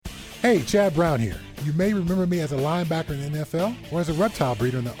Hey, Chad Brown here. You may remember me as a linebacker in the NFL or as a reptile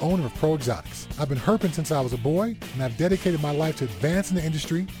breeder and the owner of Pro Exotics. I've been herping since I was a boy, and I've dedicated my life to advancing the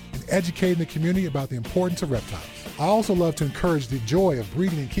industry and educating the community about the importance of reptiles. I also love to encourage the joy of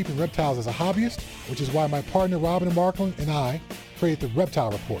breeding and keeping reptiles as a hobbyist, which is why my partner Robin Markland and I created the Reptile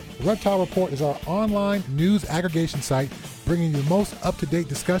Report. The Reptile Report is our online news aggregation site bringing you the most up-to-date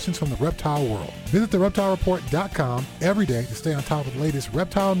discussions from the reptile world. Visit thereptilereport.com every day to stay on top of the latest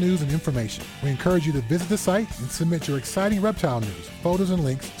reptile news and information. We encourage you to visit the site and submit your exciting reptile news, photos, and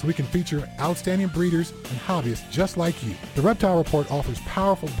links so we can feature outstanding breeders and hobbyists just like you. The Reptile Report offers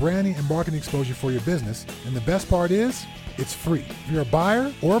powerful branding and marketing exposure for your business, and the best part is, it's free. If you're a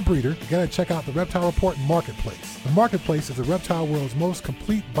buyer or a breeder, you gotta check out the Reptile Report Marketplace. The Marketplace is the reptile world's most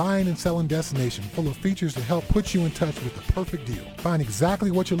complete buying and selling destination, full of features to help put you in touch with the perfect deal. Find exactly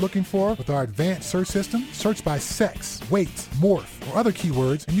what you're looking for with our advanced search system. Search by sex, weight, morph, or other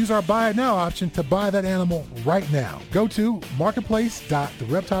keywords, and use our Buy It Now option to buy that animal right now. Go to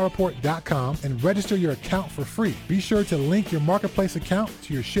marketplace.thereptilereport.com and register your account for free. Be sure to link your Marketplace account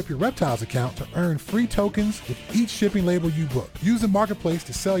to your Ship Your Reptiles account to earn free tokens with each shipping label you book. Use the Marketplace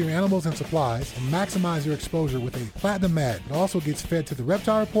to sell your animals and supplies and maximize your exposure with a platinum ad. It also gets fed to the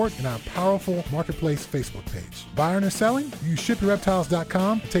Reptile Report and our powerful Marketplace Facebook page. Buying or selling? Use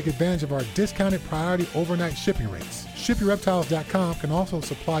ShipYourReptiles.com to take advantage of our discounted priority overnight shipping rates. ShipYourReptiles.com can also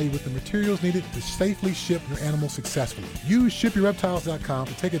supply you with the materials needed to safely ship your animals successfully. Use ShipYourReptiles.com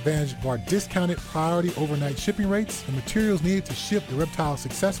to take advantage of our discounted priority overnight shipping rates, the materials needed to ship your reptiles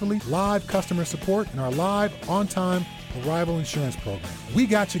successfully, live customer support, and our live, on-time arrival insurance program. We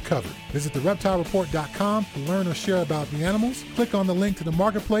got you covered. Visit thereptilereport.com to learn or share about the animals. Click on the link to the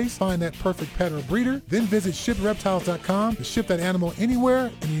Marketplace, find that perfect pet or breeder, then visit shipyourreptiles.com to ship that animal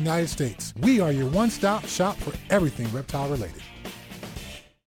anywhere in the United States. We are your one-stop shop for everything reptile related.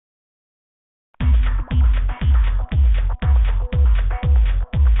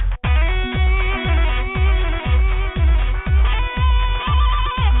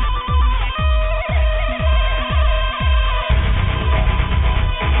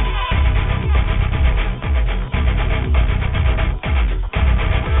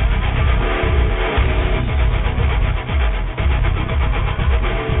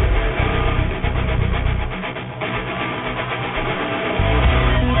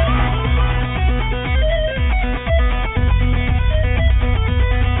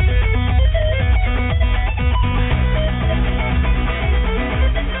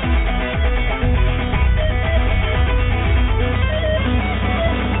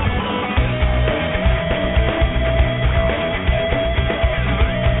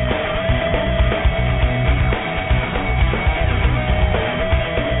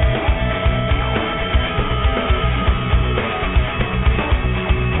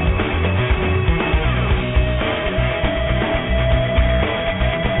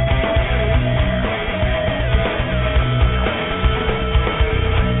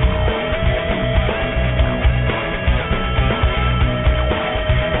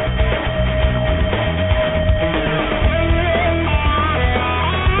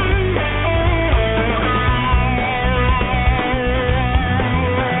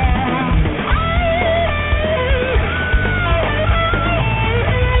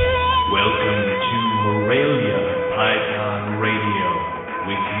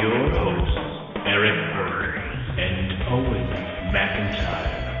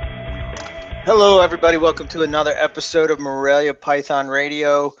 Hello, everybody. Welcome to another episode of Morelia Python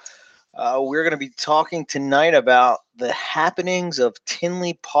Radio. We're going to be talking tonight about the happenings of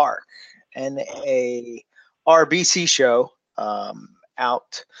Tinley Park and a RBC show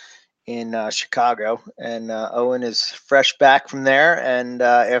out in Chicago. And Owen is fresh back from there. And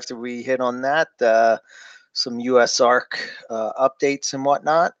after we hit on that, some USARC updates and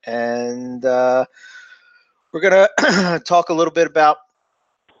whatnot. And we're going to talk a little bit about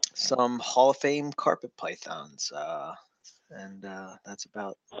some Hall of Fame carpet pythons, and that's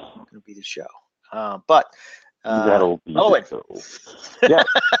about going to be the show. But that'll be Owen, yeah.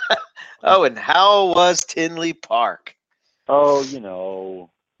 Owen, how was Tinley Park? Oh,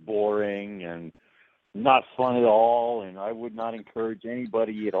 boring and not fun at all, and I would not encourage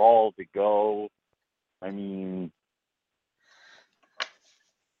anybody at all to go. I mean,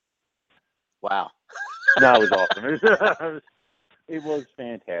 wow. No, it was awesome. It was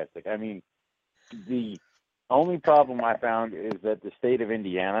fantastic. I mean, the only problem I found is that the state of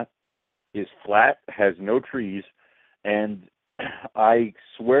Indiana is flat, has no trees, and I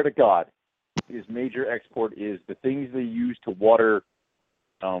swear to God, his major export is the things they use to water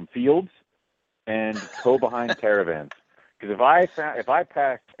fields and tow behind caravans. Because if I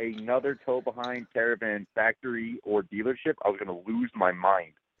passed another tow behind caravan factory or dealership, I was going to lose my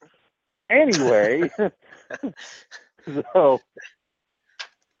mind. Anyway, so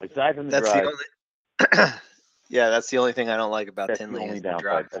aside from the That's drive, the only. Yeah, that's the only thing I don't like about that's Tinley. the only is the downside.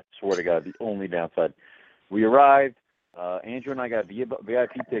 drive. I swear to God, the only downside. We arrived. Andrew and I got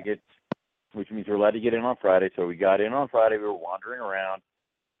VIP tickets, which means we're allowed to get in on Friday. So we got in on Friday. We were wandering around,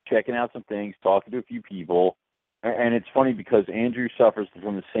 checking out some things, talking to a few people. And it's funny because Andrew suffers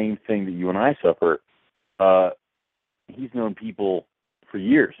from the same thing that you and I suffer. He's known people for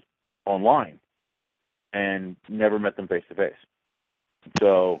years online and never met them face to face.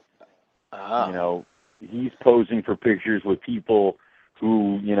 So, he's posing for pictures with people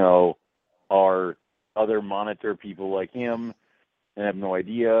who, are other monitor people like him and have no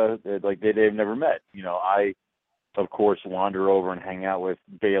idea that, they've never met. I, of course, wander over and hang out with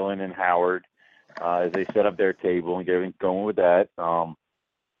Balin and Howard as they set up their table and get everything going with that.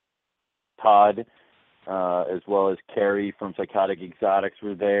 Todd, as well as Carrie from Psychotic Exotics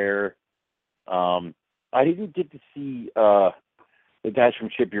were there. I didn't get to see the guys from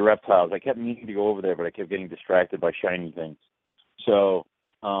Ship Your Reptiles. I kept meaning to go over there, but I kept getting distracted by shiny things. So,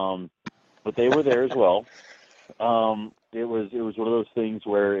 but they were there as well. It was one of those things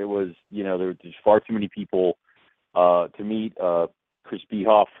where it was, there were just far too many people to meet. Chris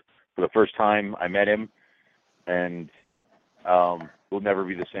Behoff, for the first time I met him, and will never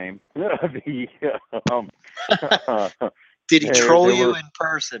be the same. Did he troll you in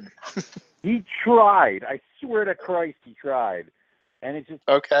person? He tried. I swear to Christ, he tried. And it's just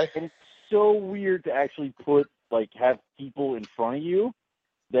okay. And it's so weird to actually have people in front of you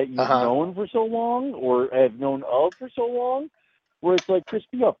that you've known for so long or have known of for so long, where it's like, Chris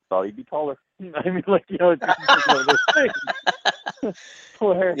Behoff, thought he'd be taller. I mean, it's just one of those things.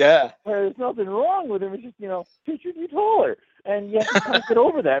 where there's nothing wrong with him. It's just, he should be taller. And you have to kind of get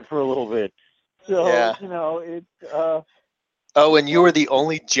over that for a little bit. So, it's... and you were the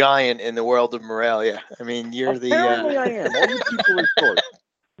only giant in the world of Morelia. I mean, you're Apparently I am. All you people are short.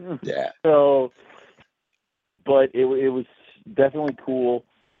 Yeah. So, but it was definitely cool.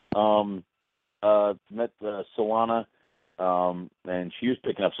 Met Solana, and she was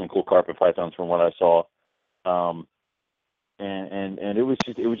picking up some cool carpet pythons from what I saw. And it was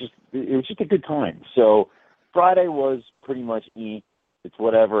just a good time. So Friday was pretty much it's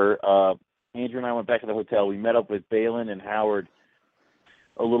whatever. Andrew and I went back to the hotel. We met up with Balin and Howard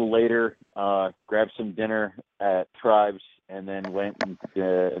a little later, grabbed some dinner at Tribes, and then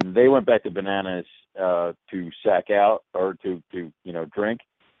and they went back to Bananas to sack out or to drink.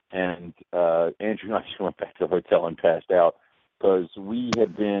 And Andrew and I just went back to the hotel and passed out because we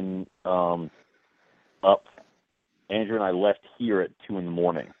had been up. Andrew and I left here at 2 a.m.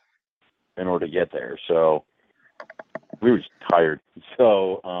 in order to get there. So we were just tired.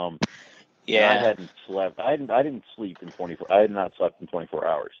 So I hadn't slept. I didn't sleep in 24. I had not slept in 24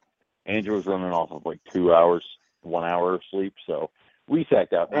 hours. Andrew was running off of 2 hours, 1 hour of sleep. So we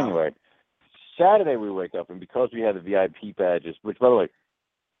sacked out. Wow. Anyway, Saturday we wake up, and because we had the VIP badges, which, by the way,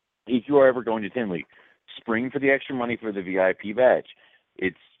 if you are ever going to Tinley, spring for the extra money for the VIP badge.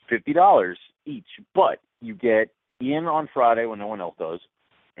 It's $50 each, but you get in on Friday when no one else does,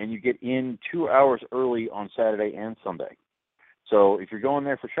 and you get in 2 hours early on Saturday and Sunday. So if you're going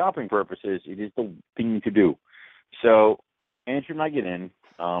there for shopping purposes, it is the thing to do. So Andrew and I get in.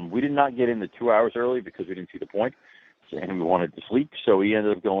 We did not get in the 2 hours early because we didn't see the point, and we wanted to sleep, so we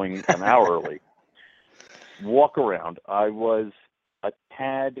ended up going an hour early. Walk around. I was a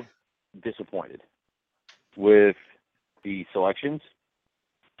tad disappointed with the selections,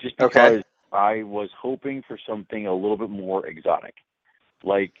 just because I was hoping for something a little bit more exotic.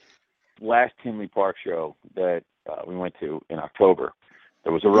 Like last Tinley Park show that we went to in October,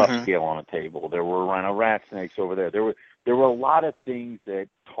 there was a rough scale on a table. There were rhino rat snakes over there. There were a lot of things that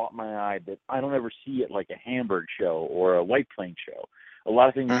caught my eye that I don't ever see at like a Hamburg show or a White Plains show. A lot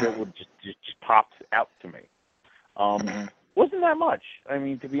of things that would just popped out to me. Wasn't that much. I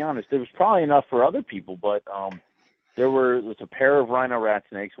mean, to be honest, there was probably enough for other people, but there was a pair of rhino rat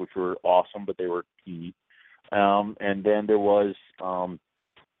snakes, which were awesome, but they were key. And then there was, oh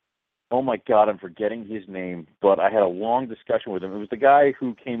my God, I'm forgetting his name, but I had a long discussion with him. It was the guy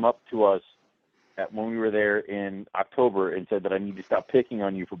who came up to us when we were there in October and said that I need to stop picking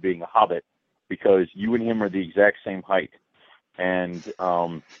on you for being a hobbit because you and him are the exact same height. And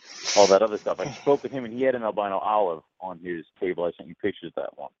all that other stuff. I spoke with him, and he had an albino olive on his table. I sent you pictures of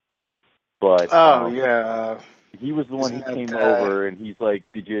that one. But he was the one who came over, and he's like,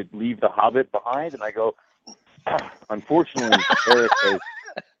 "Did you leave the Hobbit behind?" And I go, "Unfortunately,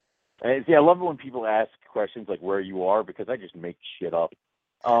 And see, I love it when people ask questions like where you are, because I just make shit up.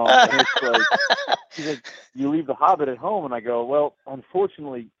 And it's like, she's like, you leave the Hobbit at home, and I go, well,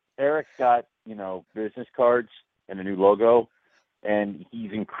 unfortunately, Eric got business cards and a new logo, and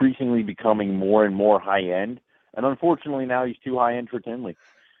he's increasingly becoming more and more high end. And unfortunately, now he's too high end for Tinley.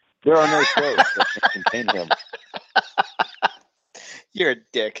 There are no shows that can contain him. You're a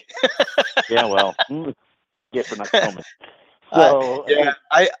dick. Yeah, well, yeah, for not coming. So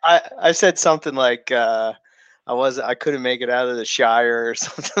I said something like I couldn't make it out of the Shire or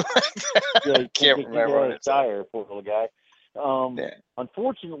something like that. Yeah, I can't remember what it said. Shire, poor little guy.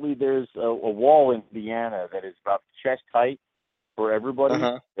 Unfortunately, there's a wall in Indiana that is about chest height for everybody.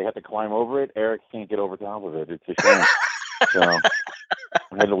 Uh-huh. They have to climb over it. Eric can't get over top of it. It's a shame. So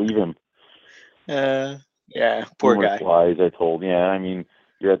I had to leave him. Yeah, poor guy. Lies, I told. Yeah, I mean,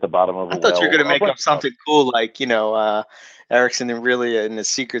 you're at the bottom of a well. I thought you were going to make up something cool, like, Erickson really in the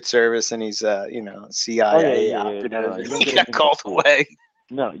Secret Service, and he's, CIA operative. He got called away.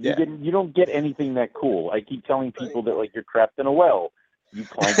 No, you don't get anything that cool. I keep telling people that, like, you're trapped in a well. You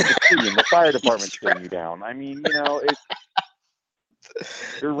climb a tree and the fire department's putting you down. I mean,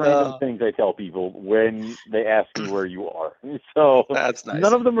 they're random things I tell people when they ask me where you are. So that's nice.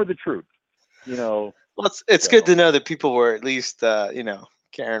 None of them are the truth. Well, it's good to know that people were at least,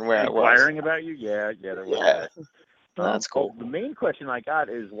 caring where I was. Inquiring about you? Yeah, there was. Yeah. That's cool. The main question I got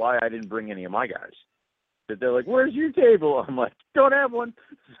is why I didn't bring any of my guys. That they're like, "Where's your table?" I'm like, "Don't have one."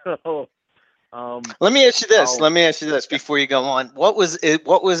 So, let me ask you this before you go on. What was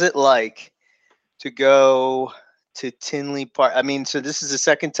it like to go to Tinley Park? I mean, so this is the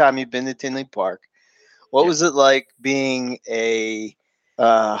second time you've been to Tinley Park. What was it like being a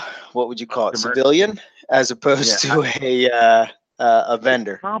what would you call it, civilian, as opposed to a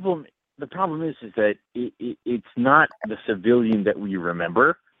vendor? The problem is that it's not the civilian that we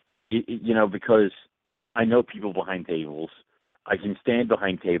remember, because I know people behind tables. I can stand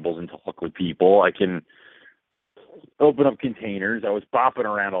behind tables and talk with people. I can open up containers. I was bopping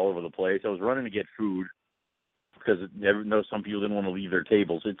around all over the place. I was running to get food because some people didn't want to leave their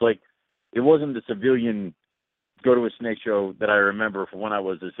tables. It's like, it wasn't the civilian go to a snake show that I remember from when I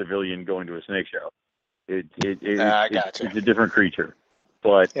was a civilian going to a snake show. It's a different creature.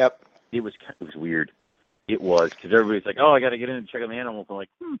 But it was weird. It was, because everybody's like, "Oh, I got to get in and check on the animals." I'm like,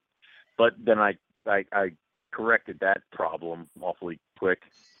 But then I corrected that problem awfully quick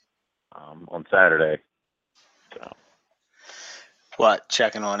on Saturday. So. What,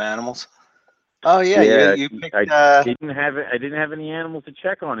 checking on animals? Oh yeah, you picked, I didn't have any animals to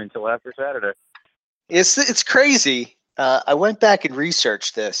check on until after Saturday. It's crazy. I went back and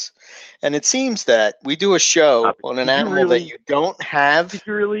researched this, and it seems that we do a show on an animal that you don't have,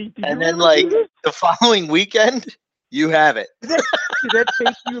 and then the following weekend you have it. Did that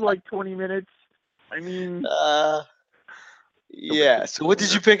take you like 20 minutes? I mean, yeah. So what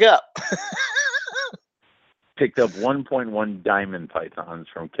did you pick up? Picked up 1.1 diamond pythons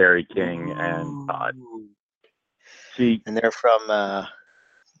from Kerry King and Todd. See, and they're from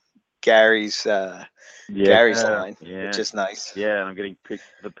Gary's line, which is nice. Yeah, and I'm getting picked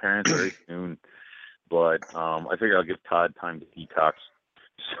the parents very soon, but I figure I'll give Todd time to detox.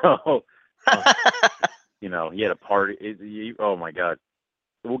 So, he had a party. Oh my God,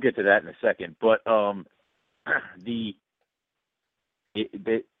 we'll get to that in a second. But I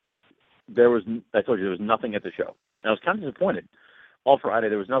told you there was nothing at the show. And I was kind of disappointed. All Friday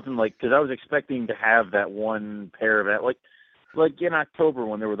there was nothing, because I was expecting to have that one pair of like in October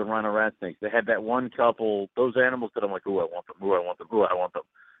when there were the rhino rat snakes, they had that one couple, those animals that I'm like, "Ooh, I want them, ooh, I want them, ooh, I want them,"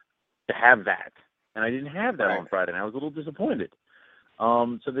 to have that. And I didn't have that on Friday, and I was a little disappointed.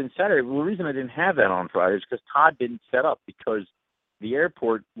 So then Saturday, the reason I didn't have that on Friday is because Todd didn't set up, because the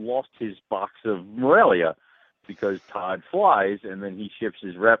airport lost his box of Morelia, because Todd flies and then he ships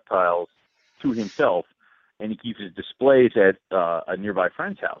his reptiles to himself, and he keeps his displays at a nearby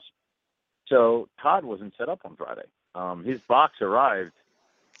friend's house. So Todd wasn't set up on Friday. His box arrived,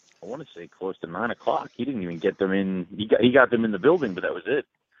 I want to say close to 9 o'clock. He didn't even get them in. He got them in the building, but that was it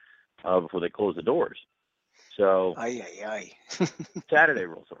before they closed the doors. So Saturday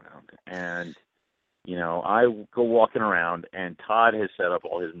rolls around, and I go walking around, and Todd has set up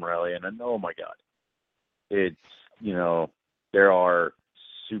all his Morelia, and oh my God, it's there are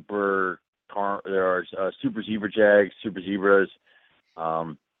super zebra jags, super zebras,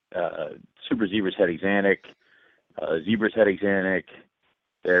 super zebras head exanic. Zebras head exanic.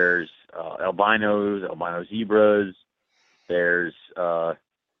 There's albino zebras. There's a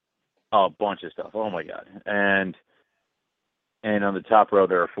bunch of stuff. Oh my God! And on the top row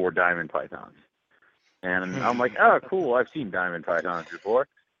there are 4 diamond pythons. And I'm like, "Oh, cool! I've seen diamond pythons before."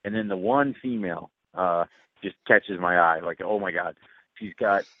 And then the one female just catches my eye. Like, oh my God, she's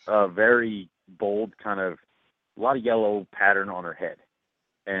got a very bold kind of, a lot of yellow pattern on her head.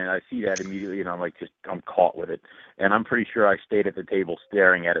 And I see that immediately, and I'm caught with it. And I'm pretty sure I stayed at the table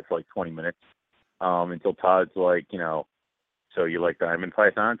staring at it for like 20 minutes until Todd's like, so you like diamond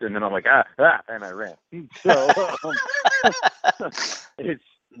pythons? And then I'm like, and I ran. So it's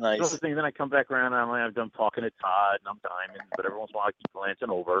nice. the thing. Then I come back around, and I'm done talking to Todd, and I'm diamonds, but every once in a while I keep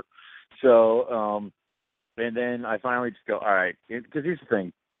glancing over. So, and then I finally just go, all right, because here's the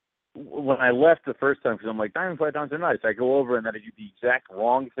thing. When I left the first time, because I'm like, diamond pythons are nice, I go over and then I do the exact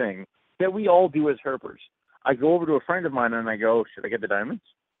wrong thing that we all do as herpers. I go over to a friend of mine and I go, should I get the diamonds?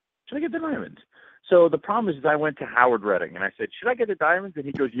 Should I get the diamonds? So the problem is I went to Howard Redding and I said, should I get the diamonds? And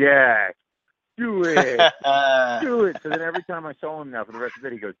he goes, yeah, do it. Do it. So then every time I saw him now for the rest of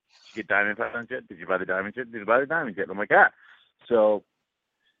it, he goes, did you get diamond pythons yet? Did you buy the diamonds yet? Did you buy the diamonds yet? And I'm like, So,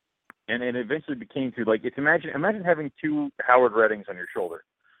 and it eventually became to like, imagine having two Howard Reddings on your shoulder.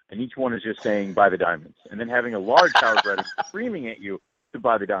 And each one is just saying, buy the diamonds. And then having a large Howard Redding screaming at you to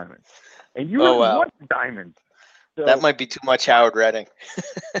buy the diamonds. And you really want the diamonds. So, that might be too much Howard Redding.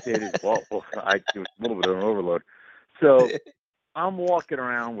 It is. Well, it was a little bit of an overload. So I'm walking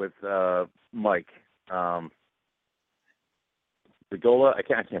around with Mike. Vigola. I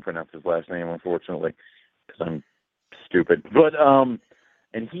can't pronounce his last name, unfortunately, because I'm stupid. But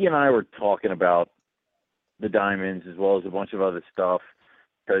and he and I were talking about the diamonds as well as a bunch of other stuff.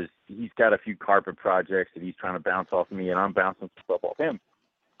 Because he's got a few carpet projects that he's trying to bounce off of me, and I'm bouncing some stuff off him.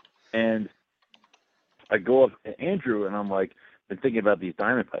 And I go up to Andrew, and I'm like, been thinking about these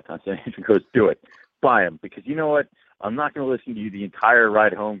diamond pythons. And Andrew goes, do it. Buy them. Because you know what? I'm not going to listen to you the entire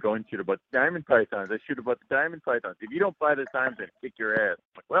ride home going to about the diamond pythons. I shoot about the diamond pythons. If you don't buy the diamonds, then kick your ass.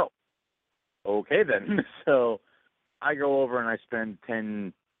 I'm like, well, okay then. So I go over, and I spend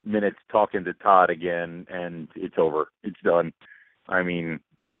 10 minutes talking to Todd again, and it's over. It's done. I mean,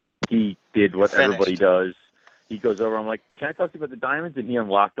 he did what everybody does. He goes over. I'm like, can I talk to you about the diamonds? And he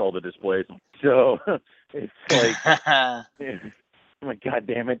unlocked all the displays. So it's like, I'm like, God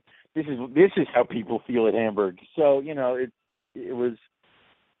damn it. This is how people feel at Hamburg. So, it was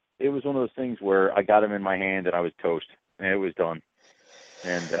one of those things where I got him in my hand and I was toast and it was done.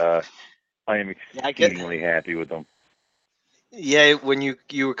 And I am exceedingly happy with them. Yeah, when you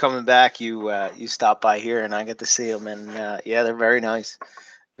were coming back, you stopped by here and I get to see them, and they're very nice,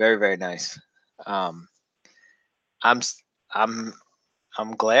 very, very nice. I'm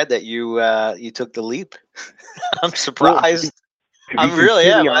glad that you took the leap. I'm surprised. I really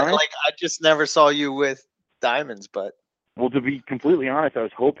am. I just never saw you with diamonds, but. Well, to be completely honest, I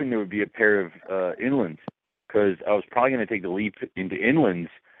was hoping there would be a pair of inlands, because I was probably going to take the leap into inlands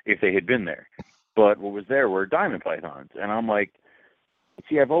if they had been there. But what was there were diamond pythons. And I'm like,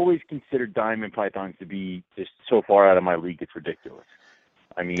 see, I've always considered diamond pythons to be just so far out of my league, it's ridiculous.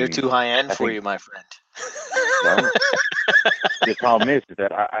 I mean, they're too high end for you, my friend. Well, the problem is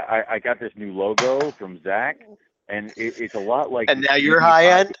that I got this new logo from Zach, and it's a lot like. And now you're high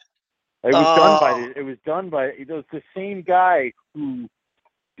end? It was done by the same guy who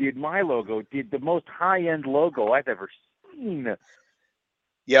did my logo, did the most high end logo I've ever seen.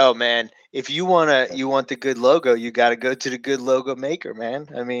 Yo, man, if you want the good logo, you got to go to the good logo maker, man.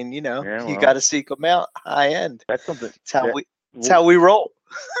 I mean, you got to seek them out high end. That's something. That's how we roll.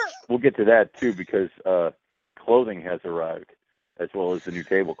 We'll get to that too, because clothing has arrived, as well as the new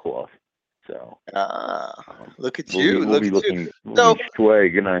tablecloth. So look at you. We'll be looking way.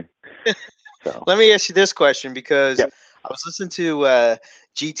 Good night. So. Let me ask you this question, because I was listening to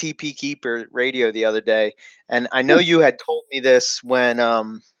GTP Keeper radio the other day, and I know you had told me this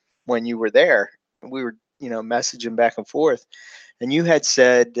when you were there. We were, messaging back and forth, and you had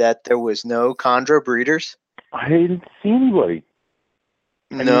said that there was no chondro breeders. I didn't see anybody.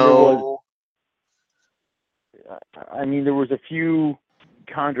 No. There was a few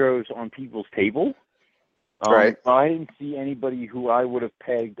chondros on people's table. Right. I didn't see anybody who I would have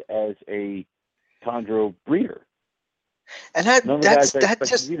pegged as a chondro breeder. And that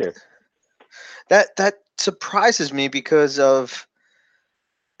surprises me because of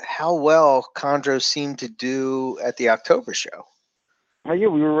how well chondros seemed to do at the October show. Oh yeah,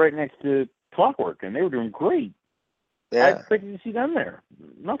 we were right next to Clockwork, and they were doing great. Yeah. I expected to see them there.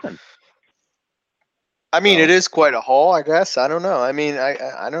 Nothing. I mean, it is quite a haul, I guess. I don't know. I mean,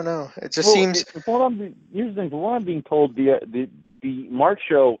 I don't know. It just seems. Here's the thing. From what I'm being told, the March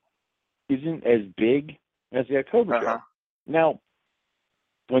show isn't as big as the October show. Now,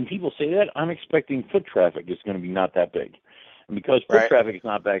 when people say that, I'm expecting foot traffic is going to be not that big, and because foot traffic is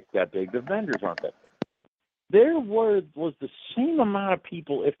not that big, the vendors aren't that big. there was the same amount of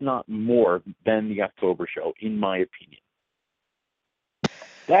people, if not more, than the October show, in my opinion.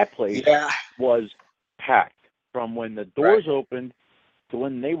 That place was packed from when the doors opened to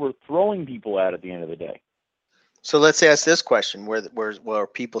when they were throwing people out at the end of the day. So let's ask this question: Were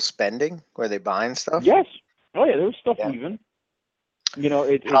people spending? Were they buying stuff? Yes. Oh yeah, there was stuff leaving. You know,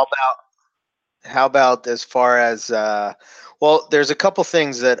 How about as far as well? There's a couple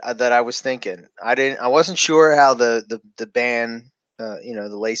things that I was thinking. I wasn't sure how the ban, the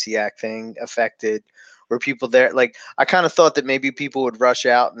Lasiak thing affected. Were people there? Like, I kind of thought that maybe people would rush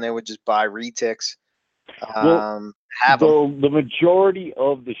out and they would just buy retics. The majority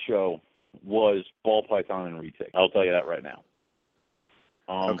of the show was ball python and retic. I'll tell you that right now.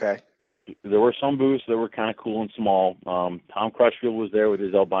 Okay. There were some booths that were kind of cool and small. Tom Crutchfield was there with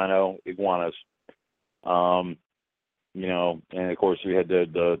his albino iguanas. And of course we had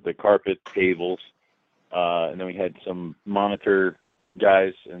the carpet tables, and then we had some monitor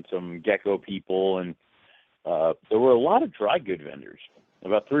guys and some gecko people, and there were a lot of dry good vendors,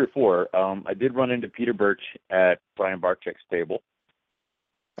 about 3 or 4. I did run into Peter Birch at Brian Barczyk's table.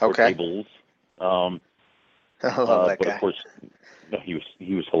 Okay. Tables. I love that but guy. Of course, he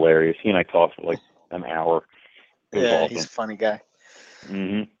was hilarious. He and I talked for like an hour. It was awesome. He's a funny guy.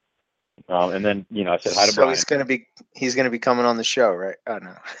 Mm-hmm. And then I said hi to Brian. So he's gonna be coming on the show, right? Oh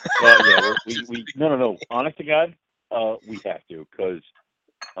no. No. Honest to God, we have to, because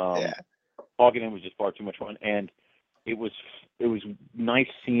talking to him was just far too much fun, and it was nice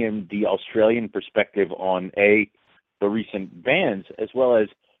seeing the Australian perspective on the recent bans, as well as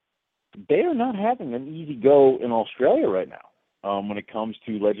they are not having an easy go in Australia right now when it comes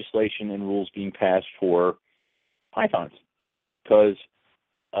to legislation and rules being passed for pythons, because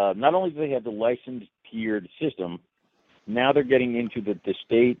not only do they have the licensed tiered system, now they're getting into the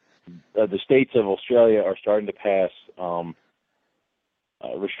states of Australia are starting to pass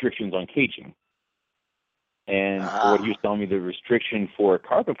restrictions on caging. And what he was telling me, the restriction for a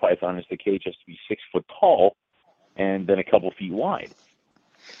carpet python is the cage has to be 6 foot tall and then a couple feet wide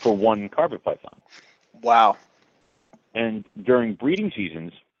for one carpet python. Wow. And during breeding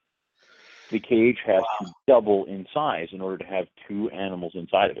seasons, the cage has to double in size in order to have 2 animals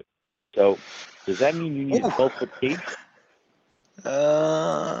inside of it. So does that mean you need a 12-foot cage?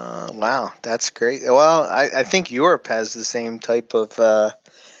 Wow, that's great. Well, I think Europe has the same type of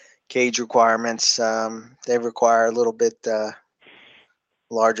cage requirements. They require a little bit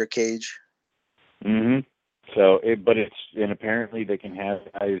larger cage. Mm-hmm. So, and apparently they can have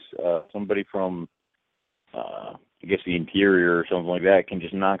guys, somebody from, I guess the interior or something like that, can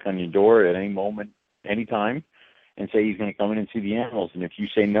just knock on your door at any moment, anytime, and say he's going to come in and see the animals. And if you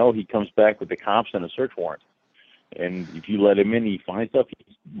say no, he comes back with the cops and a search warrant. And if you let him in, he finds stuff, he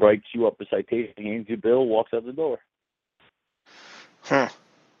writes you up a citation, hands you a bill, walks out the door. Huh.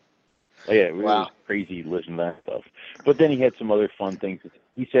 Oh, yeah, it was crazy listening to that stuff. But then he had some other fun things.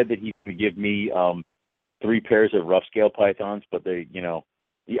 He said that he would give me 3 pairs of rough scale pythons, but they,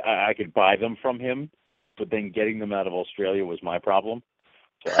 I could buy them from him, but then getting them out of Australia was my problem.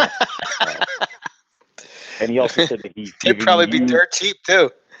 So, and he also said that they'd probably be dirt cheap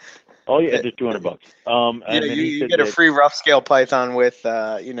too. Oh yeah, just $200. And then you get a free rough scale python with,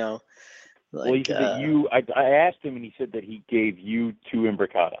 well, he said that I asked him, and he said that he gave you 2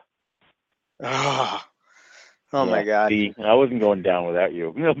 imbricata. Oh my God! See, I wasn't going down without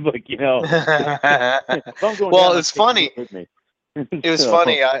you. Like, well, it's funny. It was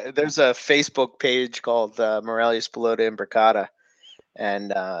funny. There's a Facebook page called Morelia Spilota Imbricata,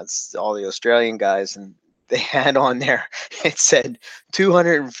 and it's all the Australian guys, and they had on there, it said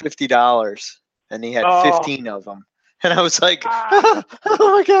 $250, and he had 15 of them, and I was like, oh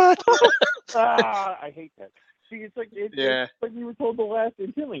my God! I hate that. See, it's like it's like you were told the last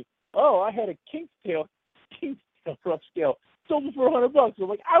in Chile. Oh, I had a Kingtail rough scale, sold it for $100. I'm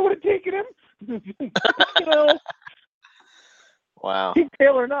like, I would have taken him. Wow.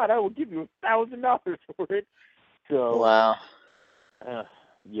 Kingtail or not, I will give you $1,000 for it. So wow.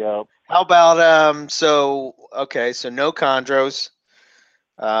 Yep. How about so no chondros.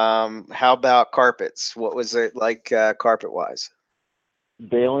 How about carpets? What was it like carpet wise?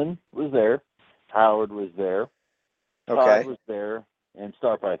 Balin was there, Howard was there, Todd was there, and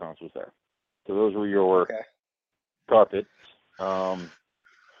Star Pythons was there. So those were your carpets.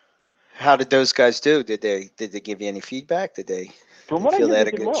 How did those guys do? Did they give you any feedback? Did they feel they had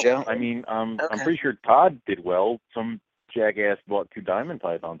a good show? I mean, I'm pretty sure Todd did well. Some jackass bought 2 diamond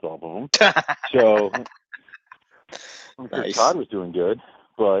pythons off of them. So I'm sure Todd was doing good.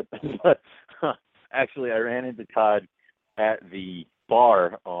 But actually, I ran into Todd at the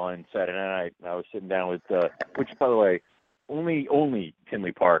bar on Saturday night. I was sitting down with, which, by the way, only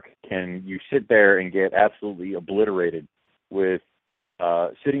Tinley Park can you sit there and get absolutely obliterated with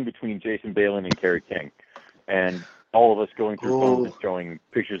sitting between Jason Balin and Kerry King, and all of us going through phones and showing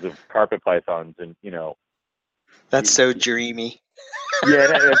pictures of carpet pythons, and That's so dreamy.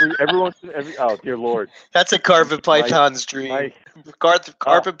 Yeah, everyone. Oh dear Lord, that's a carpet python's dream.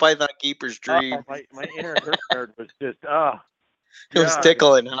 Carpet python keeper's dream. My inner nerd was just It was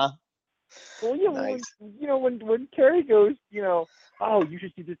tickling, huh? Well, yeah, nice. when Kerry goes, oh, you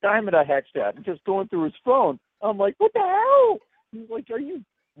should see the diamond I hatched at, and just going through his phone. I'm like, what the hell? He's like, are you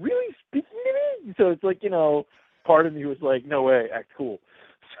really speaking to me? So it's like, part of me was like, no way, act cool.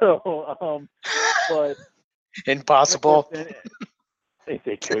 So, but impossible. I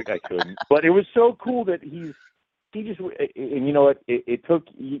couldn't. But it was so cool that he just, and you know what? It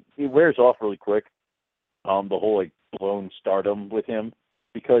wears off really quick. The whole like blown stardom with him,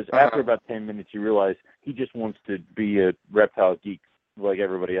 because after about 10 minutes you realize he just wants to be a reptile geek like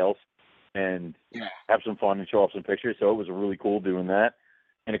everybody else and have some fun and show off some pictures. So it was really cool doing that.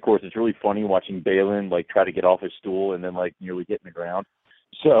 And of course it's really funny watching Balin like try to get off his stool and then like nearly get in the ground.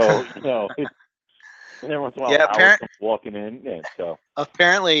 So and every once in a while Howard comes walking in. Yeah, so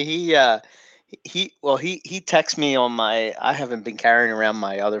apparently he texts me on my. I haven't been carrying around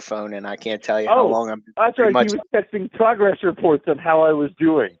my other phone, and I can't tell you how long I'm. That's right. He was texting progress reports on how I was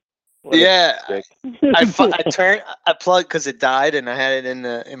doing. Yeah, I plugged because it died, and I had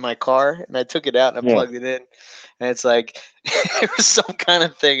it in my car, and I took it out and I plugged it in, and it's like it was some kind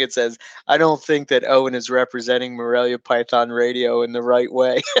of thing. It says, "I don't think that Owen is representing Morelia Python Radio in the right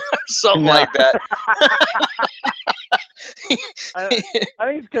way," something like that. I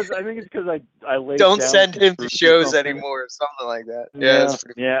think it's because I laid don't down send him to shows anymore, or something like that.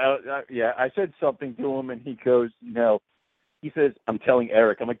 Yeah. I said something to him, and he goes, he says, "I'm telling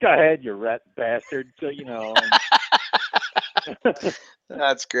Eric." I'm like, "Go ahead, you rat bastard." So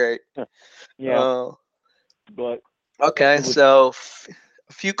that's great. Yeah, but okay, so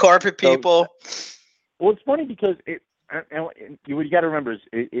a few carpet people. Well, it's funny because what you got to remember is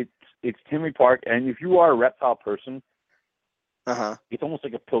it's Tinley Park, and if you are a reptile person, it's almost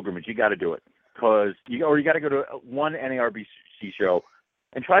like a pilgrimage. You got to do it because you got to go to one NARBC show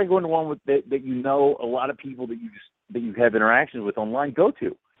and try to go into one that a lot of people that you have interactions with online go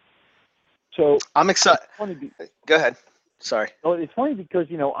to. So I'm excited. Go ahead. Sorry. Oh, it's funny because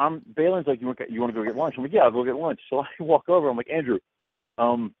Balin's like, you want to go get lunch? I'm like, yeah, I'll go get lunch. So I walk over. I'm like, Andrew,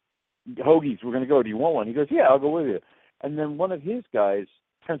 hoagies, we're gonna go. Do you want one? He goes, yeah, I'll go with you. And then one of his guys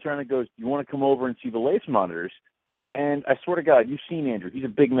turns around and goes, you want to come over and see the lace monitors? And I swear to God, you've seen Andrew. He's a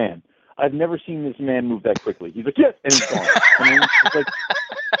big man. I've never seen this man move that quickly. He's like, yes, and he's gone. I mean, it's like,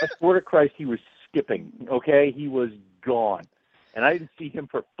 I swear to Christ, he was skipping. Okay, he was gone, and I didn't see him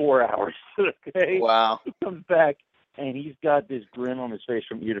for 4 hours. Okay, wow. He comes back and he's got this grin on his face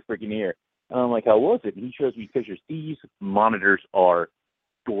from ear to freaking ear. And I'm like, how was it? And he shows me pictures. These monitors are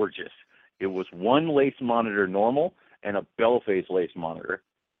gorgeous. It was one lace monitor normal and a Bellface lace monitor.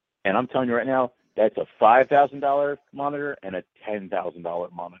 And I'm telling you right now, that's a $5,000 monitor and a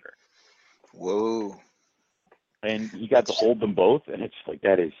 $10,000 monitor. Whoa. And he got to hold them both, and it's like,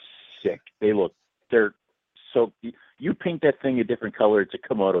 that is sick. They're so, you paint that thing a different color, it's a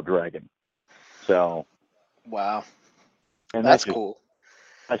Komodo dragon. So. Wow. And that's cool.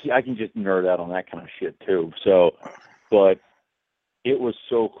 I can just nerd out on that kind of shit too. So, but it was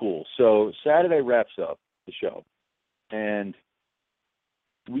so cool. So Saturday wraps up the show, and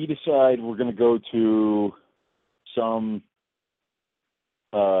we decide we're going to go to some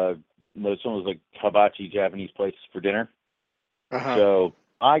like hibachi Japanese place for dinner. So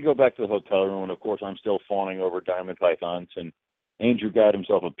I go back to the hotel room, and of course I'm still fawning over diamond pythons, and Andrew got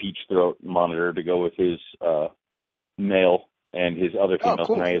himself a peach throat monitor to go with his male and his other female. Oh,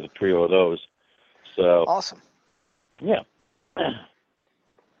 cool. Now he has a trio of those. So awesome. Yeah.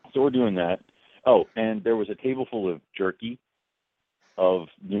 So we're doing that. Oh, and there was a table full of jerky of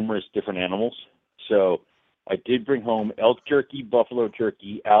numerous different animals. So I did bring home elk jerky, buffalo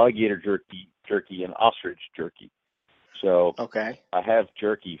jerky, alligator jerky, and ostrich jerky. So okay, I have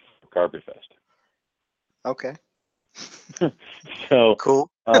jerky for Carpet Fest. Okay. So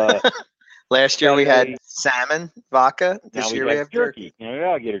cool. Last year we had salmon, vodka. This year we have jerky.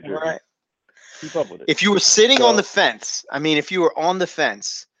 Alligator jerky. All right. Keep up with it. If you were sitting on the fence, if you were on the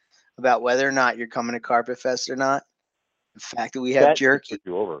fence about whether or not you're coming to Carpet Fest or not, the fact that we have jerky,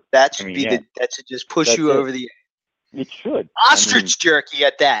 that should that should just push you over the edge. It should. Ostrich jerky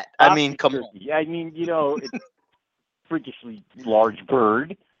at that. Come on. Yeah, it's freakishly large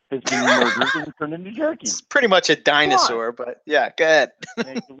bird. has been murdered and turned into jerky. It's pretty much a dinosaur, but yeah, go ahead.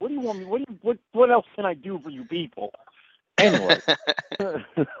 Hey, what do you want me? What else can I do for you people? Anyway,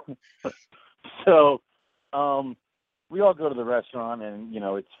 so we all go to the restaurant, and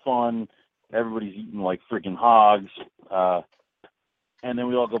it's fun. Everybody's eating like freaking hogs, and then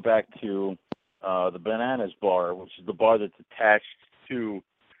we all go back to the Bananas Bar, which is the bar that's attached to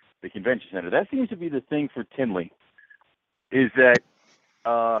the convention center. That seems to be the thing for Tinley, is that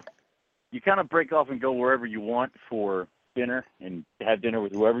you kind of break off and go wherever you want for dinner and have dinner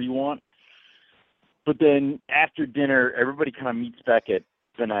with whoever you want. But then after dinner, everybody kind of meets back at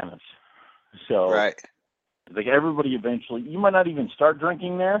Bananas. So Right. like everybody eventually, you might not even start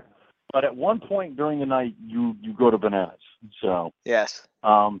drinking there, but at one point during the night, you go to Bananas. So Yes.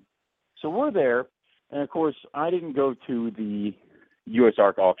 so we're there, and of course, I didn't go to the U.S.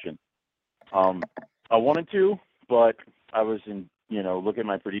 Ark auction. I wanted to, but I was in, look at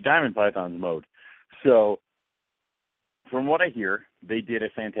my pretty diamond pythons mode. So from what I hear, they did a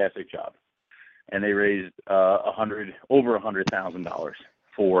fantastic job, and they raised over $100,000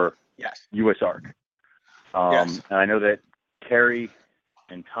 for Yes. U.S. Ark. Yes. And I know that Terry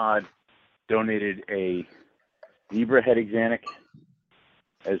and Todd donated a zebra head axanthic,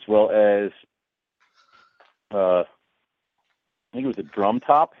 as well as I think it was a drum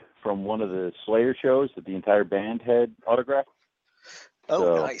top from one of the Slayer shows that the entire band had autographed.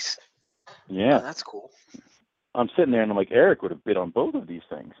 Oh, So, nice. Yeah. Oh, that's cool. I'm sitting there and I'm like, Eric would have bid on both of these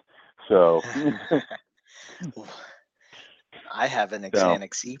things. So I have an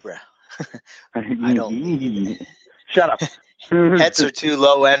Axanthic zebra. I I don't. Shut up. Pets are too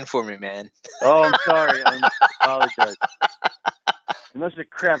low end for me, man. Oh, I'm sorry. I apologize. Unless it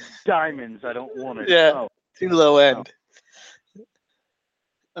crap diamonds, I don't want it. Yeah. Oh. Too low end.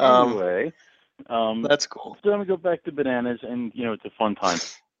 Anyway, that's cool. So then we go back to Bananas, and it's a fun time.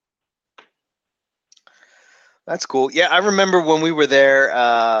 That's cool. Yeah, I remember when we were there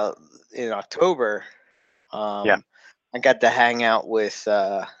in October. Yeah. I got to hang out with.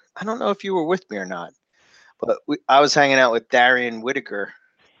 I don't know if you were with me or not, but I was hanging out with Darian Whitaker,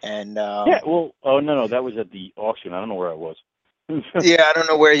 and yeah. Well, oh no, that was at the auction. I don't know where I was. Yeah, I don't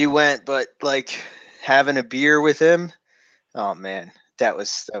know where you went, but like having a beer with him. Oh man, that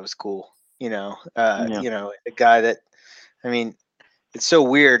was cool. Yeah. A guy that, I mean, it's so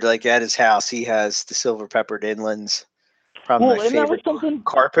weird. Like at his house, he has the silver peppered inlands, probably my favorite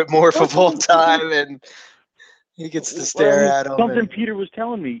carpet morph of all time, and he gets to stare at him. Something Peter was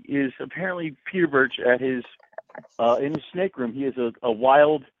telling me is apparently Peter Birch at his in his snake room, he has a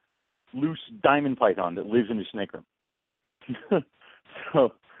wild, loose diamond python that lives in his snake room.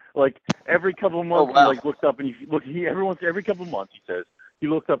 So, like every couple of months, he like looks up and every couple of months he says he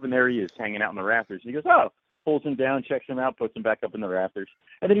looks up and there he is hanging out in the rafters. And he goes, oh, pulls him down, checks him out, puts him back up in the rafters,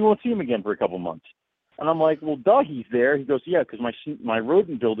 and then he won't see him again for a couple of months. And I'm like, well, duh, he's there. He goes, yeah, because my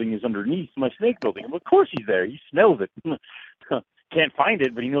rodent building is underneath my snake building. Well, of course he's there. He smells it. Can't find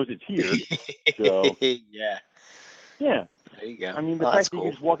it, but he knows it's here. So yeah. Yeah. There you go. I mean, the fact that you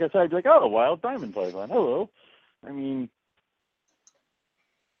just walk outside and be like, oh, a wild diamond python. Hello. I mean,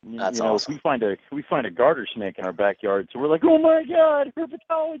 that's awesome. We find a garter snake in our backyard, so we're like, oh my God,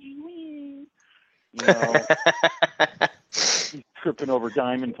 herpetology. He's tripping over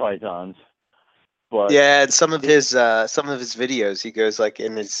diamond pythons. But yeah, and some of his videos, he goes like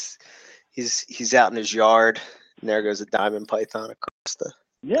he's out in his yard, and there goes a diamond python across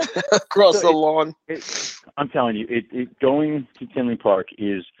the lawn. I'm telling you, it going to Tinley Park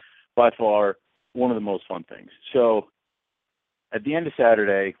is by far one of the most fun things. So at the end of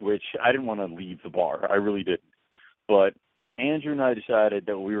Saturday, which I didn't want to leave the bar, I really didn't, but Andrew and I decided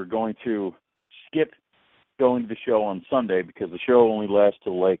that we were going to skip going to the show on Sunday because the show only lasts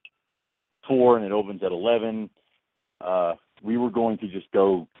till like 4 and it opens at 11. We were going to just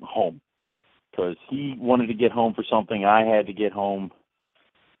go home because he wanted to get home for something. I had to get home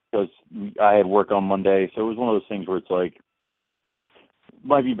because I had work on Monday. So it was one of those things where it's like,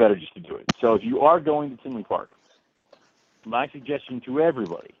 might be better just to do it. So if you are going to Tinley Park, my suggestion to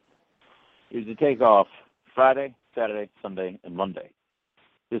everybody is to take off Friday, Saturday, Sunday, and Monday.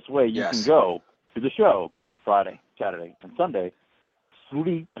 This way you can go to the show Friday, Saturday, and Sunday,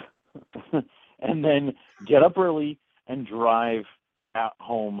 sleep, and then get up early and drive out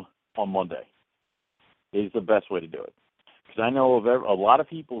home on Monday. Is the best way to do it. Because I know of a lot of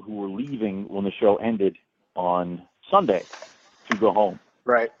people who were leaving when the show ended on Sunday to go home.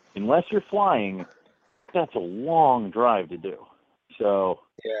 Right. Unless you're flying, that's a long drive to do. So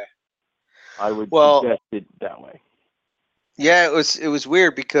yeah, I would suggest it that way. Yeah, it was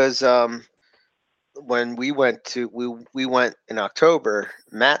weird because when we went in October,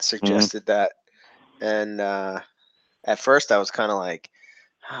 Matt suggested that, and at first I was kind of like,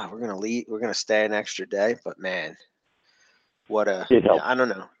 we're gonna leave, we're gonna stay an extra day, but man, It helps. I don't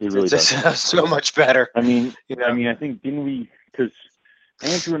know, It really it's does. so much better. I mean, You know? I think didn't we? Because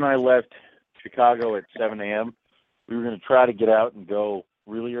Andrew and I left Chicago at 7 a.m. We were going to try to get out and go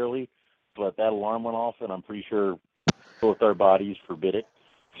really early, but that alarm went off, and I'm pretty sure both our bodies forbid it.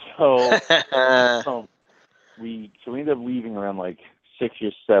 So we ended up leaving around like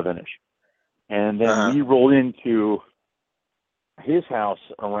 6ish, 7ish, and then we rolled into his house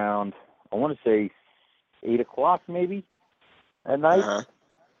around, I want to say 8 o'clock maybe at night.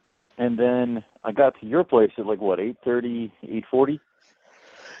 And then I got to your place at like what, 8:30, 8:40?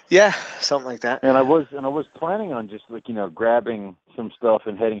 Yeah, something like that. And I was planning on just like, grabbing some stuff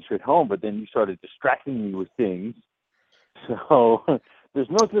and heading straight home, but then you started distracting me with things. So there's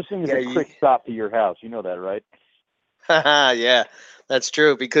no such thing as a quick stop to your house. You know that, right? Yeah, that's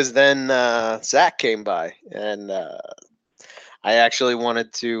true, because then Zach came by, and I actually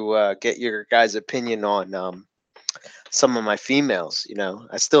wanted to get your guys' opinion on some of my females.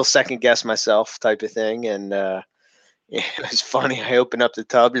 I still second guess myself, type of thing, and it was funny. I opened up the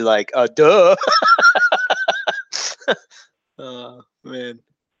tub. You're like, duh. Oh man,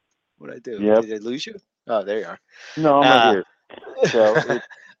 what'd I do? Yep. Did I lose you? Oh, there you are. No, I'm right here. So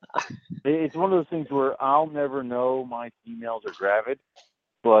it's one of those things where I'll never know my females are gravid,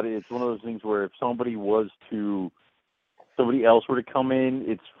 but it's one of those things where if somebody else were to come in,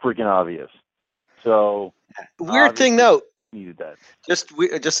 it's freaking obvious. So weird thing though. Needed that.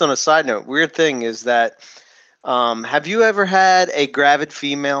 Just on a side note, weird thing is that, have you ever had a gravid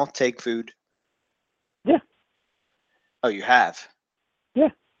female take food? Yeah. Oh, you have? Yeah.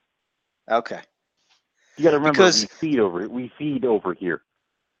 Okay. You got to remember, we feed over here.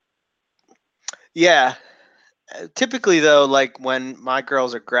 Yeah. Typically, though, like when my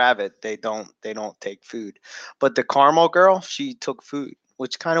girls are gravid, they don't take food. But the Carmel girl, she took food,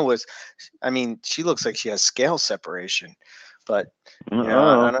 which kind of was, I mean, she looks like she has scale separation, but I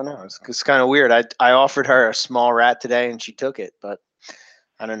don't know. It's kind of weird. I offered her a small rat today, and she took it, but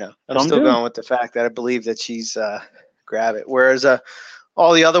I don't know. I'm still going with the fact that I believe that she's gravid. Whereas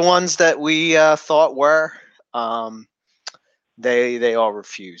all the other ones that we thought were, they all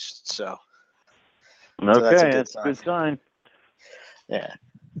refused. So that's a good sign. Yeah.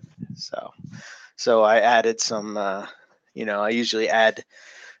 So I added some. I usually add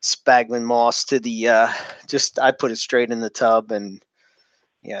sphagnum moss to the. I put it straight in the tub, and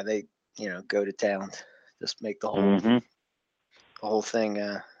they go to town. Just make the whole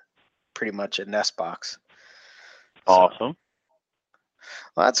thing pretty much a nest box. Awesome.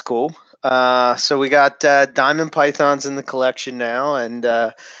 Well, that's cool. So we got diamond pythons in the collection now, and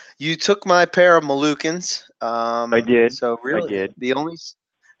you took my pair of Moluccans. I did. So really, I did.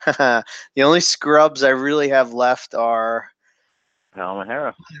 the only scrubs I really have left are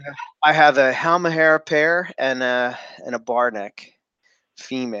Halmahera. I have a Halmahera pair and a barneck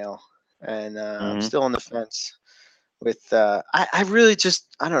female, and I'm still on the fence with. I really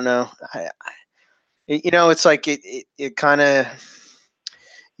just, I don't know. It's like it kind of.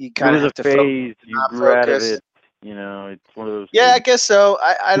 You kind of have to phase. You grew out of it. It's one of those. Yeah, things. I guess so.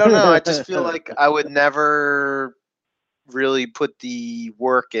 I don't know. I just feel like I would never really put the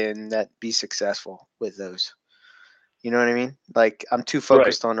work in that be successful with those. You know what I mean? Like I'm too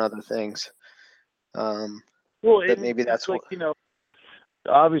focused on other things. Well, maybe that's like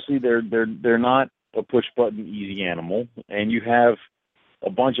obviously they're not a push button easy animal, and you have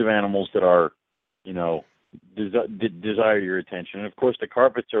a bunch of animals that are, desire your attention. And of course, the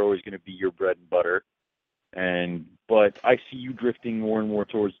carpets are always going to be your bread and butter. But I see you drifting more and more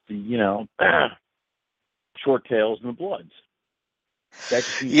towards the, short tails and the bloods.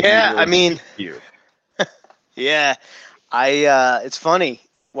 Yeah, I mean, yeah, it's funny.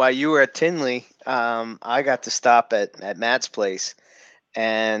 While you were at Tinley, I got to stop at Matt's place,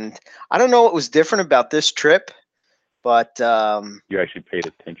 and I don't know what was different about this trip, but you actually paid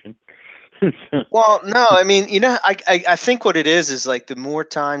attention. Well, no, I mean, I think what it is like the more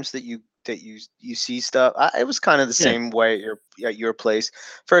times that you see stuff. It was kind of the same way at your place.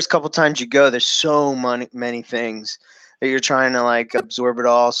 First couple times you go, there's so many things that you're trying to like absorb it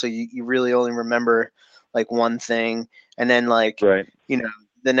all, so you really only remember like one thing, and then like the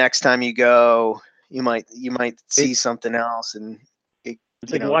next time you go, you might see something else, and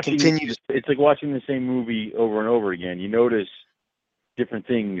it's like watching. It's like watching the same movie over and over again. You notice different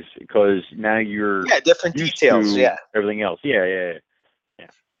things because now you're different details. Everything else. Yeah.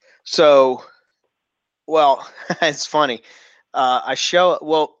 So, well, it's funny.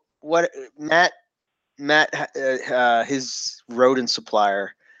 What Matt Matt, his rodent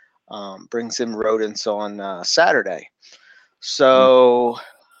supplier, brings in rodents on Saturday. So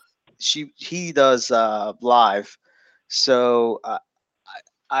he does live. So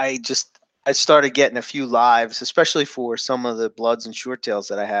I started getting a few lives, especially for some of the bloods and short tails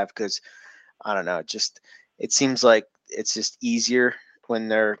that I have, because I don't know, it seems like it's just easier when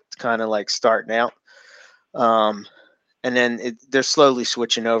they're kind of like starting out. And then they're slowly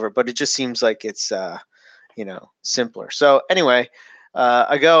switching over, but it just seems like it's simpler. So anyway,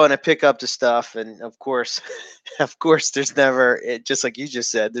 I go and I pick up the stuff, and of course, there's never, just like you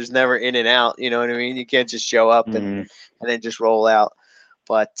just said, there's never in and out. You know what I mean? You can't just show up and then just roll out.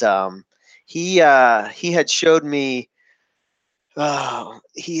 But he had showed me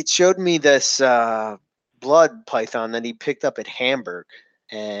this blood python that he picked up at Hamburg,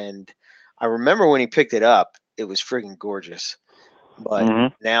 and I remember when he picked it up, it was friggin' gorgeous. But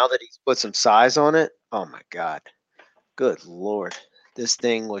now that he's put some size on it, oh my God, good Lord, this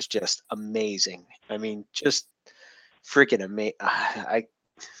thing was just amazing. I mean, just freaking amazing. I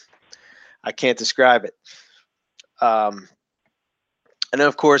can't describe it. And then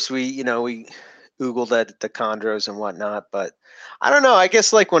of course we Googled at the chondros and whatnot, but I don't know. I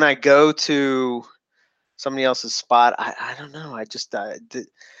guess like when I go to somebody else's spot, I don't know. I just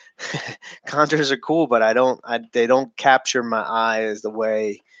chondros are cool, but they don't capture my eye as the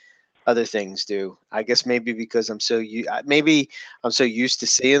way other things do. I guess maybe because I'm so used to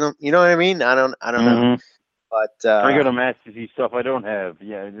seeing them. You know what I mean? I don't know. But I got to match to see stuff I don't have.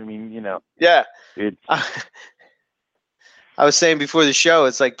 Yeah, I mean, Yeah. It's I was saying before the show,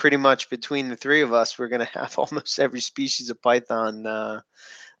 it's like pretty much between the three of us, we're gonna have almost every species of python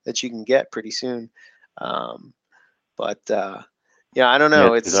that you can get pretty soon. But yeah, I don't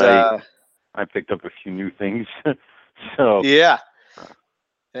know. It's I picked up a few new things, so yeah.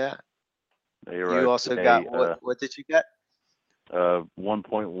 You also got what did you get?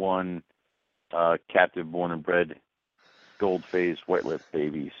 1.1 captive born and bred gold phase white lip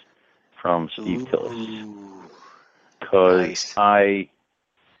babies from Steve Tillis. Because nice. I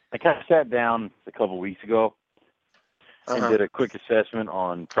kind of sat down a couple weeks ago and did a quick assessment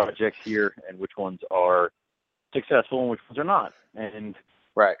on projects here and which ones are successful and which ones are not. And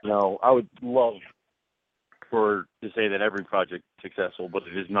right, I would love to say that every project is successful, but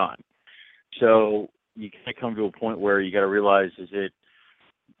it is not. So you kind of come to a point where you got to realize: is it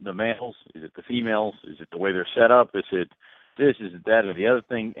the males? Is it the females? Is it the way they're set up? Is it this? Is it that? Or the other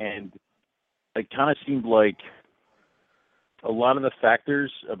thing? And it kind of seemed like a lot of the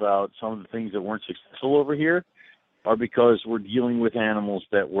factors about some of the things that weren't successful over here are because we're dealing with animals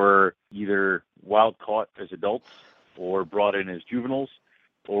that were either wild caught as adults or brought in as juveniles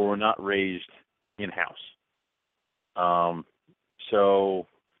or were not raised in-house. So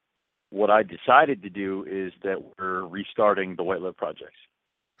what I decided to do is that we're restarting the white lip projects.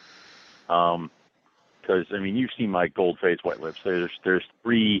 Because, I mean, you've seen my gold phase white lips. There's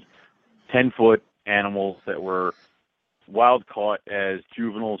 3 10-foot animals that were wild caught as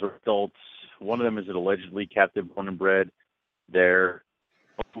juveniles or adults. One of them is allegedly captive born and bred. They're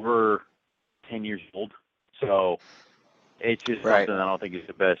over 10 years old. So it's just something I don't think is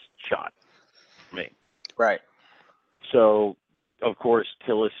the best shot for me. Right. So, of course,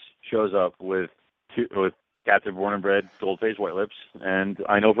 Tillis shows up with captive born and bred gold phase white lips, and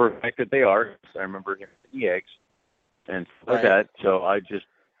I know for a fact that they are. I remember him the eggs and stuff like that. So I just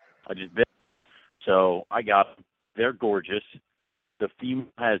bit. So I got them. They're gorgeous. The female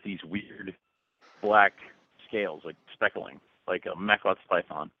has these weird black scales, like speckling, like a Mechlot's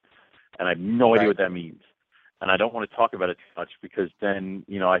python, and I have no idea what that means. And I don't want to talk about it too much because then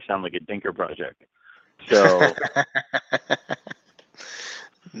I sound like a dinker project. So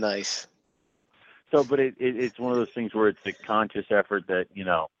nice. So, but it's one of those things where it's a conscious effort that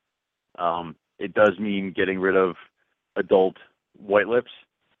it does mean getting rid of adult white lips,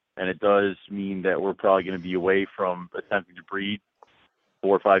 and it does mean that we're probably going to be away from attempting to breed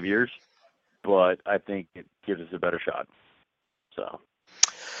 4 or 5 years. But I think it gives us a better shot. So.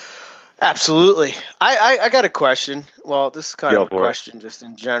 Absolutely. I got a question. Well, this is kind of a question just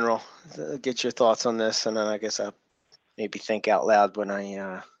in general. Get your thoughts on this, and then I guess I'll maybe think out loud when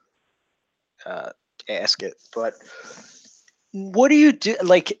I ask it. But what do you do?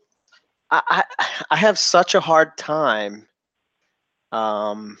 Like, I have such a hard time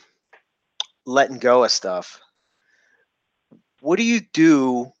letting go of stuff. What do you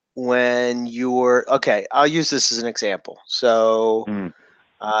do when you're okay? I'll use this as an example. So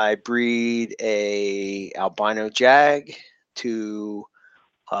I breed a albino jag to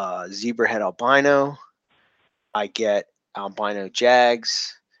zebrahead albino. I get albino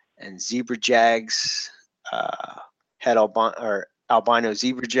jags, and zebra jags, het albino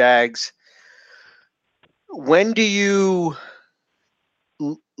zebra jags. When do you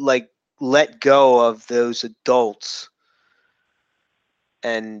like let go of those adults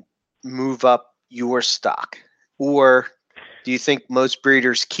and move up your stock, or do you think most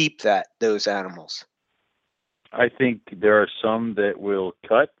breeders keep those animals? I think there are some that will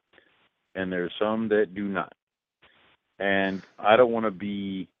cut, and there are some that do not. And I don't want to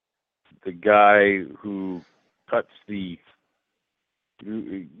be the guy who cuts my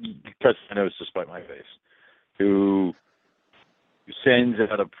nose to spite my face, who sends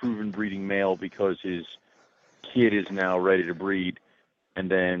out a proven breeding male because his kid is now ready to breed, and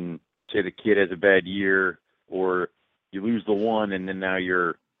then say the kid has a bad year, or you lose the one, and then now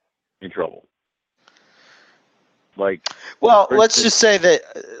you're in trouble. Like, well, let's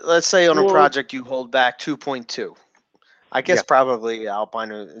say on a project you hold back 2.2. I guess probably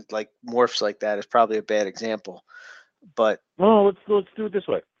albino, like morphs like that, is probably a bad example. But let's do it this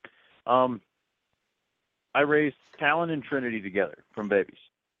way. I raised Talon and Trinity together from babies.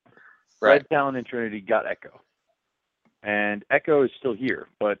 Right. Talon and Trinity got Echo, and Echo is still here,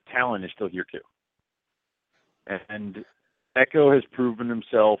 but Talon is still here too. And Echo has proven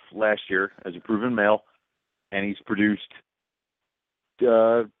himself last year as a proven male, and he's produced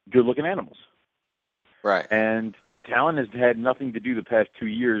good-looking animals. Right. And Talon has had nothing to do the past 2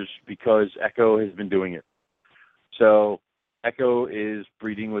 years because Echo has been doing it. So Echo is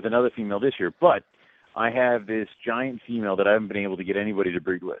breeding with another female this year, but I have this giant female that I haven't been able to get anybody to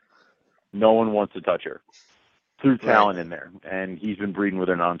breed with. No one wants to touch her. Threw Talon in there, and he's been breeding with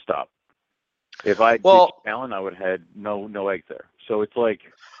her nonstop. If I had Talon, I would have had no eggs there. So it's like.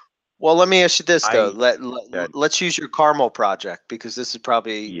 Well, let me ask you this though. Let's use your caramel project, because this is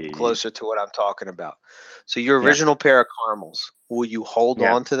probably closer to what I'm talking about. So your original pair of caramels, will you hold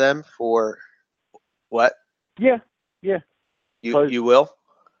on to them for what? Yeah. You will?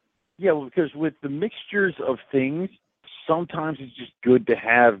 Yeah, well, because with the mixtures of things, sometimes it's just good to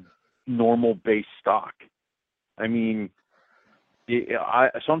have normal base stock. I mean,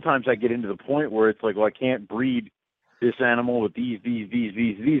 sometimes I get into the point where it's like, well, I can't breed this animal with these,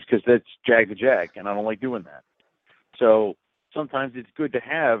 because that's jag to jag, and I don't like doing that. So sometimes it's good to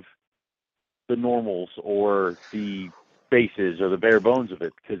have the normals or the bases or the bare bones of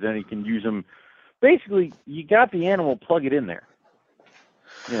it, because then you can use them. Basically, you got the animal, plug it in there.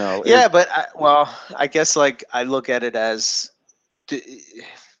 You know. Yeah, but I guess like I look at it as,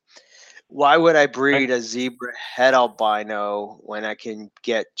 why would I breed a zebra het albino when I can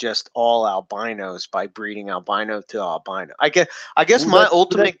get just all albinos by breeding albino to albino? I guess my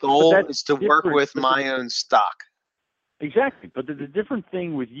ultimate goal is to work with my own stock. Exactly, but the different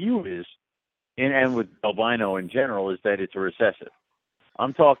thing with you is, and with albino in general, is that it's a recessive.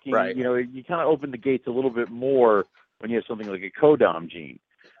 I'm talking, you kind of open the gates a little bit more when you have something like a codom gene,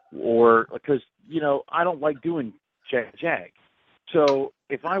 or because I don't like doing jag. So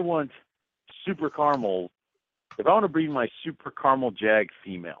if I want super caramel, if I want to breed my super caramel jag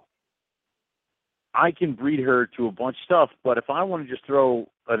female, I can breed her to a bunch of stuff. But if I want to just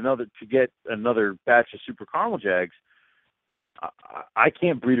get another batch of super caramel jags, I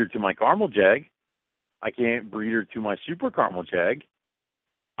can't breed her to my caramel jag. I can't breed her to my super caramel jag.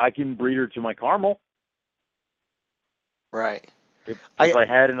 I can breed her to my caramel. Right. If I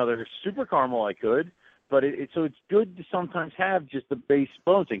had another super caramel, I could. But so it's good to sometimes have just the base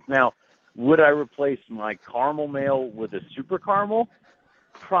bone things. Now, would I replace my caramel male with a super caramel?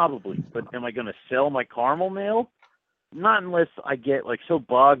 Probably. But am I going to sell my caramel male? Not unless I get so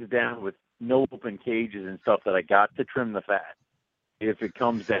bogged down with no open cages and stuff that I got to trim the fat, if it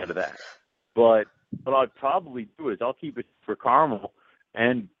comes down to that. But what I'd probably do is I'll keep it for caramel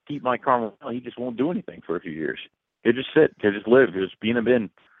and keep my caramel male. He just won't do anything for a few years. He'll just sit. He'll just live. He'll just be in a bin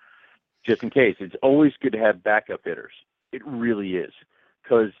just in case. It's always good to have backup hitters. It really is.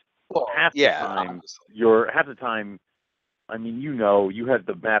 Because half the time, I mean, you have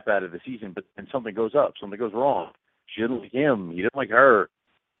the map out of the season, but then something goes up, something goes wrong. She didn't like him. He didn't like her.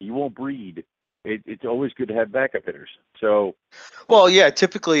 He won't breed. It's always good to have backup hitters. So, well, yeah,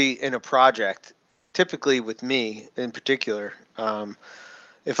 typically in a project, with me in particular,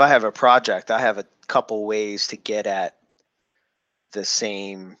 if I have a project, I have a couple ways to get at the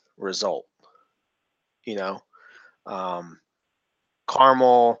same result.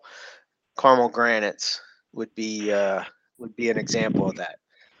 Caramel granites would be an example of that.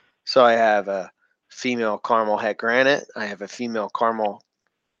 So I have a female caramel het granite. I have a female caramel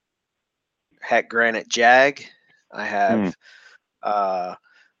het granite jag. I have a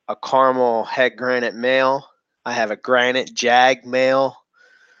caramel het granite male. I have a granite jag male.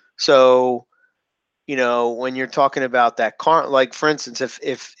 So, when you're talking about that like for instance,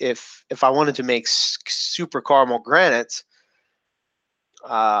 if I wanted to make super caramel granites,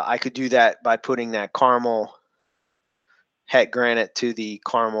 I could do that by putting that caramel het granite to the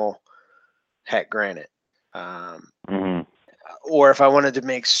caramel het granite. Or if I wanted to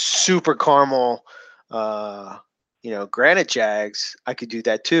make super caramel, granite jags, I could do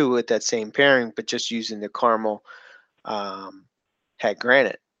that too with that same pairing, but just using the caramel het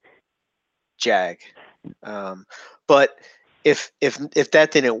granite jag. But if that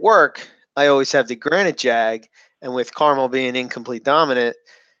didn't work, I always have the granite jag, and with caramel being incomplete dominant,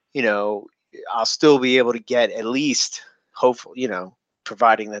 I'll still be able to get at least, hopefully,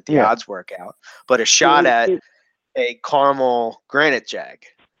 providing that the odds work out, but a shot at a caramel granite jag.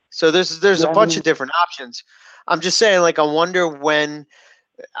 So there's a bunch of different options. I'm just saying, like, I wonder when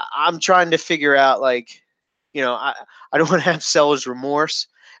I'm trying to figure out, like, I don't want to have seller's remorse.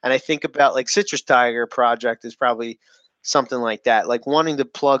 And I think about, like, Citrus Tiger project is probably something like that. Like, wanting to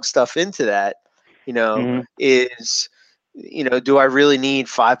plug stuff into that, is, do I really need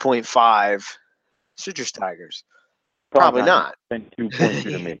 5.5 Citrus Tigers? Probably not. And 2.2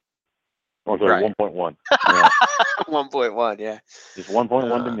 to me. Or sorry, Right. 1.1. Yeah. 1.1, yeah. Just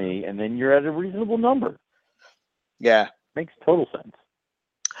 1.1 to me, and then you're at a reasonable number. Yeah. Makes total sense.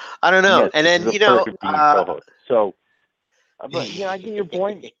 I don't know. Yes, and then, co-host. So, but yeah, I get your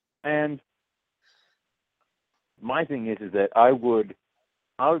point. And my thing is that I would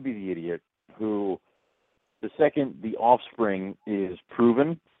be the idiot who, the second the offspring is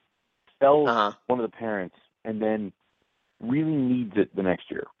proven, sells one of the parents and then really needs it the next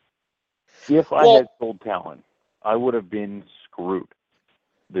year. If I had sold Talon, I would have been screwed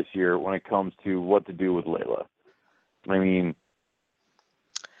this year when it comes to what to do with Layla. I mean,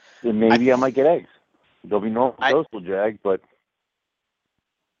 then maybe I might get eggs. They'll be normal coastal jag, but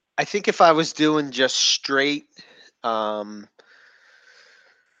I think if I was doing just straight carpet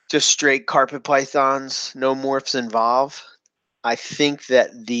pythons, no morphs involved, I think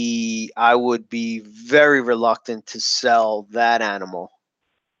that I would be very reluctant to sell that animal,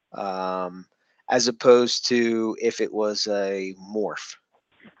 as opposed to if it was a morph,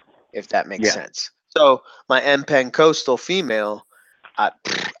 if that makes sense. So my M-Pen coastal female,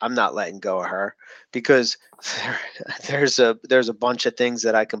 I'm not letting go of her, because there's a bunch of things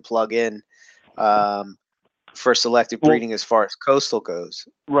that I can plug in for selective breeding as far as coastal goes.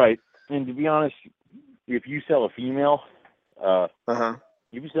 Right. And to be honest, if you sell a female, if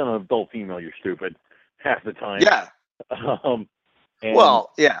you sell an adult female, you're stupid half the time. Yeah. And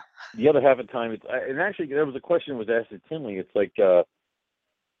yeah. The other half of the time, and actually there was a question that was asked at Tinley. It's like, are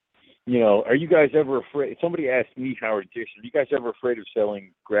you guys ever afraid? Somebody asked me, Howard Jason, are you guys ever afraid of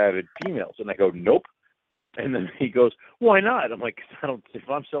selling gravid females? And I go, nope. And then he goes, why not? I'm like, if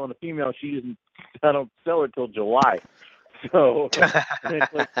I'm selling a female, I don't sell her till July. So and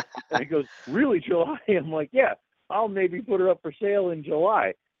it's like, and he goes, really, July? I'm like, yeah, I'll maybe put her up for sale in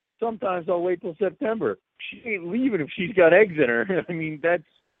July. Sometimes I'll wait till September. She ain't leaving if she's got eggs in her. I mean, that's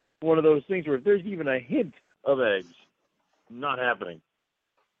one of those things where if there's even a hint of eggs, not happening.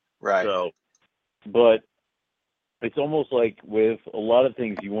 Right. So, but it's almost like with a lot of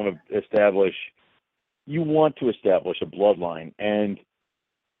things you want to establish a bloodline. And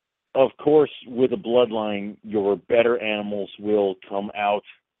of course, with a bloodline, your better animals will come out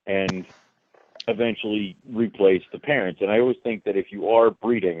and eventually replace the parents. And I always think that if you are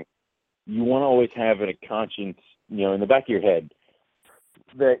breeding, you want to always have a conscience, in the back of your head,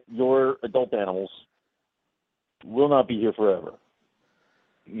 that your adult animals will not be here forever.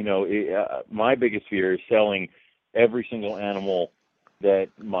 My biggest fear is selling every single animal that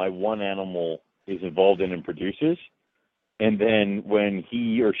my one animal is involved in and produces, and then when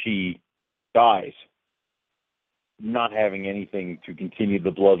he or she dies, not having anything to continue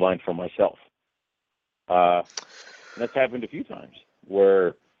the bloodline for myself. That's happened a few times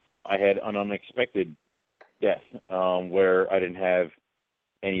where I had an unexpected death, where I didn't have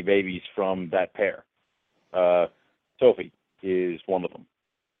any babies from that pair. Sophie is one of them.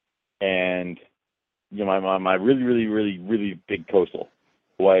 And, my really, really, really, really big coastal,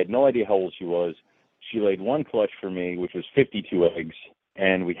 who I had no idea how old she was, she laid one clutch for me, which was 52 eggs,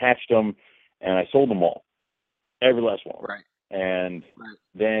 and we hatched them, and I sold them all. Every last one. Right. And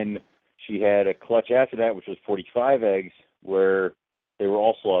then she had a clutch after that, which was 45 eggs, where they were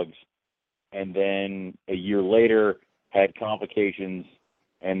all slugs, and then a year later had complications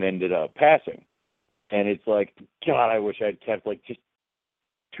and ended up passing. And it's like, God, I wish I'd kept just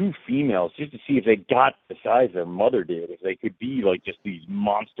 2 females just to see if they got the size their mother did, if they could be just these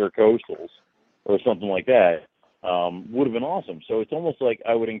monster coastals or something like that. would have been awesome. So it's almost like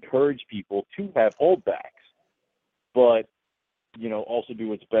I would encourage people to have holdbacks, but, also do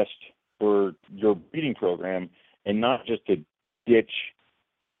what's best for your breeding program, and not just to ditch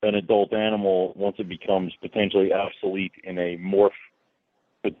an adult animal once it becomes potentially obsolete in a morph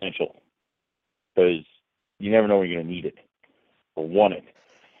potential, because you never know when you're going to need it or want it.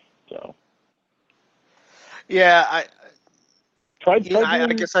 So Yeah, try I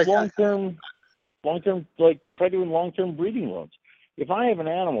doing guess I long-term, like try doing long-term breeding loans. If I have an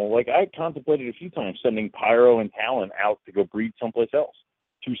animal, like I contemplated a few times sending Pyro and Talon out to go breed someplace else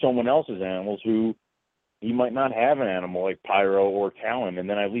to someone else's animals who he might not have an animal like Pyro or Talon, and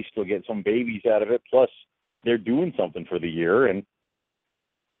then at least he'll get some babies out of it. Plus, they're doing something for the year, and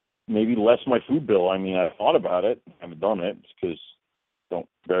maybe less my food bill. I mean, I thought about it. I haven't done it because I don't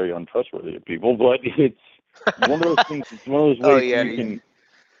very untrustworthy of people, but it's one of those things. It's one of those ways you can.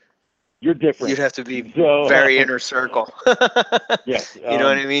 You're different. You'd have to be very inner circle. Yes. You know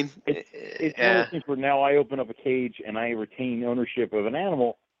what I mean? It's one of those things where now I open up a cage and I retain ownership of an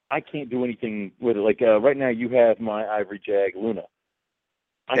animal. I can't do anything with it. Like right now, you have my ivory jag Luna.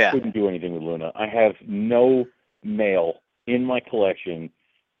 I couldn't do anything with Luna. I have no male in my collection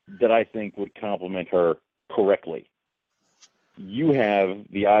that I think would complement her correctly. You have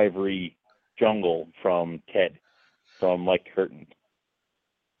the ivory jungle from Ted, from Mike Curtin.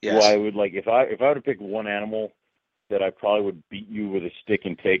 Yes. Who I would like if I were to pick one animal that I probably would beat you with a stick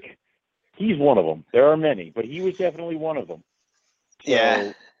and take. He's one of them. There are many, but he was definitely one of them. So,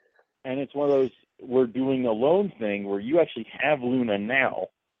 yeah. And it's one of those, we're doing a loan thing where you actually have Luna now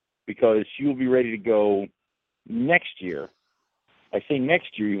because she will be ready to go next year. I say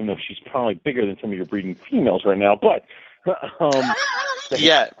next year, even though she's probably bigger than some of your breeding females right now, but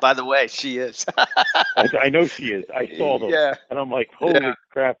yeah, by the way, she is. I know she is. I saw them. Yeah. And I'm like, holy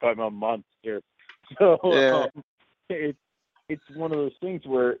crap, I'm a monster. So it's one of those things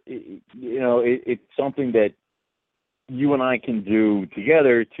where, it's something that you and I can do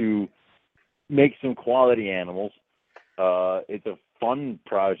together to make some quality animals. It's a fun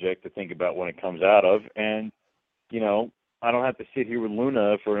project to think about when it comes out of. And, I don't have to sit here with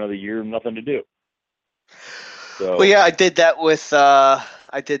Luna for another year, nothing to do. So, well, yeah, I did that with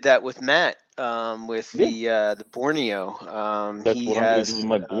Matt, with the Borneo. That's he what has I'm going to do with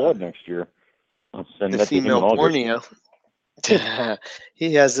my blood next year. I'll send the that female to him in Borneo.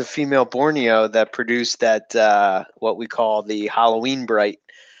 He has the female Borneo that produced that what we call the Halloween Bright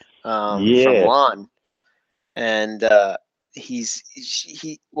from Lon, and I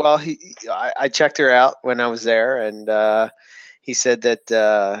checked her out when I was there, and he said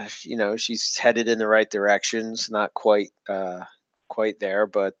that she's headed in the right directions, not quite there,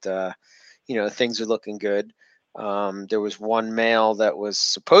 but things are looking good. There was one male that was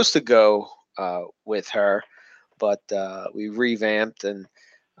supposed to go with her, but we revamped and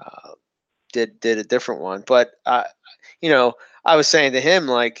did a different one. But I was saying to him,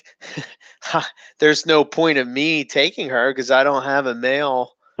 like, there's no point of me taking her because I don't have a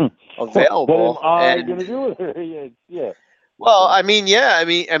male available. What am I going to do with her? Yeah. Well, I mean,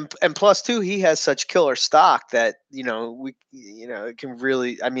 and plus too, he has such killer stock that it can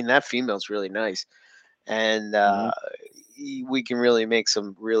really. I mean, that female's really nice, and we can really make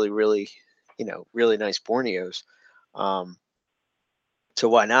some really, really, really nice Borneos. So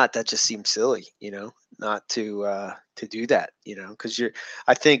why not? That just seems silly, not to do that, because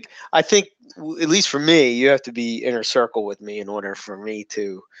I think at least for me, you have to be inner circle with me in order for me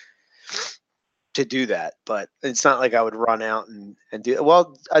to do that. But it's not like I would run out and do it.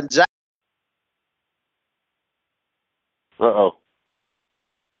 Well, Zach. Oh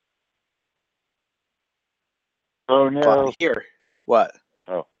no! Here, what?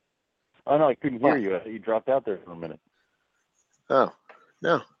 Oh no! I couldn't hear you. You dropped out there for a minute. Oh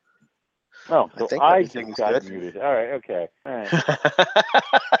no! Oh, so I just got good. muted. All right, okay. All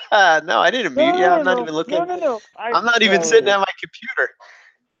right. No, I didn't mute you. I'm not even looking. No. I'm not even sitting at my computer.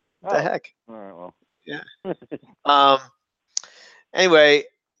 What the heck? All right, well. Yeah. Anyway,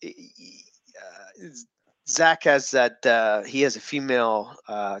 Zach has that. He has a female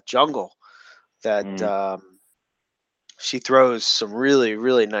jungle that she throws some really,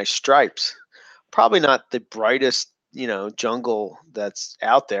 really nice stripes. Probably not the brightest, jungle that's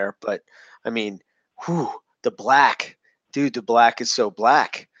out there, but I mean, the black, dude, the black is so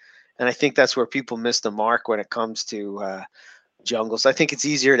black. And I think that's where people miss the mark when it comes to jungles. I think it's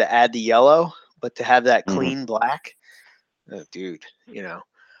easier to add the yellow, but to have that clean black, oh, dude,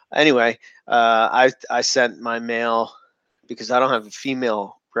 Anyway, I sent my male because I don't have a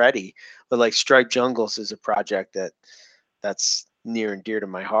female ready, but like Striped Jungles is a project that's near and dear to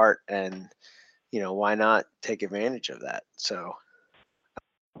my heart, and why not take advantage of that? So.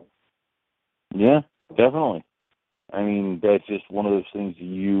 Yeah, definitely. I mean, that's just one of those things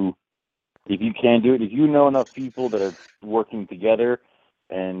if you can do it, if you know enough people that are working together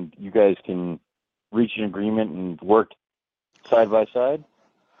and you guys can reach an agreement and work side by side,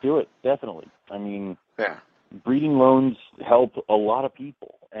 do it, definitely. I mean, yeah. Breeding loans help a lot of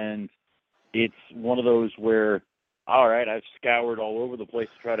people, and it's one of those where, all right, I've scoured all over the place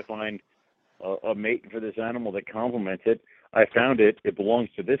to try to find a mate for this animal that complements it. I found it. It belongs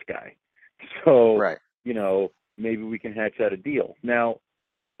to this guy. So, Right. Maybe we can hatch out a deal. Now,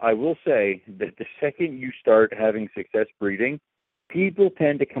 I will say that the second you start having success breeding, people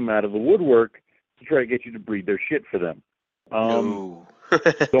tend to come out of the woodwork to try to get you to breed their shit for them. No.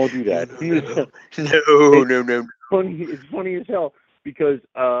 Don't do that. No. It's funny as hell because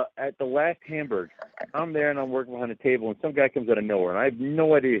at the last Hamburg, I'm there and I'm working behind a table, and some guy comes out of nowhere, and I have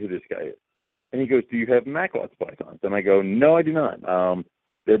no idea who this guy is. And he goes, "Do you have Macklot's pythons?" And I go, "No, I do not.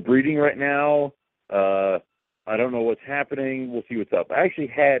 They're breeding right now. I don't know what's happening. We'll see what's up." I actually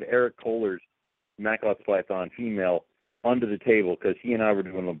had Eric Kohler's Macklot's python female under the table because he and I were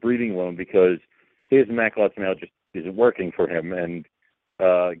doing a breeding loan because his Macklot's male just isn't working for him, and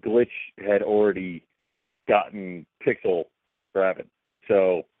Glitch had already gotten Pixel Rabbit.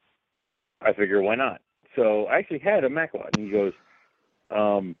 So I figure, why not? So I actually had a Macklot, and he goes,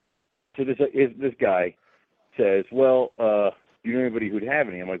 so this guy says, "Well, do you know anybody who'd have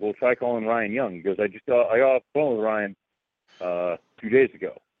any?" I'm like, "Well, try calling Ryan Young." He goes, I got off the phone with Ryan 2 days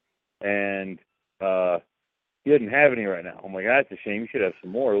ago, and he doesn't have any right now. I'm like, "That's a shame. You should have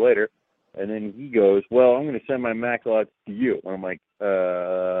some more later." And then he goes, "Well, I'm going to send my Macklots to you." And I'm like,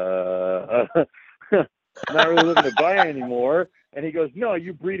 not really looking to buy anymore. And he goes, "No,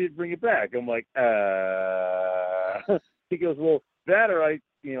 you breed it, bring it back." I'm like, He goes, "Well, that or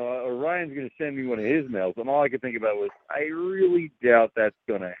or Ryan's going to send me one of his mails." And all I could think about was, I really doubt that's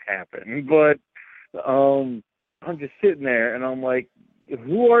going to happen. But I'm just sitting there, and I'm like,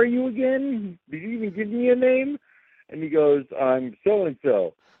 "Who are you again? Did you even give me a name?" And he goes, "I'm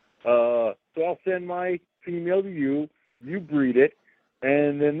so-and-so. So I'll send my female to you. You breed it.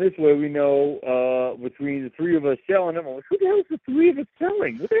 And then this way we know between the three of us selling them." I'm like, "Who the hell is the three of us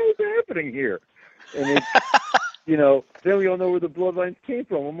selling? What the hell is happening here?" And it's, then we all know where the bloodlines came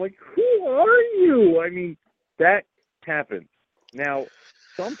from. I'm like, "Who are you?" I mean, that happens. Now,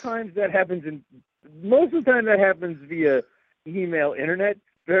 sometimes that happens, most of the time that happens via email, internet.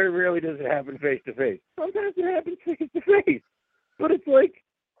 Very rarely does it happen face-to-face. Sometimes it happens face-to-face. But it's like,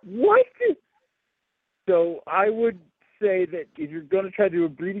 what? So I would say that if you're going to try to do a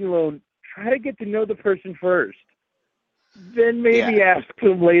breeding loan, try to get to know the person first. Then maybe ask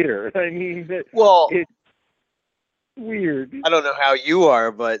them later. I mean, it's weird. I don't know how you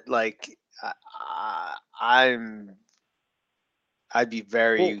are, but I'd be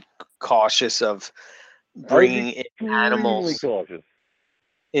very cautious of bringing in animals cautious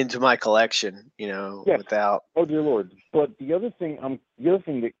into my collection, without. Oh dear Lord! But the other thing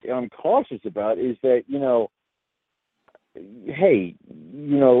that I'm cautious about is that hey,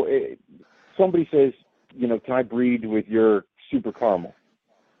 somebody says, "Can I breed with your Super Caramel?"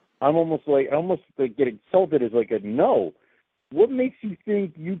 I almost get insulted as like a no. What makes you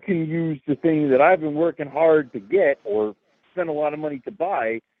think you can use the thing that I've been working hard to get or spend a lot of money to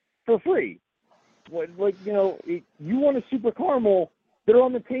buy for free? You want a Super Caramel, they're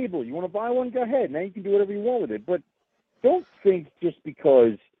on the table. You want to buy one, go ahead. Now you can do whatever you want with it. But don't think just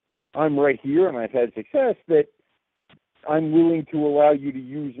because I'm right here and I've had success that I'm willing to allow you to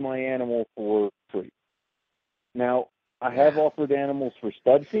use my animal for free. Now, I have offered animals for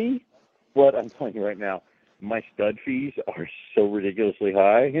stud fee, but I'm telling you right now, my stud fees are so ridiculously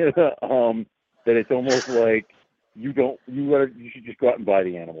high that it's almost like you should just go out and buy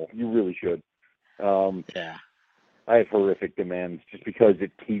the animal. You really should. I have horrific demands just because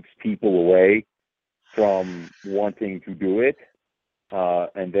it keeps people away from wanting to do it.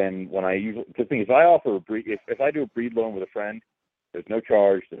 And then when the thing is, I offer a breed. If I do a breed loan with a friend, there's no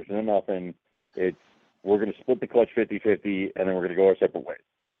charge, there's no nothing. We're going to split the clutch 50-50, and then we're going to go our separate ways.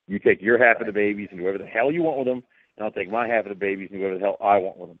 You take your half of the babies and do whatever the hell you want with them, and I'll take my half of the babies and do whatever the hell I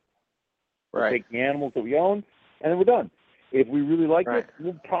want with them. We'll take the animals that we own, and then we're done. If we really like it,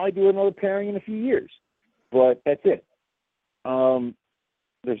 we'll probably do another pairing in a few years. But that's it.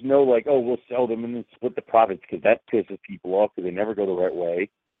 There's no we'll sell them and then split the profits, because that pisses people off because they never go the right way,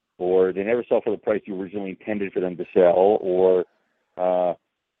 or they never sell for the price you originally intended for them to sell, or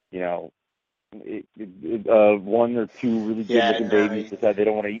one or two really good looking babies decide they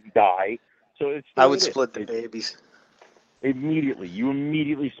don't want to eat and die. So I would split the babies. Immediately. You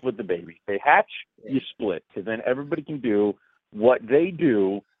immediately split the babies. They hatch, you split. Because then everybody can do what they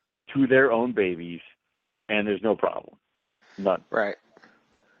do to their own babies, and there's no problem. None. Right.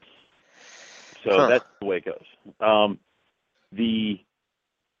 So that's the way it goes.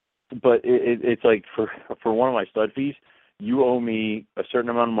 But it's like for one of my stud fees, you owe me a certain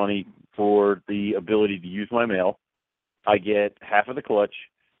amount of money for the ability to use my male. I get half of the clutch,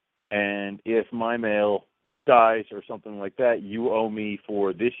 and if my male dies or something like that, you owe me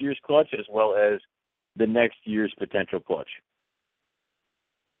for this year's clutch as well as the next year's potential clutch.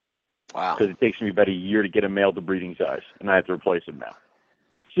 Wow. Because it takes me about a year to get a male to breeding size, and I have to replace him now.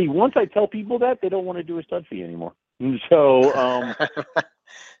 See, once I tell people that, they don't want to do a stud fee anymore. So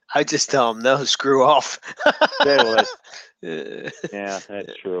I just tell them, no, screw off. yeah,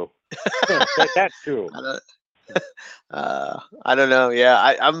 that's true. That's true. I don't know.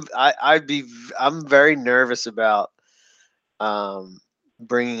 Yeah, I'm very nervous about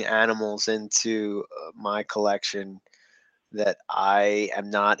bringing animals into my collection that I am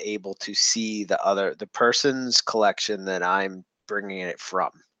not able to see the person's collection that I'm bringing it from.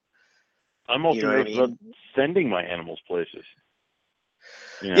 I'm also nervous about sending my animals places.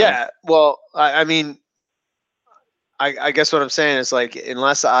 You know? Yeah, well, I mean, I guess what I'm saying is, like,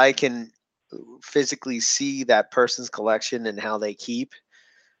 unless I can physically see that person's collection and how they keep,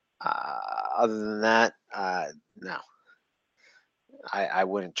 other than that, no, I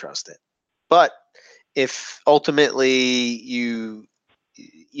wouldn't trust it. But if ultimately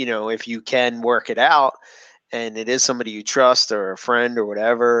if you can work it out and it is somebody you trust or a friend or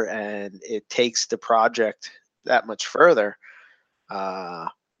whatever, and it takes the project that much further,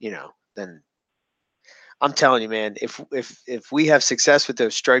 then I'm telling you, man, if we have success with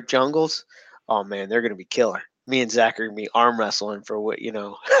those striped jungles, oh man, they're gonna be killer. Me and Zach are gonna be arm wrestling for what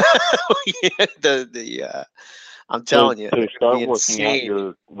I'm telling you. So start working out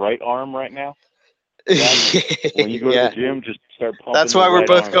your right arm right now. When you go to the gym, just start pumping. That's why we're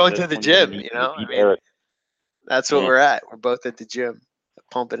both going to the That's gym. Eric. That's what we're at. We're both at the gym,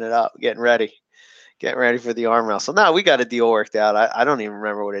 pumping it up, getting ready for the arm wrestle. No, we got a deal worked out. I don't even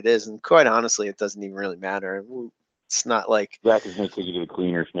remember what it is, and quite honestly, it doesn't even really matter. It's not like Zach is going to take you to the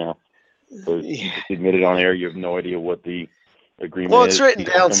cleaners now. So you just admitted on air you have no idea what the agreement is. Well, it's written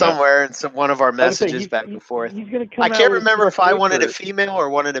down somewhere in one of our messages back and forth. I can't remember if I wanted a female or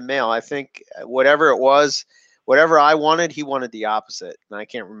wanted a male. I think whatever it was, whatever I wanted, he wanted the opposite, and I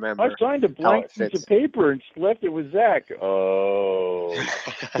can't remember. I signed a blank piece of paper and left it with Zach. Oh,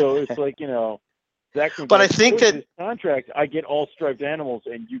 so it's like Zach. But I think that this contract, I get all striped animals,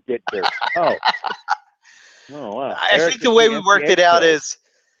 and you get dirt. Oh, wow. I think the way we worked it out is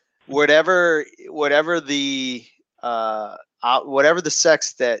whatever the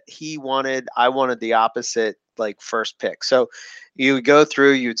sex that he wanted, I wanted the opposite, like first pick. So you would go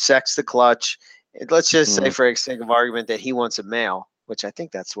through, you'd sex the clutch. Let's just say, for sake of argument, that he wants a male, which I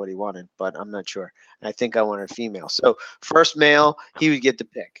think that's what he wanted, but I'm not sure. I think I wanted a female. So first male, he would get the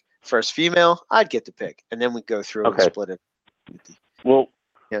pick. First female, I'd get the pick, and then we'd go through and split it. Well,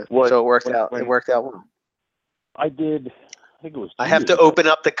 yeah. So it worked out. It worked out well. I think it was. I have to open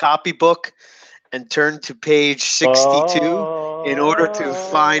up the copybook and turn to page 62 in order to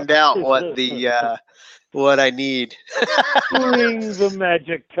find out what I need. Bring the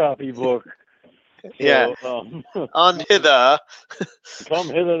magic copybook. Yeah. On hither. Come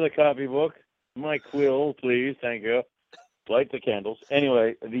hither, the copybook. My quill, please. Thank you. Light the candles.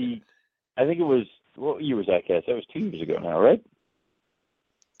 Anyway, I think it was, what year was ICAST? That was 2 years ago now, right?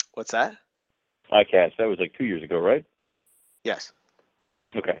 What's that? ICAST. That was like 2 years ago, right? Yes.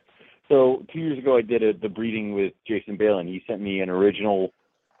 Okay. So 2 years ago, I did the breeding with Jason Balin. He sent me an original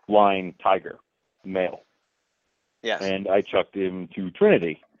line tiger, male. Yes. And I chucked him to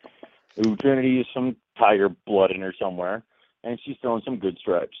Trinity. Trinity is some tiger blood in her somewhere, and she's throwing some good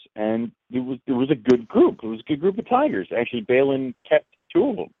stripes. And it was a good group. It was a good group of tigers. Actually, Balin kept 2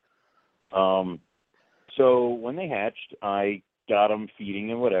 of them. So when they hatched, I got them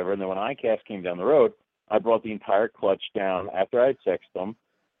feeding and whatever. And then when ICAST came down the road, I brought the entire clutch down after I had sexed them.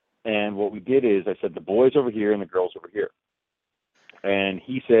 And what we did is I said, the boys over here and the girls over here. And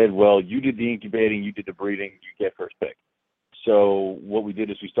he said, well, you did the incubating, you did the breeding, you get first pick. So what we did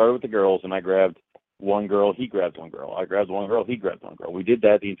is we started with the girls, and I grabbed one girl, he grabbed one girl. I grabbed one girl, he grabbed one girl. We did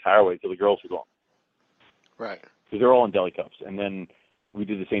that the entire way until the girls were gone. Right. Because they're all in deli cups. And then we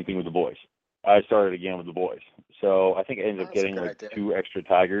did the same thing with the boys. I started again with the boys. So I think I ended up getting like 2 extra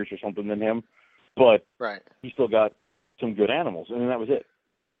tigers or something than him. But he still got some good animals, and then that was it.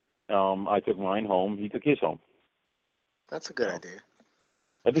 I took mine home. He took his home. That's a good idea.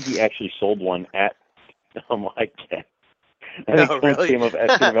 I think he actually sold one at ICAST. I think Oh, someone really? came up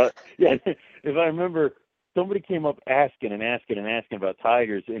asking about. Yeah, if I remember, somebody came up asking about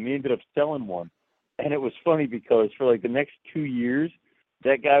tigers, and we ended up selling one. And it was funny because for like the next 2 years,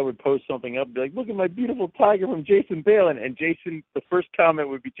 that guy would post something up and be like, "Look at my beautiful tiger from Jason Balin." And Jason, the first comment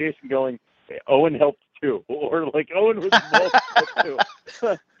would be Jason going, "Owen helped too," or like Owen was involved too.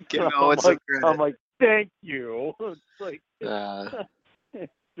 Give Owen some credit. I'm like, thank you. It's like, Uh,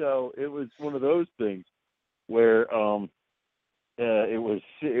 so it was one of those things where it was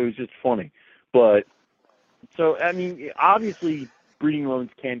just funny. But so I mean, obviously breeding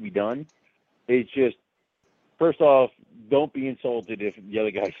loans can be done. It's just, first off, don't be insulted if the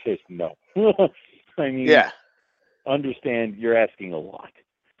other guy says no. I mean, yeah. understand you're asking a lot.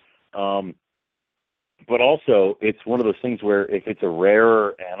 But also, it's one of those things where if it's a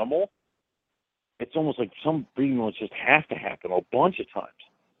rarer animal, it's almost like some breeding loans just have to happen a bunch of times.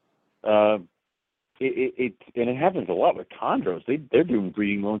 It happens a lot with chondros. They're doing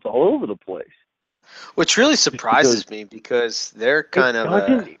breeding loans all over the place. Which really surprises me because they're kind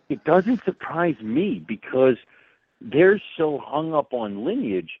It doesn't surprise me because they're so hung up on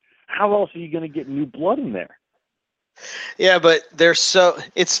lineage. How else are you going to get new blood in there? Yeah, but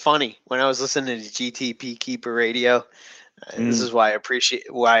it's funny when I was listening to GTP Keeper Radio. This is why I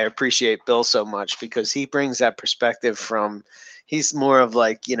appreciate Bill so much, because he brings that perspective from, he's more of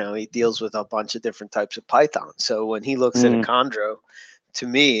like, he deals with a bunch of different types of pythons. So when he looks at a chondro, to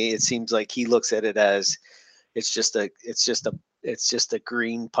me, it seems like he looks at it as it's just a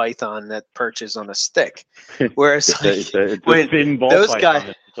green python that perches on a stick. Whereas it's a thin ball those python guys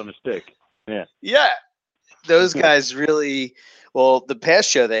that's on a stick. Yeah. Those guys really, well, the past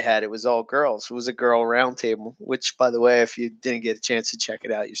show they had, it was all girls. It was a girl roundtable, which, by the way, if you didn't get a chance to check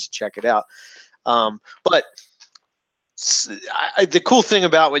it out, you should check it out. But the cool thing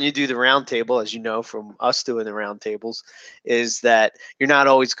about when you do the roundtable, as you know from us doing the roundtables, is that you're not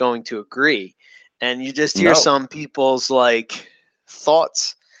always going to agree, and you just hear some people's like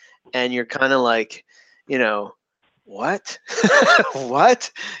thoughts, and you're kind of like, what?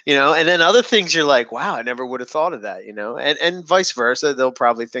 What? And then other things you're like, wow, I never would have thought of that, and vice versa. They'll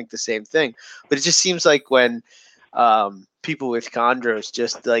probably think the same thing. But it just seems like when people with chondros,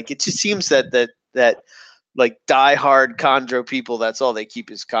 just like, it just seems that like diehard chondro people, that's all they keep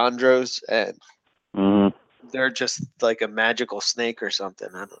is chondros, and they're just like a magical snake or something.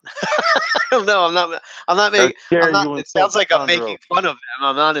 I don't know. I'm not making. It sounds like I'm making fun of them.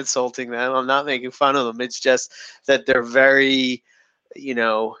 I'm not insulting them. I'm not making fun of them. It's just that they're very,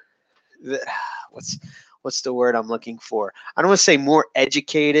 what's the word I'm looking for? I don't want to say more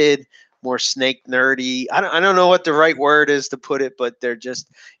educated, more snake nerdy. I don't know what the right word is to put it, but they're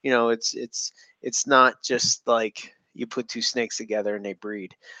just, it's not just like you put two snakes together and they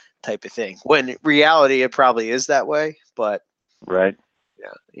breed type of thing. When in reality, it probably is that way, but right.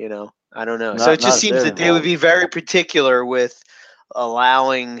 Yeah, I don't know. So it just seems that they would be very particular with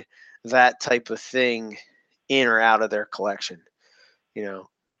allowing that type of thing in or out of their collection,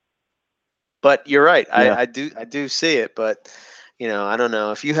 But you're right. Yeah. I do see it, but I don't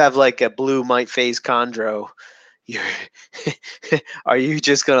know. If you have like a blue mite phase chondro, are you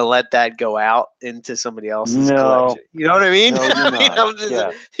just going to let that go out into somebody else's collection? You know what I mean? No, you're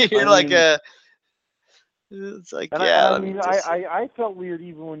not. You're like a. It's like, and yeah. I felt weird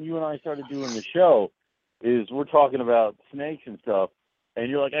even when you and I started doing the show. Is we're talking about snakes and stuff, and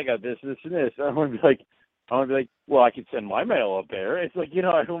you're like, I got this, this, and this. And I want to be like, well, I could send my mail up there. It's like,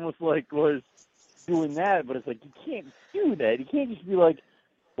 I almost like was doing that, but it's like you can't do that. You can't just be like,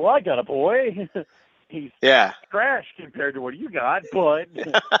 well, I got a boy. He's trash compared to what you got, but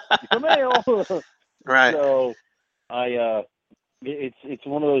it's a mail. Right. So it's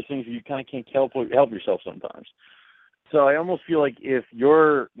one of those things where you kind of can't help yourself sometimes. So I almost feel like if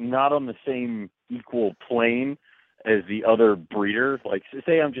you're not on the same equal plane as the other breeder, like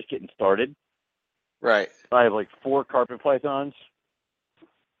say I'm just getting started. Right. I have like 4 carpet pythons.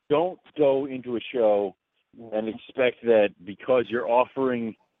 Don't go into a show and expect that because you're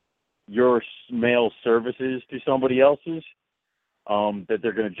offering your male services to somebody else's, that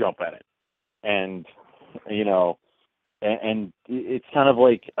they're going to jump at it. And, and it's kind of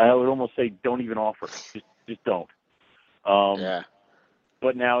like, I would almost say, don't even offer it. Just don't.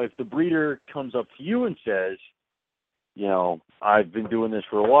 But now if the breeder comes up to you and says, I've been doing this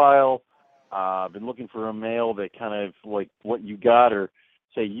for a while, I've been looking for a male that kind of like what you got, or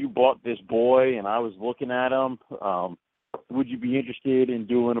say you bought this boy and I was looking at him, would you be interested in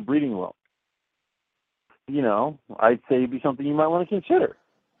doing a breeding loan? I'd say it'd be something you might want to consider,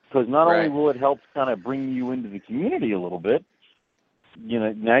 because not only will it help kind of bring you into the community a little bit,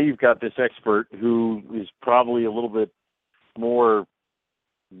 now you've got this expert who is probably a little bit more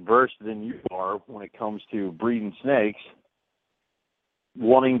versed than you are when it comes to breeding snakes,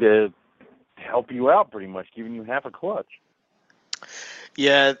 wanting to help you out pretty much, giving you half a clutch.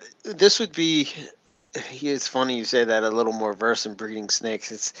 Yeah, this would be. It's funny you say that, a little more versed in breeding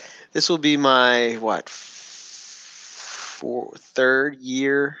snakes. This will be my third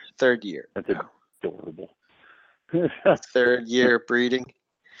year. That's adorable. Third year breeding.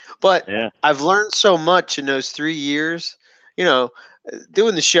 But Yeah. I've learned so much in those 3 years. You know,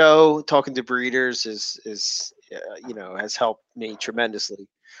 doing the show, talking to breeders is has helped me tremendously.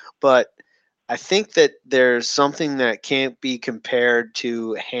 But I think that there's something that can't be compared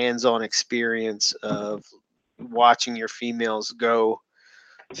to hands-on experience of watching your females go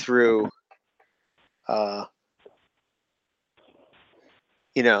through, uh,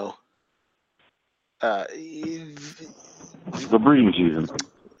 you know, The breeding season.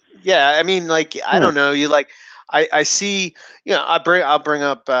 yeah. I mean, like, I don't know. I see. I'll bring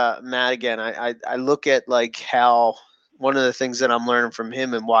up Matt again. I look at like how one of the things that I'm learning from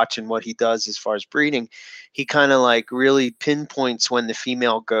him and watching what he does as far as breeding, he kind of like really pinpoints when the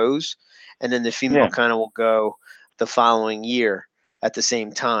female goes, and then the female kind of will go the following year at the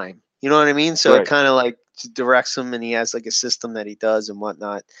same time. You know what I mean? So it kind of like directs him, and he has like a system that he does and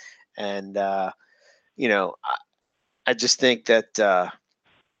whatnot. And I just think that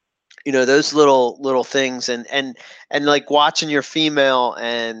those little things, and like watching your female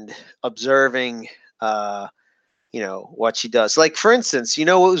and observing what she does. Like, for instance, it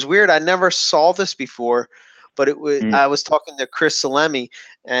was weird, I never saw this before, but I was talking to Chris Salemi,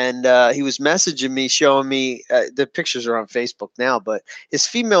 and he was messaging me, showing me the pictures are on Facebook now, but his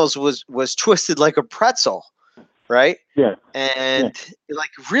females was twisted like a pretzel, right? Yeah. And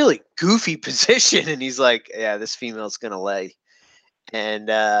like really goofy position, and he's like, yeah, this female's gonna lay. And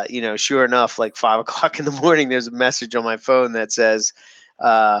sure enough, like 5 o'clock in the morning, there's a message on my phone that says,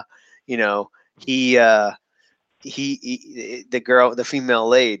 he the female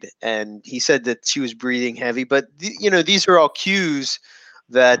laid, and he said that she was breathing heavy. But these are all cues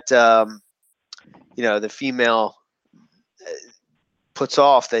that the female puts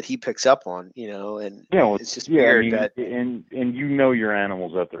off, that he picks up on, and it's just weird. I mean, and your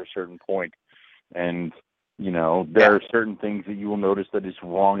animals after a certain point, and there are certain things that you will notice that is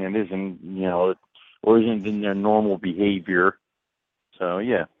wrong and isn't, or isn't in their normal behavior. So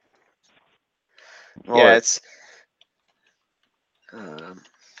yeah. It's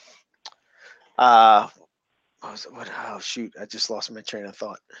oh shoot, I just lost my train of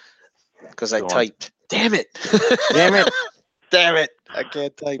thought because I typed. Damn it. Damn it. Damn it. I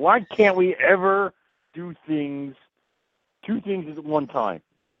can't type. Why can't we ever do two things at one time?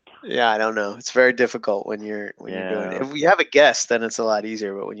 Yeah, I don't know. It's very difficult when you're doing it. If we have a guest, then it's a lot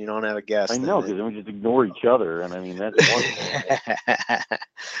easier. But when you don't have a guest, I know, because then we just ignore each other, and I mean that's wonderful.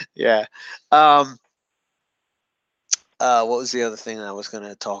 Yeah. What was the other thing I was going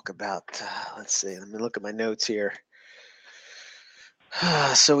to talk about? Let's see. Let me look at my notes here.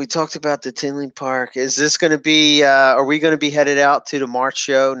 So we talked about the Tinley Park. Is this going to be? Are we going to be headed out to the March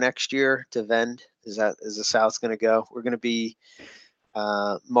show next year to Vend? Is this how it's going to go? We're going to be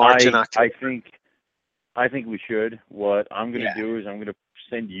March and October. I think we should. What I'm going to do is I'm going to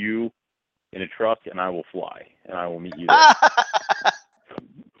send you in a truck, and I will fly, and I will meet you there.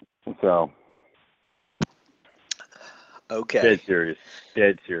 So. Okay. Dead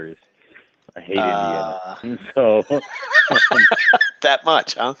serious. I hate Indiana. So that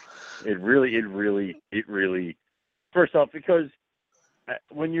much, huh? It really. First off, because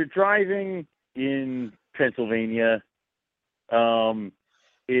when you're driving in Pennsylvania,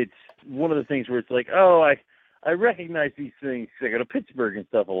 it's one of the things where it's like, oh, I recognize these things. I go to Pittsburgh and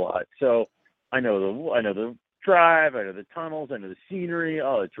stuff a lot, so I know the drive, I know the tunnels, I know the scenery.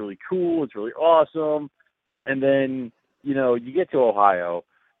 Oh, it's really cool. It's really awesome. And then you get to Ohio,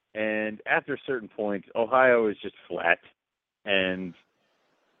 and after a certain point, Ohio is just flat and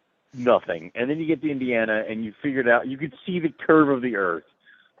nothing. And then you get to Indiana, and you figure it out. You can see the curve of the earth.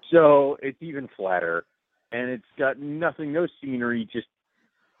 So it's even flatter, and it's got nothing, no scenery. Just,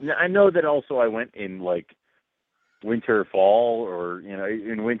 I know that also I went in like winter, fall, or,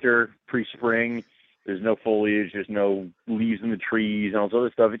 in winter, pre-spring. There's no foliage. There's no leaves in the trees and all this other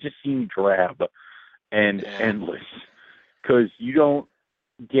stuff. It just seemed drab and endless. Because you don't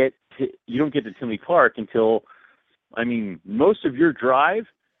get to Tinley Park until, most of our drive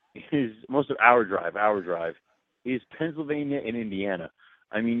is Pennsylvania and Indiana.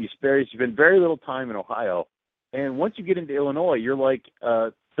 You spend very little time in Ohio, and once you get into Illinois, you're like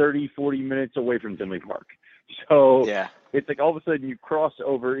 30, 40 minutes away from Tinley Park. So it's like all of a sudden you cross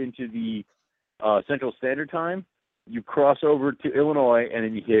over into the Central Standard Time, you cross over to Illinois, and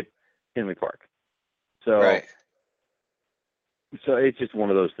then you hit Tinley Park. So, Right. so it's just one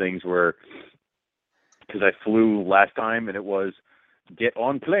of those things where, because I flew last time, and it was get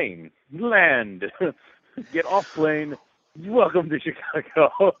on plane, land, get off plane, welcome to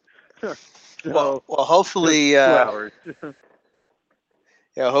Chicago. So, Well, hopefully, 2 hours.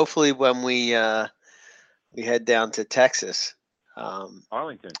 yeah, hopefully when we head down to Texas,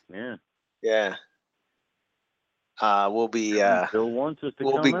 Arlington, yeah. yeah, we'll be Bill wants us to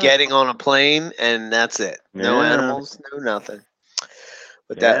we'll come be out. getting on a plane, and that's it. No Yeah. animals, no nothing.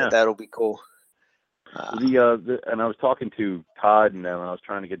 But Yeah. that'll be cool. And I was talking to Todd and them, and I was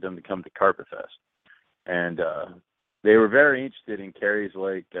trying to get them to come to Carpet Fest, and they were very interested. And Kerry's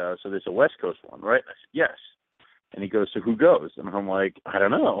like, so there's a West Coast one, right? I said, yes. And he goes, so who goes? And I'm like, I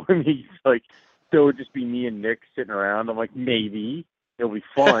don't know. And he's like, so it would just be me and Nick sitting around. I'm like, maybe it'll be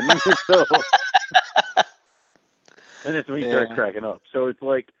fun. So, and that's when he started cracking up. So it's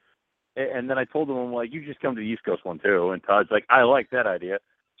like, and then I told him, I'm like, you just come to the East Coast one too. And Todd's like, I like that idea.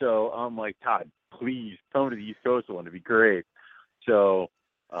 So I'm like, Todd, please come to the East Coast one. It'd be great. So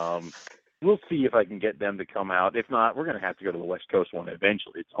we'll see if I can get them to come out. If not, we're going to have to go to the West Coast one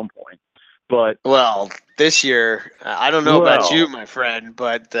eventually at some point. But well, this year, I don't know about you, my friend,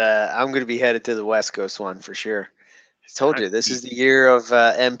 but I'm going to be headed to the West Coast one for sure. I told you, this is the year of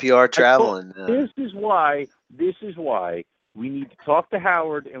NPR traveling. This is why we need to talk to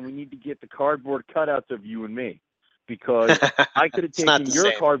Howard, and we need to get the cardboard cutouts of you and me, because I could have taken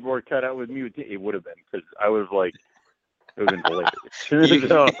your cardboard cutout with me. It would have been, because I would have it would have been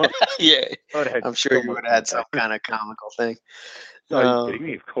hilarious. Yeah, I'm sure you would have had some kind of comical thing. Are you kidding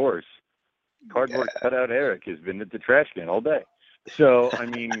me? Of course. Cardboard cutout Eric has been at the trash can all day. So, I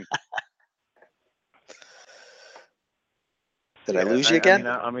mean... Did I lose you again?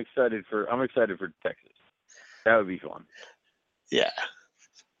 I mean, I'm excited for Texas. That would be fun. Yeah.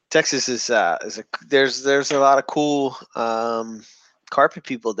 Texas is there's a lot of cool carpet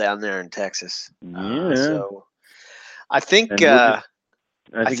people down there in Texas. Yeah. So I think we're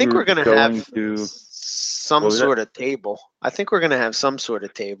going to have some sort of table. I think we're going to have some sort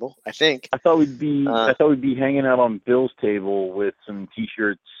of table. I thought we'd be hanging out on Bill's table with some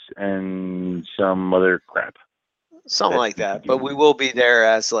T-shirts and some other crap. Something like that. But we will be there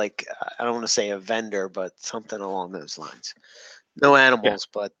as I don't want to say a vendor, but something along those lines. No animals,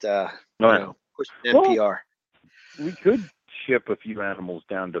 but pushing NPR. Well, we could ship a few animals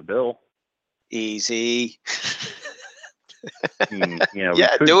down to Bill. Easy. I mean,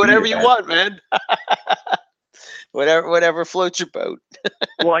 yeah, do whatever you want, man. whatever floats your boat.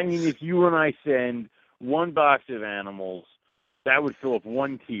 Well, I mean, if you and I send one box of animals, that would fill up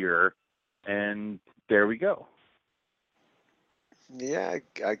one tier, and there we go. Yeah,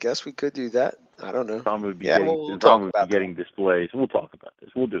 I guess we could do that. I don't know. Tom would be getting displays. We'll talk about this.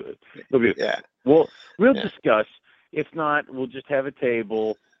 We'll do it. Yeah. We'll discuss. If not, we'll just have a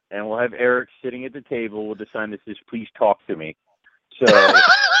table, and we'll have Eric sitting at the table with a sign that says, "Please talk to me."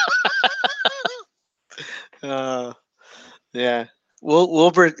 So. Yeah.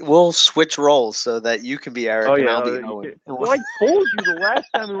 We'll switch roles so that you can be Eric and I'll be Owen. Well, I told you the last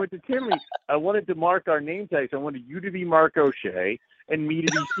time we went to Tinley, I wanted to mark our name tags. I wanted you to be Mark O'Shea and me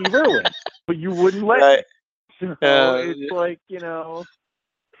to be Steve Irwin, but you wouldn't let me. So it's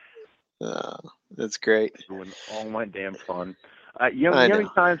that's great. Doing all my damn fun. You know how many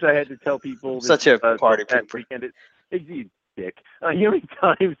times I had to tell people such a party weekend? Dick. You know how many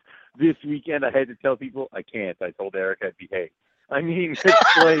times this weekend I had to tell people I can't. I told Eric I'd behave. I mean, it's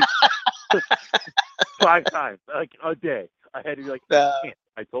like 5 times, like a day. I had to be like, I can't.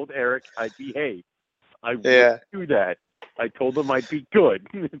 I told Eric I'd behave. I would do that. I told him I'd be good.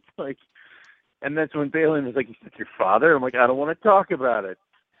 It's like, and that's when Balin was like, "Is that your father?" I'm like, "I don't want to talk about it."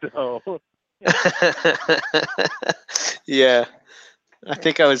 So. Yeah. I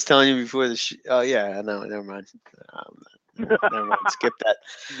think I was telling you before the oh yeah, no, never mind. Never mind. Skip that.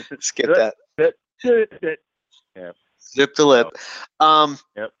 Skip that. Yeah. Zip the lip.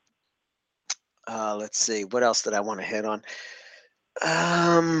 Yep. Let's see. What else did I want to hit on?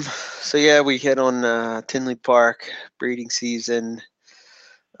 So yeah, we hit on Tinley Park breeding season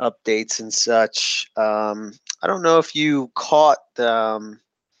updates and such. I don't know if you caught the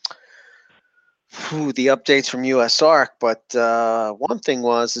updates from USARK, but one thing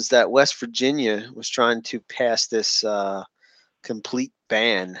is that West Virginia was trying to pass this complete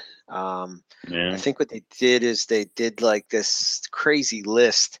ban. I think what they did is they did like this crazy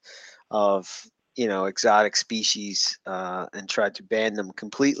list of exotic species and tried to ban them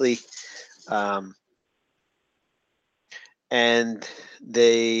completely. And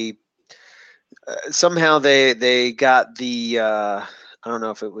they somehow they got the I don't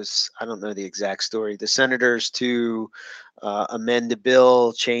know if it was, I don't know the exact story, the senators to amend the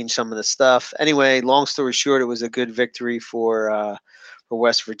bill, change some of the stuff. Anyway, long story short, it was a good victory for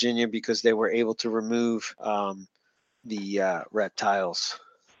West Virginia because they were able to remove the reptiles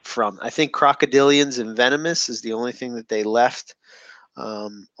from, I think, crocodilians and venomous is the only thing that they left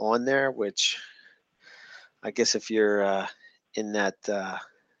on there, which I guess if you're in that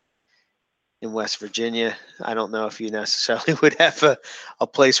in West Virginia, I don't know if you necessarily would have a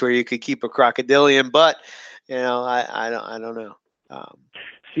place where you could keep a crocodilian, but I don't know.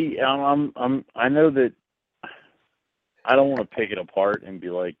 See, I know that I don't want to pick it apart and be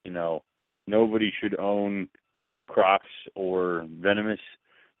like, nobody should own Crocs or venomous,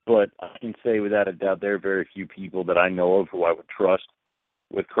 but I can say without a doubt there are very few people that I know of who I would trust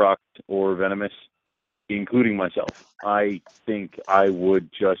with Crocs or venomous, including myself. I think I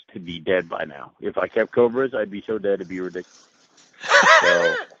would just be dead by now. If I kept Cobras, I'd be so dead it'd be ridiculous.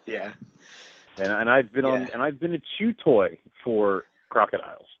 So, yeah. And I've been I've been a chew toy for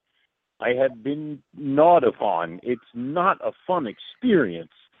crocodiles. I have been gnawed upon. It's not a fun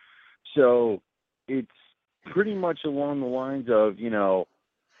experience. So it's pretty much along the lines of,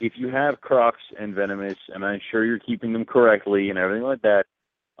 if you have Crocs and venomous, and I'm sure you're keeping them correctly and everything like that,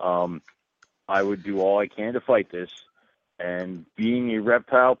 I would do all I can to fight this. And being a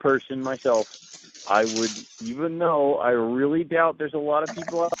reptile person myself, I would, even though I really doubt there's a lot of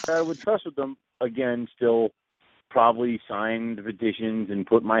people out there I would trust with them, again, still probably sign the petitions and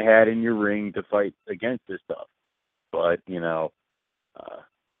put my hat in your ring to fight against this stuff. But,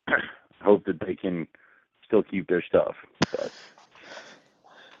 hope that they can still keep their stuff. But.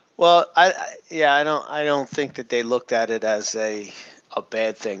 Well, I don't think that they looked at it as a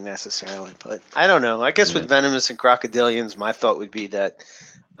bad thing necessarily, but I don't know. I guess with venomous and crocodilians, my thought would be that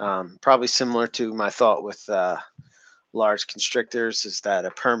probably similar to my thought with large constrictors is that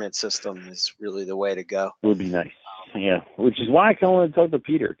a permit system is really the way to go. Would be nice. Yeah, which is why I kind of want to talk to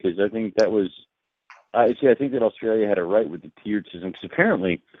Peter, because I think that was, I think that Australia had it right with the tiered system, because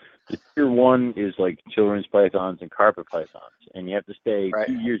apparently the tier 1 is like children's pythons and carpet pythons, and you have to stay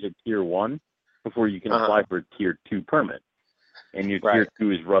 2 years at tier 1 before you can apply for a tier 2 permit. And your tier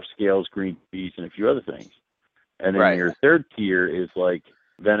 2 is rough scales, green peas, and a few other things. And then your third tier is like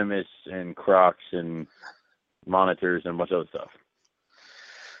venomous and Crocs and monitors and a bunch of other stuff.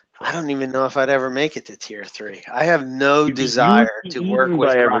 I don't even know if I'd ever make it to tier 3. I have no desire to work with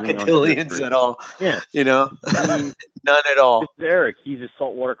crocodilians at all. Yeah. I mean, none at all. This is Eric. He's a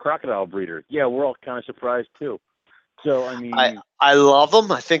saltwater crocodile breeder. Yeah, we're all kind of surprised too. So, I mean, I love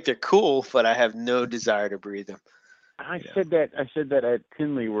them. I think they're cool, but I have no desire to breed them. I said that at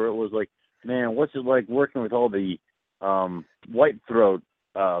Tinley, where it was like, man, what's it like working with all the white throat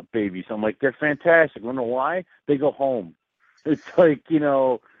babies? I'm like, they're fantastic. You know why? They go home. It's like,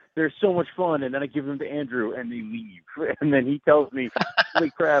 they're so much fun, and then I give them to Andrew, and they leave. And then he tells me, holy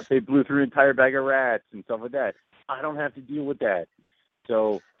crap, they blew through an entire bag of rats and stuff like that. I don't have to deal with that.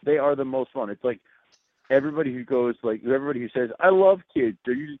 So they are the most fun. It's like everybody who says, I love kids,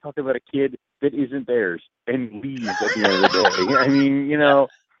 they're usually talking about a kid that isn't theirs and leaves at the end of the day. I mean,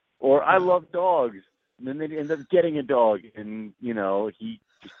 or I love dogs. And then they end up getting a dog, and,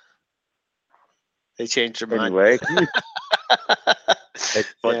 they changed their mind. Anyway.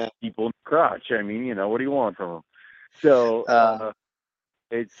 It's people in the crotch. I mean, what do you want from them? So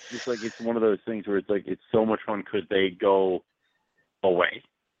it's just like, it's one of those things where it's like, it's so much fun because they go away.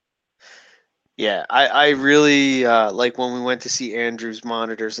 Yeah, I really like when we went to see Andrew's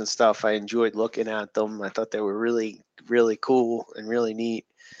monitors and stuff. I enjoyed looking at them. I thought they were really, really cool and really neat,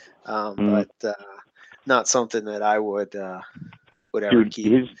 but not something that I would ever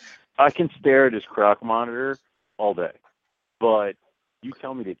keep. I can stare at his Croc monitor all day, but you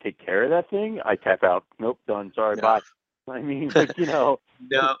tell me to take care of that thing, I tap out. Nope, done. Sorry, bye. I mean, like, no.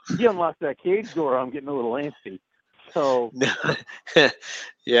 He unlocks that cage door, I'm getting a little antsy. So,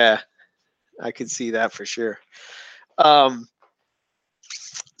 yeah, I could see that for sure. So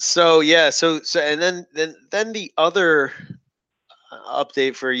and then the other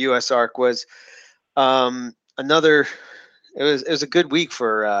update for USARK was another. It was a good week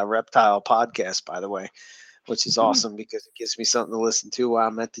for Reptile Podcast, by the way, which is awesome because it gives me something to listen to while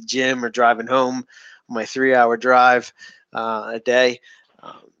I'm at the gym or driving home. My 3-hour drive a day.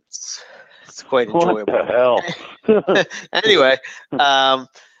 It's quite enjoyable. What the hell? Anyway,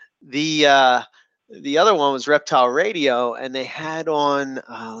 the other one was Reptile Radio, and they had on.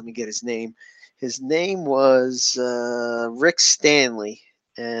 Let me get his name. His name was Rick Stanley,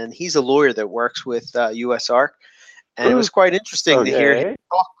 and he's a lawyer that works with USARK. And it was quite interesting to hear him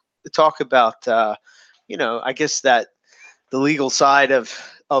talk. talk about, I guess that the legal side of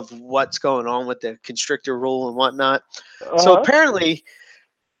what's going on with the constrictor rule and whatnot. So apparently,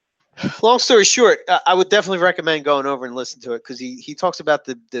 long story short, I would definitely recommend going over and listen to it because he talks about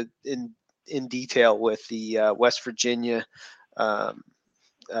the in detail with the West Virginia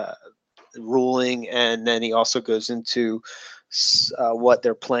ruling, and then he also goes into what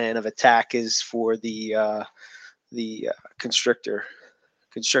their plan of attack is for the constrictor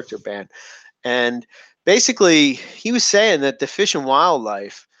ban. And basically, he was saying that the Fish and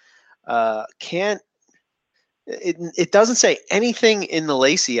Wildlife can't. It doesn't say anything in the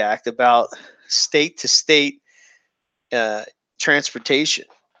Lacey Act about state to state transportation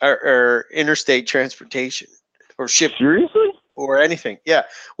or interstate transportation or ship. Seriously? Or anything. Yeah.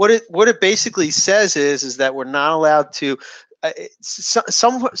 What it basically says is that we're not allowed to.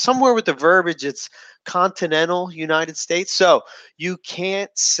 Somewhere with the verbiage, it's continental United States. So you can't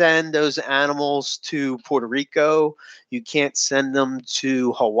send those animals to Puerto Rico. You can't send them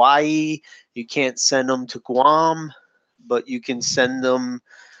to Hawaii. You can't send them to Guam, but you can send them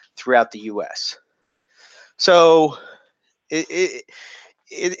throughout the U.S. So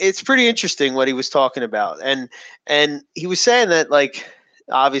it's pretty interesting what he was talking about, and he was saying that, like,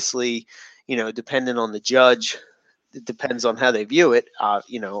 obviously, depending on the judge, it depends on how they view it,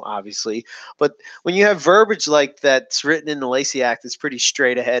 obviously. But when you have verbiage like that's written in the Lacey Act, it's pretty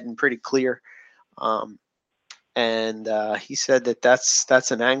straight ahead and pretty clear. And he said that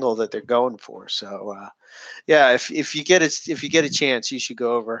that's an angle that they're going for. So yeah, if you get a chance, you should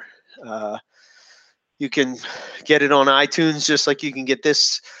go over. You can get it on iTunes, just like you can get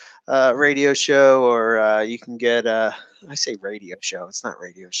this radio show, or you can get I say radio show. It's not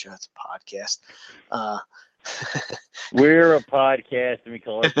radio show. It's a podcast. We're a podcast, and we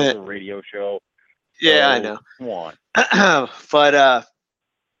call ourselves a radio show. Yeah, I know. Come on. But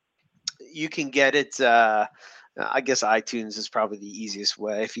you can get it. I guess iTunes is probably the easiest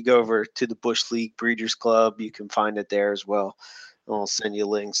way. If you go over to the Bush League Breeders Club, you can find it there as well. I'll send you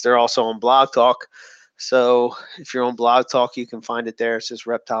links. They're also on Blog Talk. So if you're on Blog Talk, you can find it there. It's just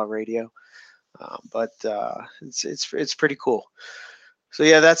Reptile Radio. But it's pretty cool. So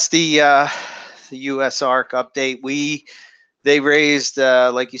yeah, that's the U.S. ARC update. They raised,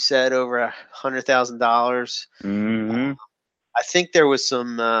 like you said, over $100,000. Mm-hmm. I think there was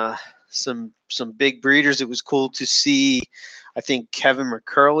some big breeders. It was cool to see. I think Kevin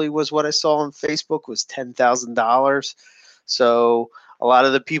McCurley was what I saw on Facebook, was $10,000. So a lot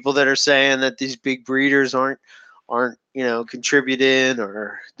of the people that are saying that these big breeders aren't contributing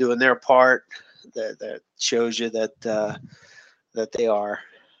or doing their part, that shows you that they are.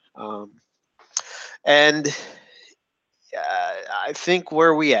 And I think, where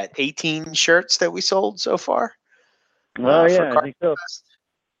are we at? 18 shirts that we sold so far. Oh yeah, I think so.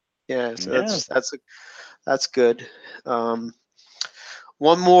 Yeah, so that's good. One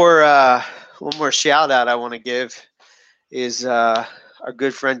more shout out I want to give is our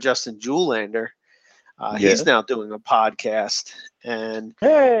good friend Justin Julander. He's now doing a podcast, and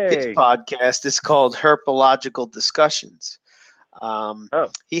his podcast is called Herpological Discussions.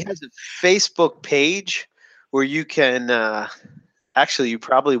 He has a Facebook page where you can actually, you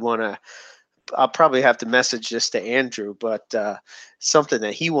probably want to, I'll probably have to message this to Andrew, but something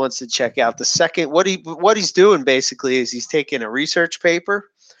that he wants to check out. The second, what he's doing basically is he's taking a research paper,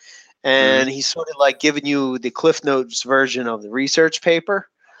 and he's sort of like giving you the Cliff Notes version of the research paper.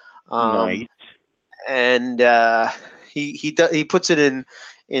 Nice. And he puts it in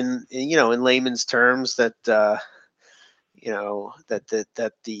layman's terms that that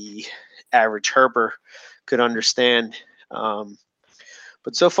the average herper could understand.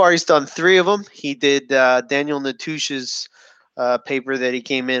 But so far he's done 3 of them. He did Daniel Natusch's paper that he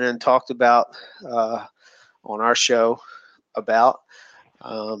came in and talked about on our show about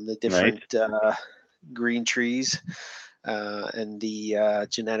the different green trees and the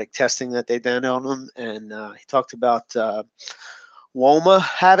genetic testing that they done on them. And he talked about Woma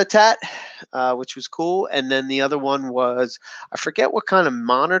habitat, which was cool. And then the other one was, I forget what kind of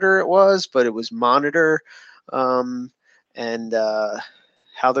monitor it was, but it was monitor and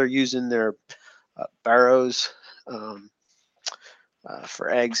how they're using their barrows for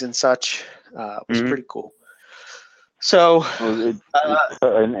eggs and such. Was pretty cool. So,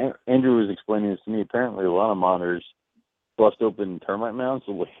 and Andrew was explaining this to me. Apparently, a lot of monitors bust open termite mounds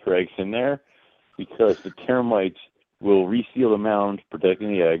to lay their eggs in there because the termites will reseal the mound,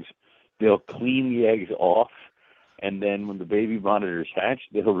 protecting the eggs. They'll clean the eggs off, and then when the baby monitors hatch,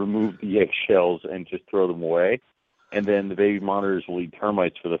 they'll remove the eggshells and just throw them away. And then the baby monitors will eat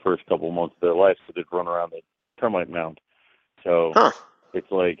termites for the first couple of months of their life, so they'd run around the termite mound. So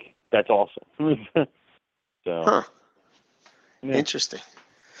it's like, that's awesome. So, Huh. yeah. Interesting.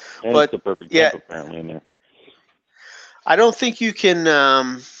 And But, it's the perfect yeah. temp apparently in there. I don't think you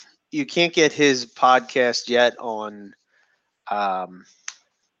can. You can't get his podcast yet on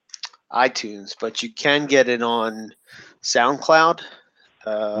iTunes, but you can get it on SoundCloud.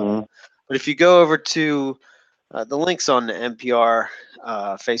 Mhm. But if you go over to the links on the NPR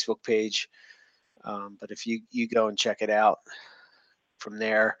Facebook page, but if you go and check it out from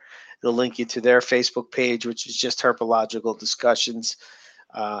there, it'll link you to their Facebook page, which is just Herpological Discussions,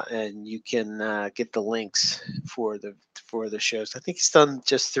 and you can get the links for the shows. I think he's done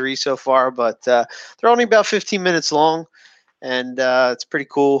just 3 so far, but they're only about 15 minutes long, and it's pretty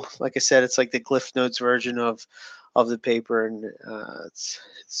cool. Like I said, it's like the Cliff Notes version of the paper, and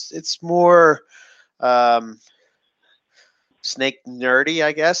it's more snake nerdy,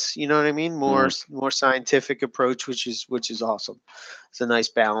 I guess. You know what I mean? More scientific approach, which is awesome. It's a nice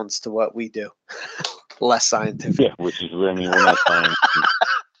balance to what we do. Less scientific. Yeah, which is, I mean, we're not science.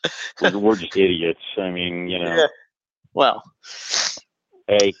 We're just idiots. I mean, you know. Yeah. Well,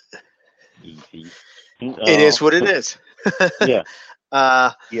 hey, easy. it is what it is. Yeah.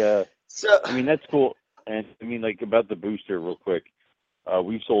 Yeah. So, I mean, that's cool. And I mean, like, about the booster, real quick,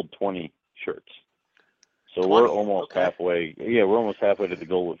 we've sold 20 shirts. So 20? we're almost halfway. Yeah, we're almost halfway to the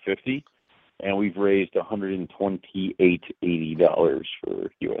goal of 50, and we've raised $128.80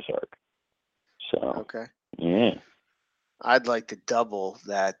 for USARC. So okay, yeah, I'd like to double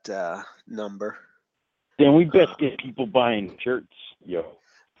that number. then we best get people buying shirts, yo.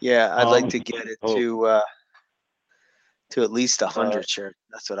 Yeah, I'd like to get it to at least 100 shirts.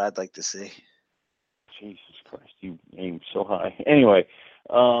 That's what I'd like to see. Jesus Christ, you aim so high. Anyway,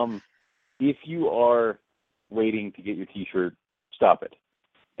 if you are waiting to get your T-shirt, stop it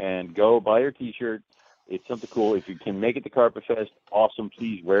and go buy your T-shirt. It's something cool. If you can make it to Carpet Fest, awesome.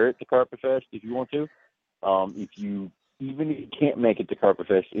 Please wear it to Carpet Fest if you want to. Even if you can't make it to Carpet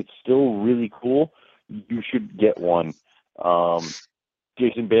Fest, it's still really cool. You should get one.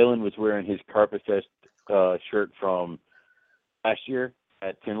 Jason Balin was wearing his Carpet Fest shirt from last year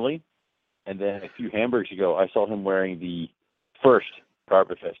at Tinley, and then a few Hamburgs ago, I saw him wearing the first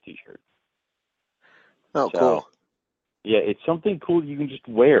Carpet Fest T-shirt. Oh, so, cool. Yeah, it's something cool you can just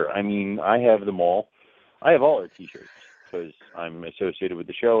wear. I mean, I have them all. I have all our T-shirts because I'm associated with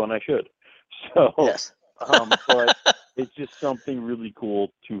the show, and I should. So, yes. But it's just something really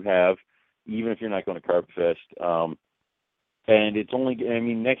cool to have, even if you're not going to Carpet Fest. And it's only, I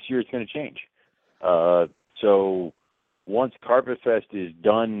mean, next year it's going to change. So once Carpet Fest is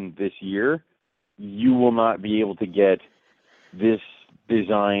done this year, you will not be able to get this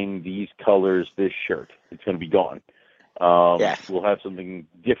design, these colors, this shirt. It's going to be gone. We'll have something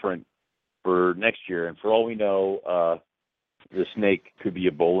different for next year. And for all we know, the snake could be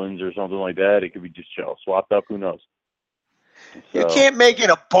a Bolin's or something like that. It could be just swapped up. Who knows? So, you can't make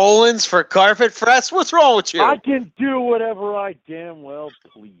it a Bolin's for Carpet Fest? What's wrong with you? I can do whatever I damn well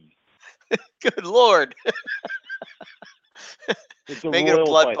please. Good Lord. It's a make it a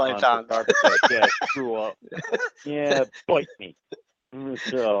blood python. Carpet Fest. Yeah, screw up. Yeah, bite me.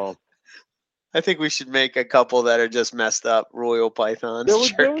 So I think we should make a couple that are just messed up Royal Python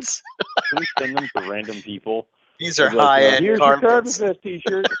shirts. Can we send them to random people? These are high-end here's carpets. Your Carpet Fest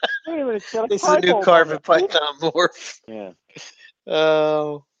T-shirt. Wait a minute, it's got a this is a new Carpet Python morph. Yeah.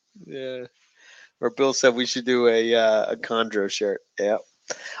 Oh, yeah. Or Bill said we should do a Chondro shirt. Yeah.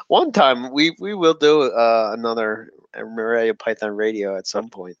 One time we will do another Morelia Python Radio at some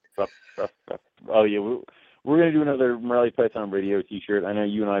point. Oh yeah, we're gonna do another Morelia Python Radio T-shirt. I know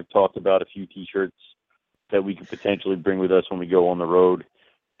you and I have talked about a few T-shirts that we could potentially bring with us when we go on the road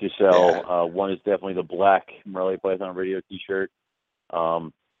to sell. Yeah. One is definitely the black Morelia Python Radio T-shirt.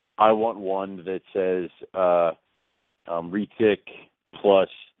 I want one that says retic plus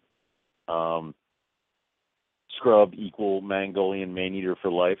scrub equal Mongolian man-eater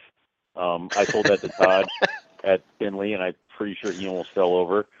for life. I told that to Todd at Finley, and I'm pretty sure he almost fell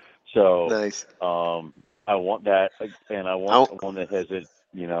over. So nice. I want that, and I want one that has a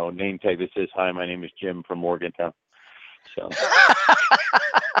name tag that says, "Hi, my name is Jim from Morgantown." So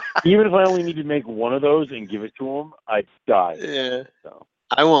even if I only need to make one of those and give it to him, I'd die. Yeah. So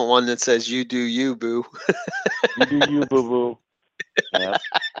I want one that says, "You do you, boo." You do you, boo boo. Yeah.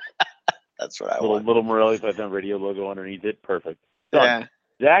 That's what I want. Little Morelia Python Radio logo underneath it. Perfect. Done.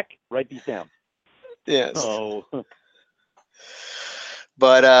 Yeah. Zach, write these down. Yes. Oh.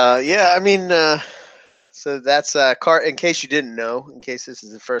 But yeah, I mean, so that's in case you didn't know, in case this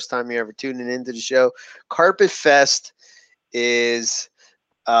is the first time you're ever tuning into the show, Carpet Fest is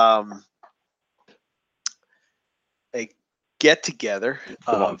a get together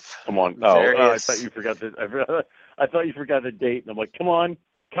of come on. various... I thought you forgot the. I thought you forgot the date, and I'm like, come on.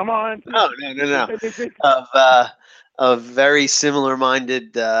 No. Of very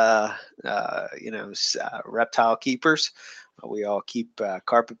similar-minded, reptile keepers. We all keep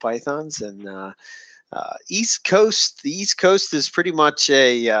carpet pythons, and East Coast. The East Coast is pretty much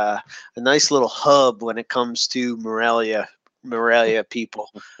a nice little hub when it comes to Morelia people.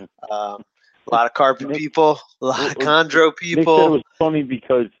 A lot of carpet people, a lot of chondro people. Nick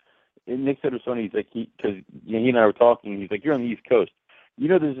said it was funny because he's like, because he and I were talking. He's like, you're on the East Coast.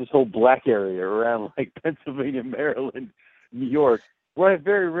 There's this whole black area around like Pennsylvania, Maryland, New York, where I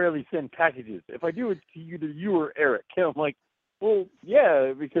very rarely send packages. If I do it to either you or Eric, and I'm like, well,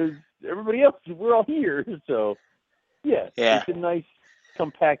 yeah, because everybody else, we're all here. So, yeah. It's a nice,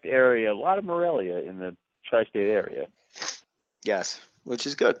 compact area. A lot of Morelia in the tri-state area. Yes, which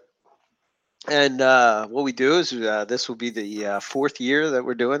is good. And what we do is this will be the fourth year that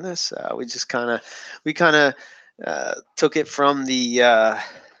we're doing this. We kind of took it from the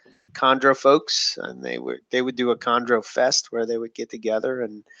chondro folks, and they would do a chondro fest where they would get together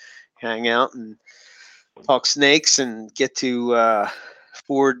and hang out and talk snakes and get to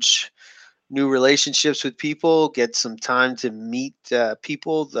forge new relationships with people, get some time to meet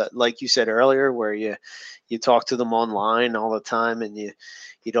people that, like you said earlier, where you talk to them online all the time and you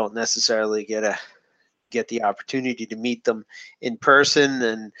don't necessarily get the opportunity to meet them in person.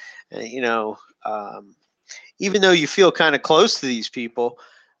 And even though you feel kind of close to these people,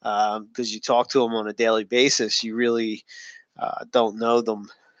 because you talk to them on a daily basis, you really don't know them.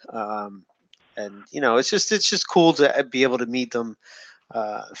 And it's just cool to be able to meet them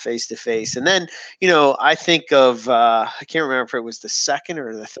face to face. And then, I think of, I can't remember if it was the second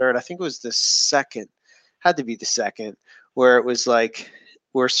or the third. I think it was the second, had to be the second, where it was like,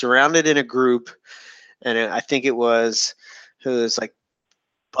 we're surrounded in a group. And I think it was like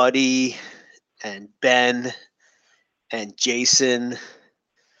Buddy and Ben and Jason,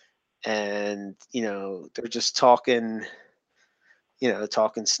 and they're just talking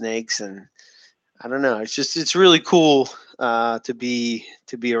snakes. And I don't know, it's really cool to be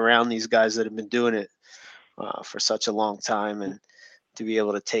around these guys that have been doing it for such a long time, and to be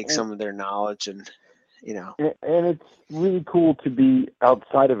able to take some of their knowledge and and it's really cool to be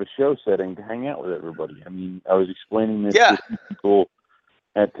outside of a show setting to hang out with everybody. I mean, I was explaining this to people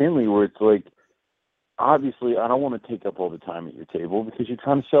at Tinley, where it's like, obviously, I don't want to take up all the time at your table because you're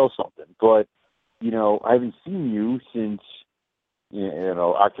trying to sell something. But, I haven't seen you since,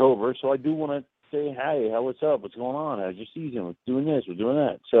 October. So I do want to say, hey, what's up? What's going on? How's your season? We're doing this. We're doing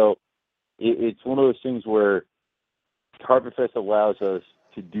that. So it's one of those things where Carpet Fest allows us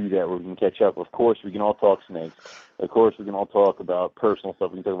to do that, where we can catch up. Of course, we can all talk snakes. Of course, we can all talk about personal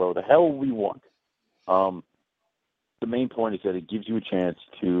stuff. We can talk about what the hell we want. The main point is that it gives you a chance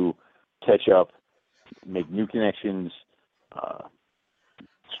to catch up, make new connections,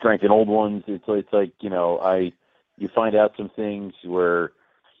 strengthen old ones. It's like, you find out some things where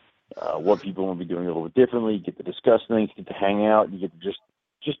what people will be doing a little bit differently. You get to discuss things, get to hang out, you get to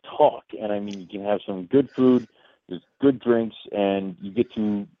just talk. And I mean, you can have some good food, there's good drinks, and you get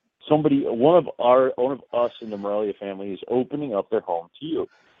to one of us in the Morelia family is opening up their home to you.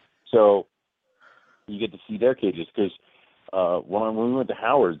 So you get to see their cages, because when we went to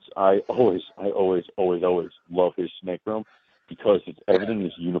Howard's, I always love his snake room, because everything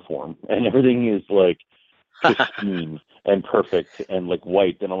is uniform and everything is like pristine and perfect and like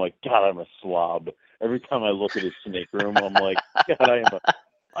white. And I'm like, God, I'm a slob. Every time I look at his snake room, I'm like, God,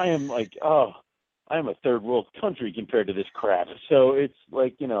 I am a third world country compared to this crap. So it's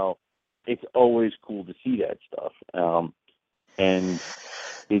like, it's always cool to see that stuff. And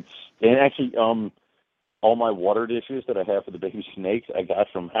actually, all my water dishes that I have for the baby snakes, I got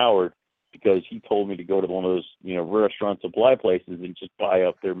from Howard, because he told me to go to one of those, restaurant supply places and just buy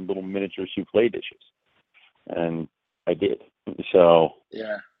up their little miniature souffle dishes. And I did. So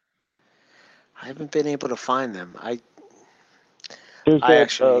yeah, I haven't been able to find them. There's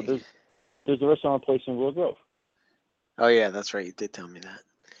a restaurant place in Willow Grove. Oh yeah, that's right. You did tell me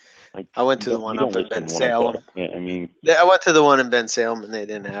that. I went to the one up in Ben Salem. Yeah, I mean, I went to the one in Ben Salem and they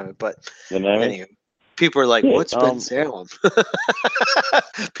didn't have it. But anyway, people are like, "What's Ben Salem?"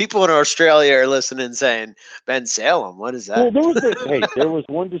 People in Australia are listening, saying, "Ben Salem, what is that?" Well, there was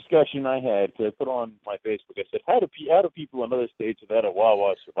one discussion I had, because I put on my Facebook. I said, "How do people in other states without a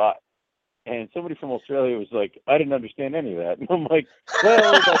Wawa survive?" And somebody from Australia was like, "I didn't understand any of that." And I'm like,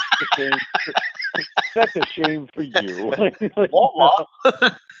 "Well, that's a shame. That's a shame for you." Wawa. Wawa.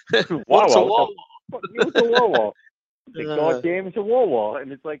 What's a Wawa? It's like, God damn, it's a Wawa.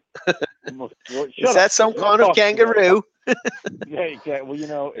 And it's like, is that some kind of kangaroo? Yeah, exactly. Well, you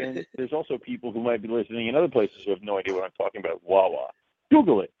know, and there's also people who might be listening in other places who have no idea what I'm talking about. Wawa.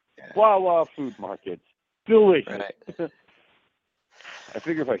 Google it. Yeah. Wawa food markets. Delicious. Right. I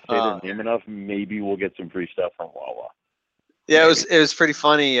figure if I say their name enough, maybe we'll get some free stuff from Wawa. Yeah, maybe. It was pretty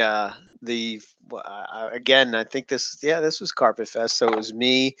funny. Again, I think this was Carpet Fest. So it was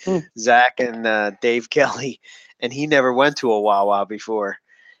me, Zach, and Dave Kelly, and he never went to a Wawa before.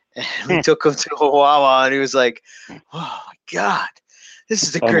 And we took him to a Wawa, and he was like, "Oh my God, this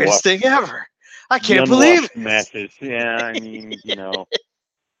is the greatest thing ever! I can't believe it." Matches. Yeah, I mean, you know,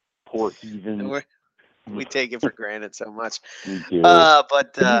 poor heathens. We take it for granted so much. We do.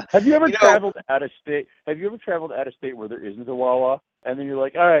 But have you ever traveled out of state? Have you ever traveled out of state where there isn't a Wawa, and then you're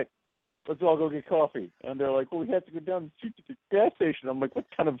like, all right, let's all go get coffee, and they're like, well, we have to go down the street to the gas station. I'm like, what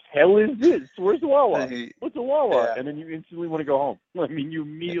kind of hell is this? Where's the Wawa? What's a Wawa? Yeah. And then you instantly want to go home. I mean, you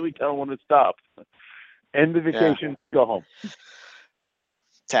immediately tell them to stop. End the vacation, go home.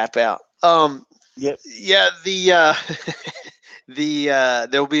 Tap out. Yep. Yeah.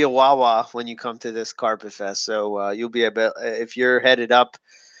 There'll be a Wawa when you come to this Carpet Fest, so you'll be able, if you're headed up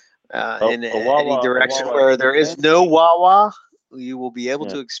in any direction where there is no Wawa, you will be able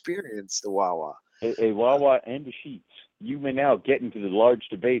to experience the Wawa. A Wawa and a Sheetz. You may now get into the large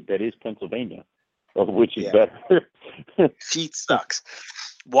debate that is Pennsylvania, of which is better. Sheetz sucks.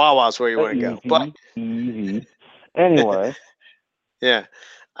 Wawa's where you want to go. But easy. Anyway. Yeah,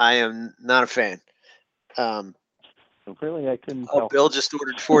 I am not a fan. Really, I couldn't tell. Bill just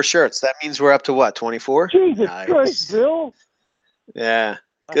ordered 4 shirts. That means we're up to what, 24? Jesus Christ, Bill! Yeah,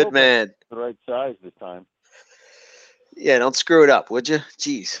 good man. The right size this time. Yeah, don't screw it up, would you?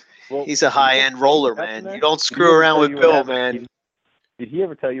 Jeez, well, he's a high-end roller, man. You don't screw around with Bill, man. Did he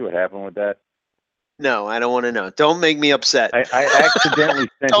ever tell you what happened with that? No, I don't want to know. Don't make me upset. I accidentally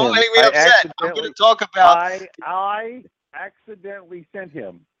sent him. Don't make me upset. I'm going to talk about. I accidentally sent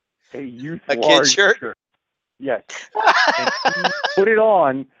him a youth kid shirt. Yes. And he put it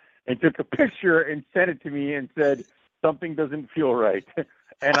on and took a picture and sent it to me and said, something doesn't feel right.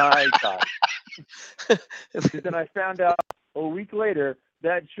 And I died. Then I found out a week later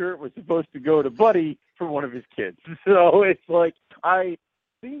that shirt was supposed to go to Buddy for one of his kids. So it's like I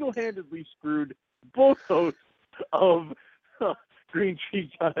single-handedly screwed both hosts of Green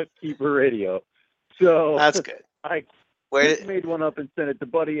Tree Keeper Radio. So that's good. I made one up and sent it to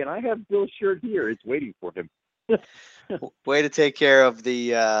Buddy, and I have Bill's shirt here. It's waiting for him. Way to take care of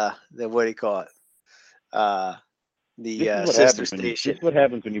the what do you call it? The sister station. This is what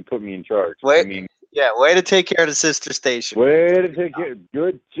happens when you put me in charge. Way to take care of the sister station. Way to take care.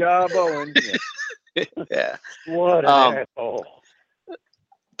 Good job, Owen. Yeah. What an asshole.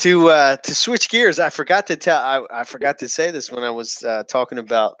 To switch gears, I forgot to say this when I was talking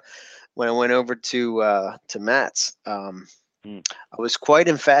about when I went over to Matt's. I was quite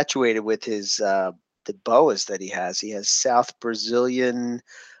infatuated with his the boas that he has. He has South Brazilian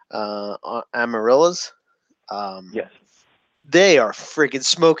Amarillas. Yes. They are freaking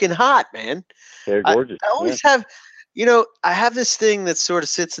smoking hot, man. They're gorgeous. I always have, I have this thing that sort of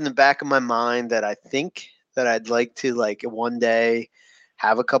sits in the back of my mind that I think that I'd like to one day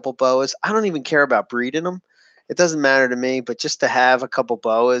have a couple boas. I don't even care about breeding them. It doesn't matter to me, but just to have a couple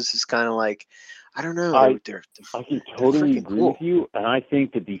boas is kind of like, I don't know. I can totally agree with you, and I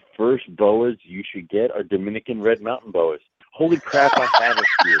think that the first boas you should get are Dominican Red Mountain boas. Holy crap, I have it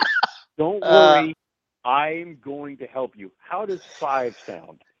here. Don't worry, I'm going to help you. How does 5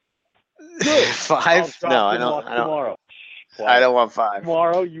 sound? Good. 5? No, I don't. Tomorrow. I don't want 5.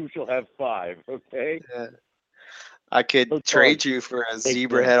 Tomorrow you shall have 5. Okay. Yeah. I could trade you for a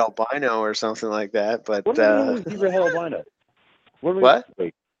zebra head albino or something like that, but what are we doing with zebra head albino? What?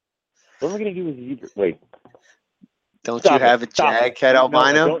 Wait. What am I going to do with zebra? Wait. Don't you have a jag head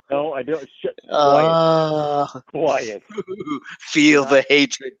albino? No, I don't. Quiet. Feel the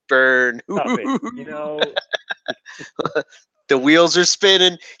hatred burn. Stop it. The wheels are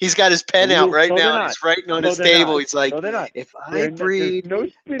spinning. He's got his pen out right now. He's writing on his table. He's like, if I breed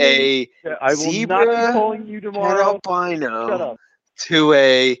a zebra head albino to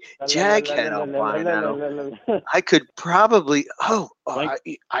a jag head albino, I could probably I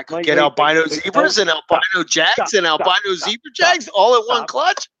could get albino zebras and albino jags and albino zebra jags all in one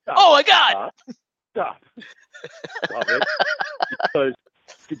clutch. Oh my God! Stop it! Because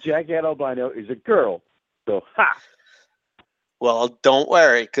the jag head albino is a girl. So Well, don't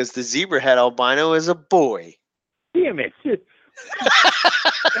worry, because the zebra head albino is a boy. Damn it! Damn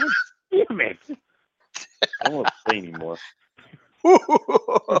it! I don't want to say anymore.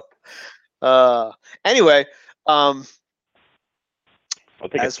 Anyway,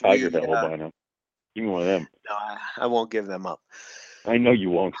 as tiger we. head albino. Give me one of them. No, I won't give them up. I know you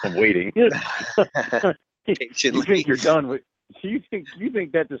won't. I'm waiting. You Patiently. think you're done with? You think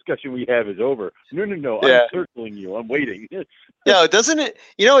that discussion we have is over? No. Yeah. I'm circling you. I'm waiting. No, doesn't it?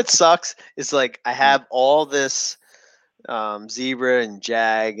 You know what sucks? It's like I have all this zebra and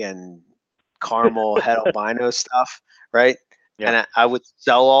jag and caramel head albino stuff, right? Yeah. And I would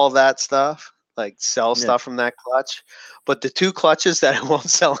sell all that stuff, like sell Yeah. stuff from that clutch. But the two clutches that I won't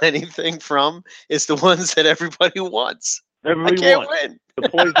sell anything from is the ones that everybody wants. Everybody I can't wants win. the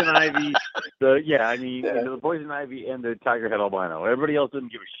poison ivy. The poison ivy and the tiger head albino. Everybody else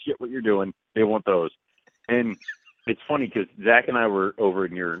doesn't give a shit what you're doing. They want those. And it's funny because Zach and I were over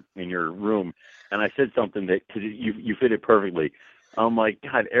in your room, and I said something that because you fit it perfectly. I'm like,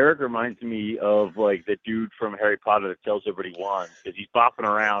 God, Eric reminds me of like the dude from Harry Potter that tells everybody wands because he's bopping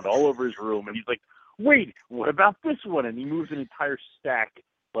around all over his room, and he's like, wait, what about this one? And he moves an entire stack,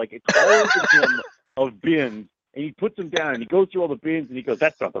 like it's all of him of bins, and he puts them down, and he goes through all the bins, and he goes,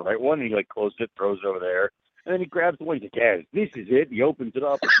 that's not the right one, and he like closes it, throws it over there, and then he grabs the one, he's like, yeah, this is it, and he opens it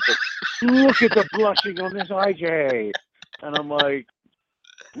up, and he's like, look at the blushing on this IJ, and I'm like,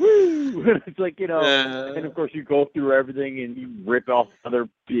 woo! It's like, and of course you go through everything and you rip off other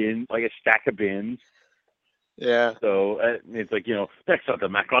bins, like a stack of bins. Yeah. So it's like, that's not the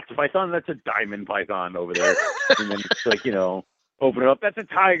Macross python, that's a diamond python over there. And then it's like, open it up, that's a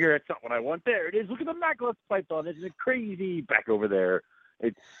tiger, that's not what I want. There it is, look at the Macross python, isn't it crazy? Back over there.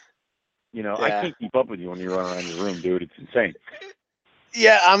 It's, I can't keep up with you when you run around your room, dude. It's insane.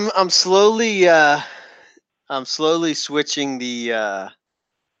 Yeah, I'm slowly switching the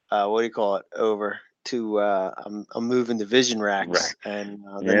what do you call it over to I'm moving to Vision racks, and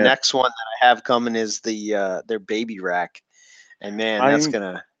the next one that I have coming is their baby rack, and man, that's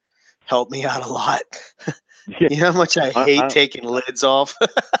gonna help me out a lot. You know how much I hate taking lids off.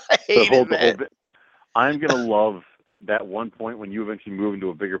 I hate it, man. I'm gonna love that one point when you eventually move into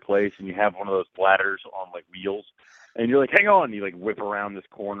a bigger place and you have one of those bladders on like wheels, and you're like, hang on, you like whip around this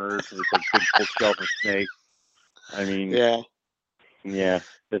corner to this like big bookshelf of snakes. I mean, yeah,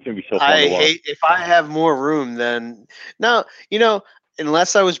 that's gonna be so fun to watch. I hate if I have more room. Then no,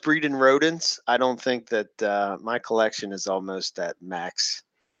 unless I was breeding rodents, I don't think that my collection is almost at max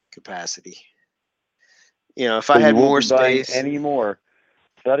capacity. If I had more space anymore,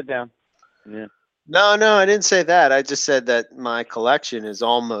 shut it down. Yeah. No, I didn't say that. I just said that my collection is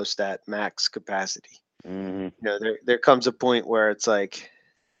almost at max capacity. Mm-hmm. There comes a point where it's like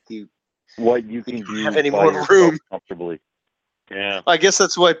what you can do have any more room comfortably. Yeah. I guess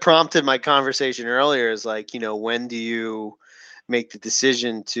that's what prompted my conversation earlier is like, when do you make the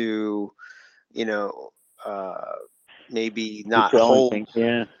decision to, maybe not hold.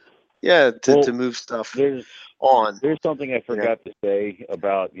 Yeah. To move stuff on. There's something I forgot to say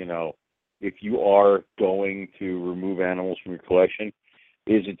about, if you are going to remove animals from your collection,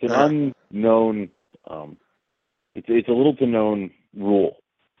 is it's an unknown, it's a little to known rule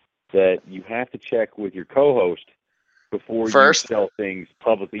that you have to check with your co-host before you sell things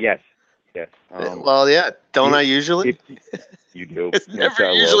publicly. Yes. Don't I usually? You do. It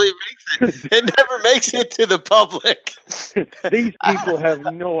never usually makes it. It never makes it to the public. These people have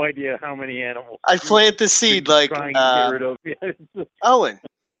no idea how many animals. I plant the seed like trying to get rid of. Owen,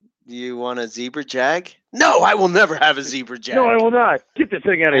 do you want a zebra jag? No, I will never have a zebra jag. No, I will not. Get this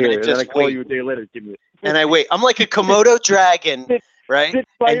thing out of here. And then I call you a day later. Give me it. And I wait. I'm like a Komodo dragon, right?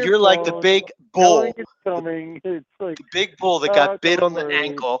 And you're like the big bull. It's coming. It's like the big bull that got bit on the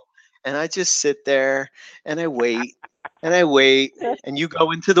ankle. And I just sit there and I wait and I wait. And you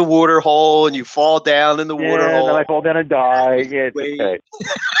go into the water hole and you fall down in the water hole. And I fall down and die. Yeah, it's okay.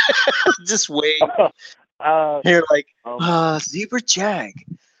 Just wait. You're like, zebra jag.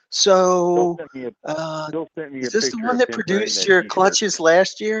 So, is this the one that produced your clutches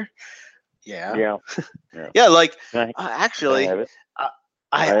last year? Yeah. Yeah. Like, actually,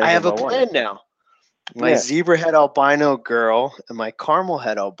 I have a plan now. My zebra head albino girl and my caramel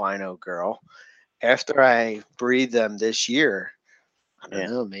head albino girl, after I breed them this year, I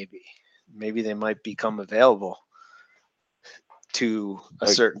don't know, maybe they might become available to a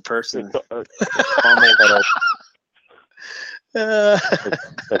certain person.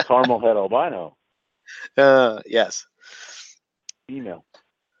 The caramel head albino. Yes. Female.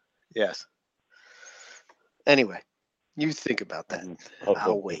 Yes. Anyway, you think about that.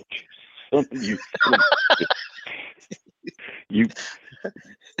 I'll wait. You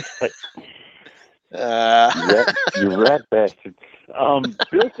rat bastard.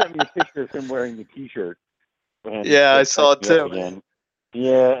 Bill sent me a picture of him wearing the T-shirt. I saw it too. Again.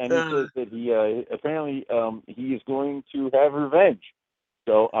 Yeah, and he says that he apparently he is going to have revenge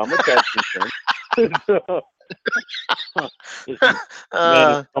So I'm a pet concerned. So, this man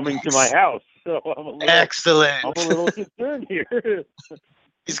is coming to my house, so Excellent. I'm a little concerned here.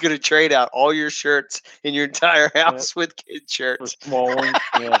 He's going to trade out all your shirts in your entire house with kid For shirts. small ones,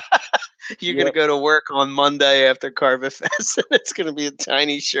 yeah. You're going to go to work on Monday after Carpet Fest, and it's going to be a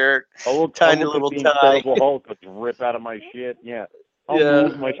tiny shirt, tiny little the tie. Incredible Hulk would rip out of my shit. Yeah. I'll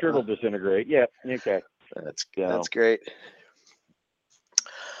move. My shirt will disintegrate. Yeah. Okay. That's great.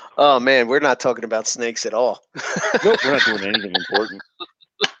 Oh man, we're not talking about snakes at all. Nope, we're not doing anything important.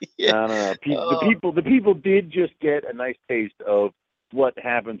 Yeah. No. The people did just get a nice taste of what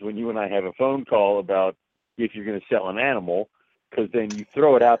happens when you and I have a phone call about if you're going to sell an animal, because then you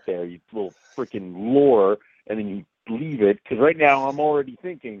throw it out there, you little freaking lure, and then you leave it. Because right now I'm already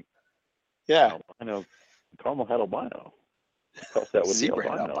thinking, yeah, I know, caramel head albino. Cross that with zebra the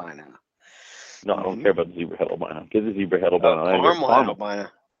head albino. albino. No, I don't care about the zebra head albino. Get the zebra head albino. Caramel head albino.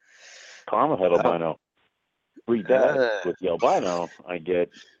 Caramel head albino. Breed that with the albino. I get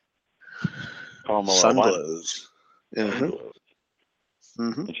caramel sunglows. Sunglows.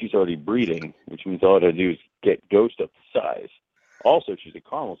 Mm-hmm. And she's already breeding, which means all I gotta do is get Ghost up to size. Also, she's a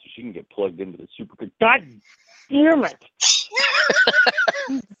caramel, so she can get plugged into the super good. God damn it!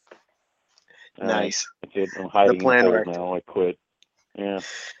 Nice. That's it. I'm hiding The plan in worked. now. I quit. Yeah.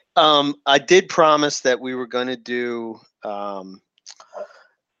 I did promise that we were going to do. I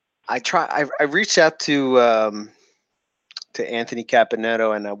reached out to Anthony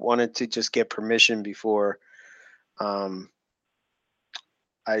Caponetto, and I wanted to just get permission before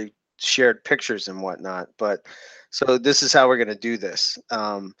I shared pictures and whatnot. But so this is how we're going to do this.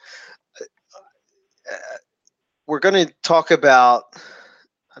 We're going to talk about.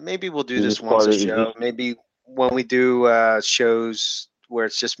 Maybe we'll do this once a show. Maybe when we do shows where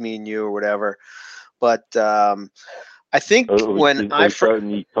it's just me and you or whatever. But I think when I starting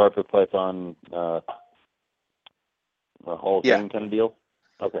the Carpet Python Hall of Fame kind of deal.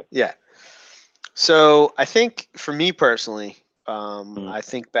 Okay. Yeah. So I think for me personally, I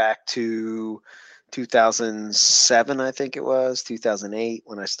think back to 2007. I think it was 2008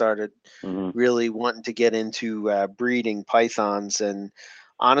 when I started really wanting to get into breeding pythons. And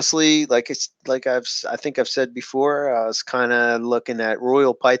honestly, I think I've said before, I was kind of looking at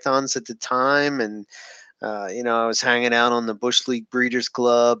Royal Pythons at the time, and I was hanging out on the Bush League Breeders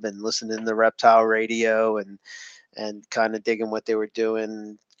Club and listening to the reptile radio and kind of digging what they were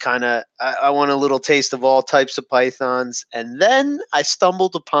doing. I want a little taste of all types of pythons. And then I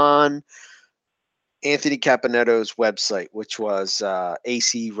stumbled upon Anthony Caponetto's website, which was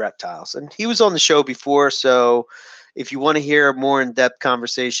AC Reptiles. And he was on the show before. So if you want to hear a more in-depth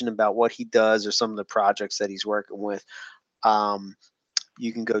conversation about what he does or some of the projects that he's working with,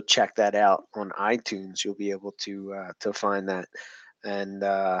 you can go check that out on iTunes. You'll be able to find that. And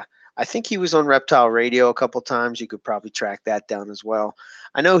I think he was on Reptile Radio a couple times. You could probably track that down as well.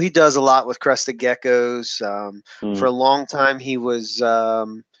 I know he does a lot with crested geckos. For a long time, he was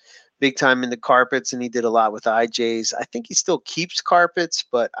big time in the carpets, and he did a lot with IJs. I think he still keeps carpets,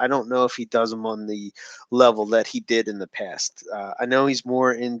 but I don't know if he does them on the level that he did in the past. I know he's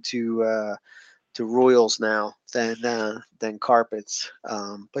more into Royals now than carpets,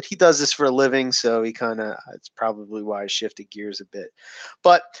 but he does this for a living, so it's probably why I shifted gears a bit.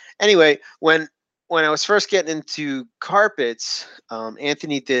 But anyway, when I was first getting into carpets,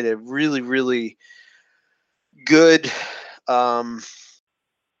 Anthony did a really, really good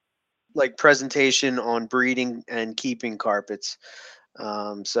presentation on breeding and keeping carpets.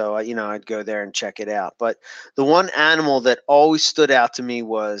 So I'd go there and check it out. But the one animal that always stood out to me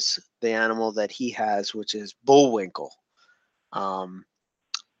was the animal that he has, which is Bullwinkle.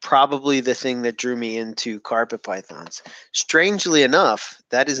 Probably the thing that drew me into carpet pythons. Strangely enough,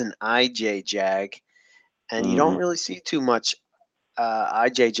 that is an IJ jag, and you don't really see too much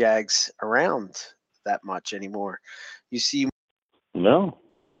IJ jags around that much anymore. You see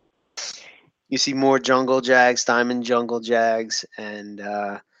more jungle jags, diamond jungle jags, and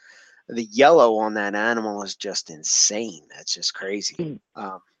the yellow on that animal is just insane. That's just crazy.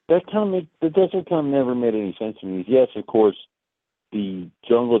 The desert kind of never made any sense to me. Yes, of course, the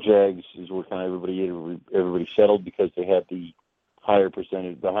jungle jags is where kind of everybody settled because they had the higher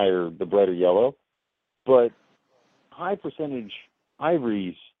percentage, the brighter yellow. But high percentage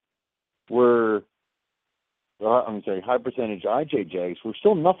ivories were, high percentage IJ jags were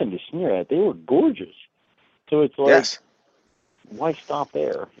still nothing to sneer at. They were gorgeous. So it's like, why stop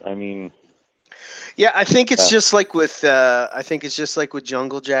there? I mean, yeah, I think it's just like with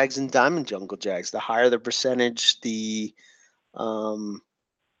jungle jags and diamond jungle jags. The higher the percentage, the higher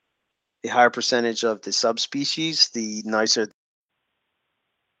percentage of the subspecies, the nicer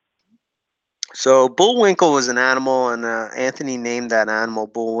So Bullwinkle was an animal, and Anthony named that animal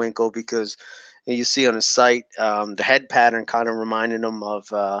Bullwinkle because you see on his site the head pattern kind of reminded him of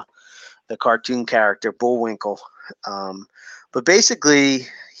the cartoon character Bullwinkle. Um, but basically,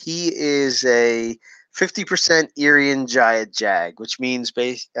 he is a 50% Irian Giant Jag, which means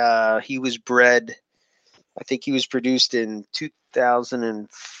he was bred. I think he was produced in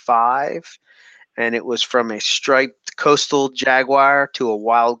 2005, and it was from a striped coastal jaguar to a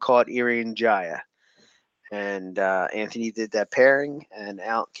wild caught Irian Jaya. And Anthony did that pairing, and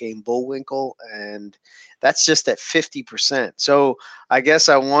out came Bullwinkle, and that's just at 50%. So I guess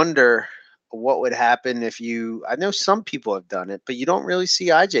I wonder what would happen if you. I know some people have done it, but you don't really see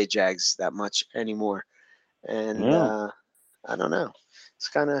IJ Jags that much anymore, and Yeah. I don't know. It's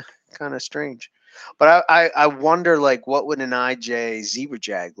kind of strange, but I wonder like what would an IJ Zebra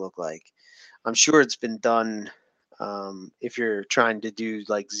Jag look like? I'm sure it's been done if you're trying to do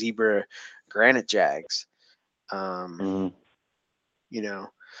like zebra granite jags. Um, Mhm. you know,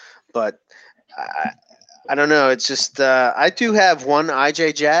 but I, I don't know. It's just I do have one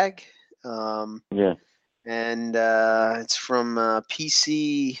IJ Jag, um, Yeah. and it's from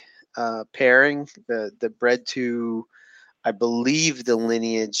PC pairing. The bred to, I believe the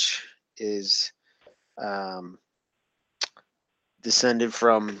lineage is um, descended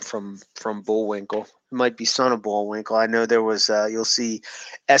from Bullwinkle. It might be son of Bullwinkle. I know there was you'll see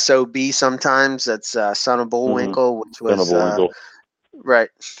SOB sometimes. That's son of Mhm. Bullwinkle, which Son of was Bullwinkle. right,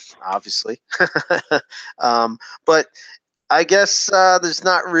 obviously. But I guess there's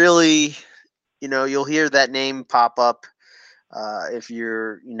not really, you'll hear that name pop up if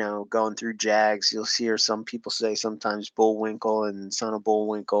you're, going through Jags. You'll hear some people say sometimes Bullwinkle and Son of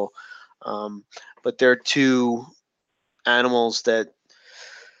Bullwinkle. But they're two animals that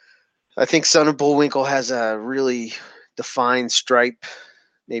I think Son of Bullwinkle has a really defined stripe,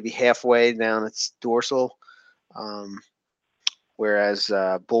 maybe halfway down its dorsal. Um, whereas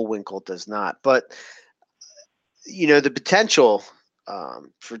Bullwinkle does not. But the potential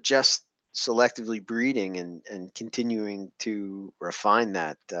for just selectively breeding and continuing to refine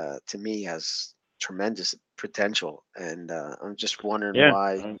that to me has tremendous potential, and I'm just wondering Yeah.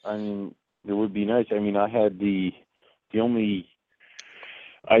 why. I mean, it would be nice. I mean, I had the only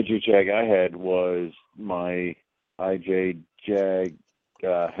IJ Jag I had was my IJ Jag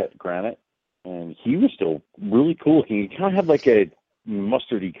Het Granite, and he was still really cool. He kind of had like a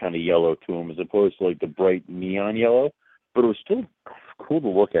mustardy kind of yellow to him as opposed to like the bright neon yellow, but it was still cool to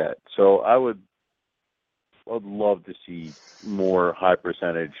look at. So I'd love to see more high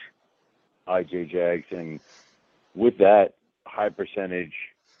percentage IJ Jags, and with that, high percentage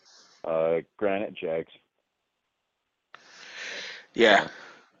Granite Jags. Yeah, So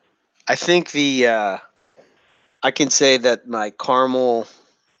I think I can say that my caramel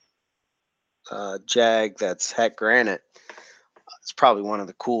Jag that's Het Granite is probably one of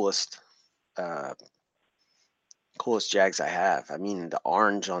the uh, coolest Jags I have. I mean, the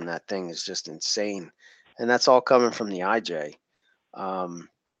orange on that thing is just insane, and that's all coming from the IJ. Um,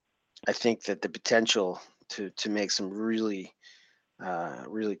 I think that the potential to make some really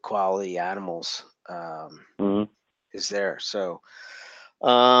quality animals mhm. is there. So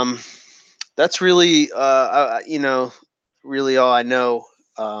um, that's really really all I know.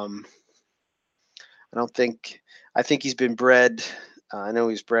 Um, I don't think I think he's been bred. I know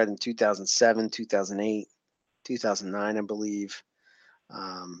he was bred in 2007, 2008, 2009, I believe.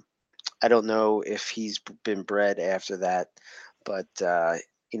 Um, I don't know if he's been bred after that, but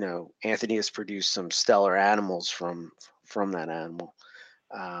Anthony has produced some stellar animals from that animal.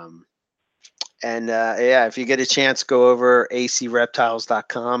 Um, and yeah, if you get a chance, go over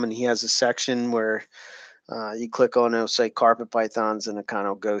acreptiles.com, and he has a section where you click on it, say carpet pythons, and it kind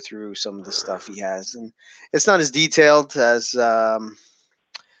of go through some of the stuff he has. And it's not as detailed as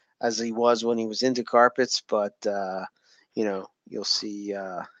he was when he was into carpets, but you'll see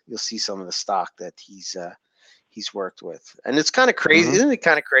some of the stock that he's worked with. And it's kind of crazy, Mhm. isn't it?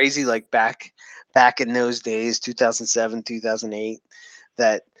 Kind of crazy, like back in those days, 2007, 2008,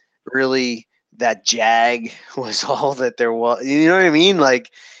 that really that Jag was all that there was. You know what I mean?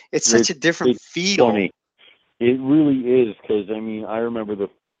 Like it's such It's a different it's feel. funny. It really is, because I mean, I remember the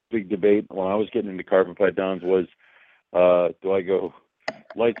big debate when I was getting into carpet pythons was, do I go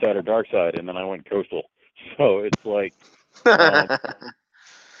light side or dark side? And then I went coastal. So it's like um,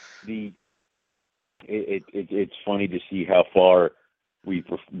 the it's funny to see how far we've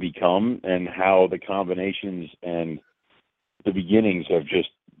become and how the combinations and the beginnings have just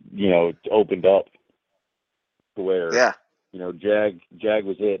opened up to where Yeah. Jag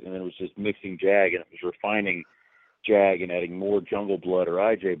was it, and then it was just mixing Jag, and it was refining Jag and adding more jungle blood or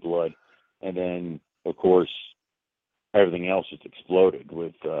IJ blood. And then, of course, everything else just exploded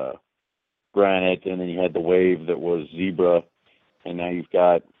with granite, and then you had the wave that was zebra, and now you've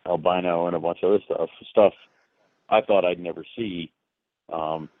got albino and a bunch of other stuff I thought I'd never see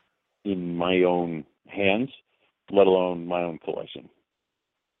in my own hands, let alone my own collection.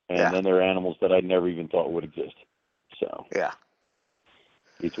 And then there are animals that I never even thought would exist. So yeah,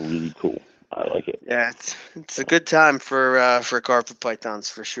 it's really cool. I like it. yeah, it's a good time for carpet pythons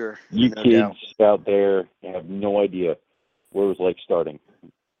for sure. You no kids doubt. out there have no idea what it was like starting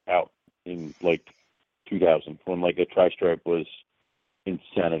out in like 2000 when like a tri-stripe was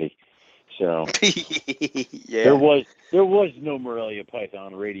insanity. So Yeah, there was no Morelia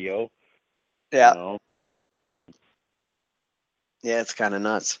Python radio. yeah. You know? Yeah, it's kind of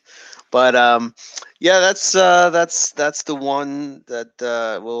nuts, but yeah, that's the one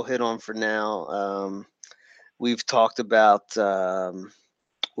that we'll hit on for now. We've talked about.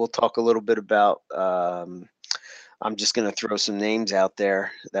 We'll talk a little bit about. I'm just going to throw some names out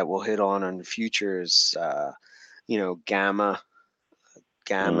there that we'll hit on in the future. Is Gamma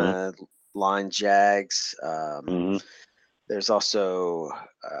Line Jags. There's also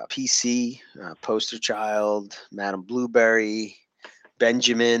PC, Poster Child, Madam Blueberry,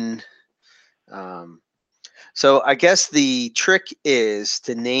 Benjamin. So I guess the trick is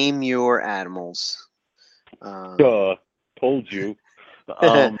to name your animals. Told you.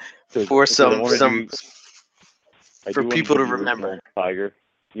 For people to remember. Tiger.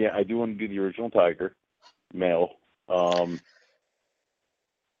 Yeah, I do want to do the original tiger, male.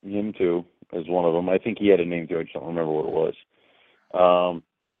 Him too is one of them. I think he had a name too. I just don't remember what it was.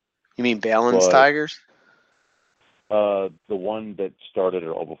 You mean Balin's tigers? The one that started it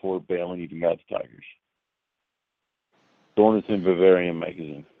all before Balin even got the tigers. The one that's in Bavarian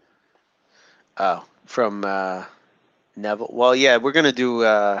magazine. Oh, from Neville. Well, yeah, we're gonna do.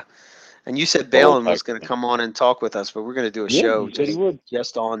 And you said Balin was gonna come on and talk with us, but we're gonna do a show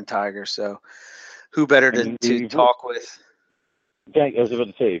just on tigers. So, who better to talk with? Yeah, I was about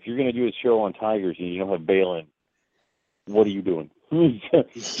to say, if you're gonna do a show on tigers and you don't have Balin, what are you doing?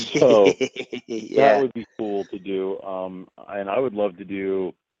 So that would be cool to do. And I would love to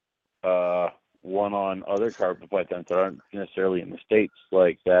do one on other carpet pythons that aren't necessarily in the States,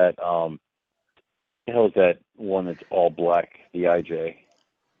 like that. The hell is that one that's all black? The IJ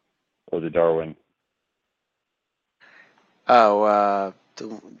or the Darwin? Oh,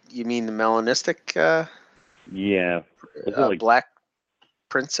 you mean the melanistic? Yeah, like Black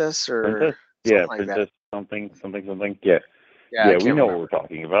Princess or Princess? Yeah, like Princess that. something. Yeah, we know what we're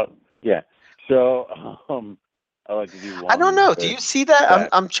talking about. Yeah, so I like to do one. I don't know. Do you see that?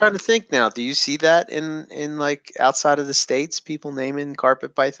 I'm trying to think now. Do you see that in like outside of the States, people naming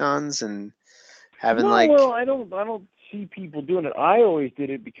carpet pythons and having well, I don't see people doing it. I always did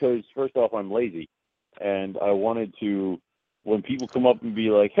it because first off, I'm lazy, and I wanted to. When people come up and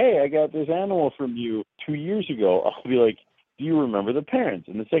be like, "Hey, I got this animal from you 2 years ago," I'll be like, "Do you remember the parents?"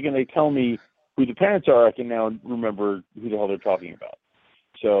 And the second they tell me who the parents are, I can now remember who the hell they're talking about.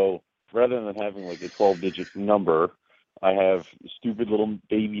 So rather than having like a 12-digit number, I have stupid little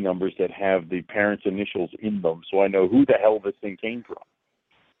baby numbers that have the parents' initials in them, so I know who the hell this thing came from.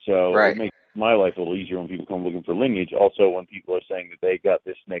 So it makes my life a little easier when people come looking for lineage. Also, when people are saying that they got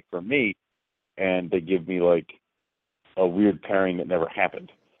this snake from me, and they give me like a weird pairing that never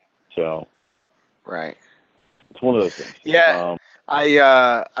happened. So it's one of those things. Yeah.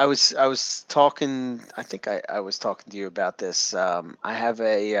 I was talking. I think I was talking to you about this. I have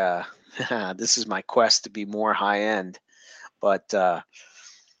a. This is my quest to be more high end, but I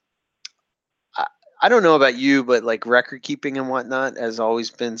don't know about you, but like record keeping and whatnot has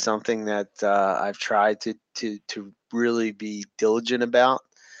always been something that I've tried to really be diligent about.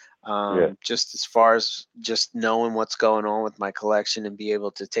 Just as far as just knowing what's going on with my collection and be able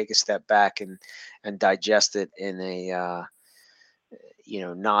to take a step back and digest it in a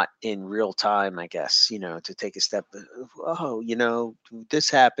not in real time, I guess, to take a step, this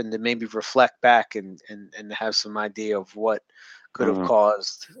happened, and maybe reflect back and have some idea of what could have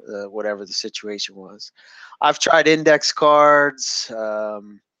caused whatever the situation was. I've tried index cards.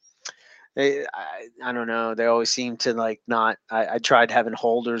 I don't know. They always seem to like not. I tried having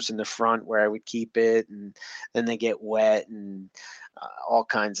holders in the front where I would keep it, and then they get wet, and all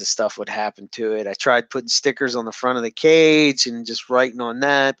kinds of stuff would happen to it. I tried putting stickers on the front of the cage and just writing on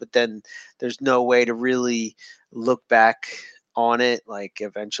that, but then there's no way to really look back on it. Like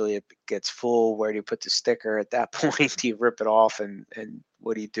eventually it gets full. Where do you put the sticker at that point? Do you rip it off, and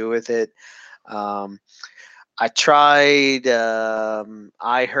what do you do with it? I tried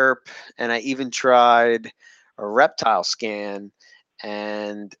iHerp, and I even tried a reptile scan,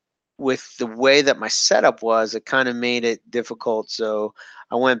 and with the way that my setup was, it kind of made it difficult. So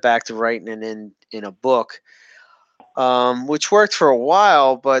I went back to writing it in a book, which worked for a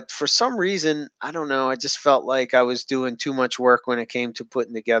while. But for some reason, I don't know, I just felt like I was doing too much work when it came to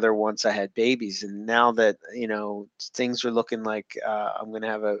putting together once I had babies. And now that, things are looking like I'm going to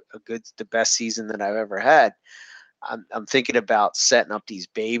have the best season that I've ever had, I'm thinking about setting up these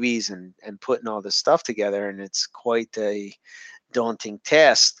babies and putting all this stuff together. And it's quite a daunting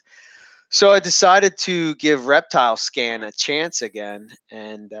task. So I decided to give Reptile Scan a chance again,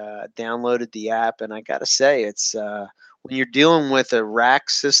 and downloaded the app. And I got to say, it's when you're dealing with a rack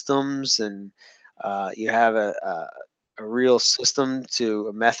systems and you have a real system to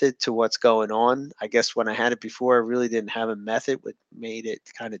a method to what's going on. I guess when I had it before, I really didn't have a method, which made it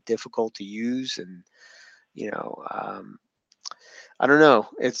kind of difficult to use. And I don't know.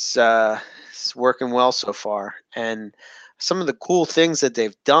 It's working well so far. And some of the cool things that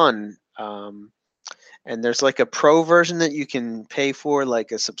they've done. And there's like a pro version that you can pay for,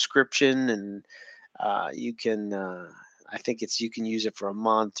 like a subscription, and you can. I think you can use it for a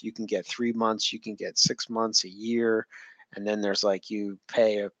month. You can get 3 months. You can get 6 months, a year, and then there's like you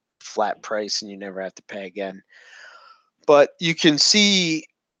pay a flat price and you never have to pay again. But you can see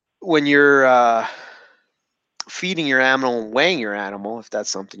when you're feeding your animal and weighing your animal, if that's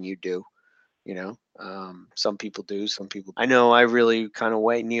something you do. Some people do, some people. I know I really kind of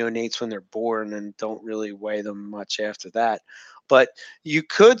weigh neonates when they're born and don't really weigh them much after that. But you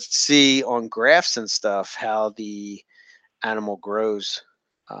could see on graphs and stuff how the animal grows,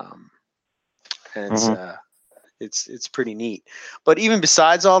 and it's pretty neat. But even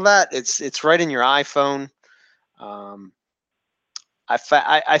besides all that, it's right in your iPhone.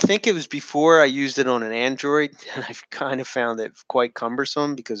 I think it was before I used it on an Android, and I've kind of found it quite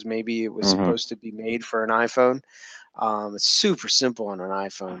cumbersome because maybe it was supposed to be made for an iPhone. It's super simple on an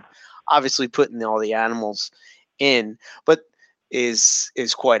iPhone. Obviously, putting all the animals in, but is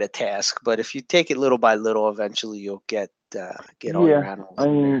quite a task. But if you take it little by little, eventually you'll get all your animals. I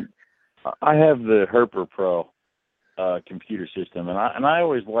mean, I have the Herper Pro computer system, and I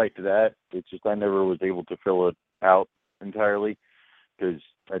always liked that. It's just I never was able to fill it out entirely, because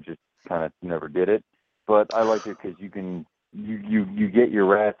I just kind of never did it. But I like it because you get your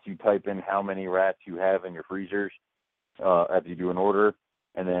rats, you type in how many rats you have in your freezers after you do an order,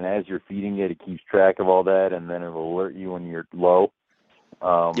 and then as you're feeding it, it keeps track of all that, and then it will alert you when you're low.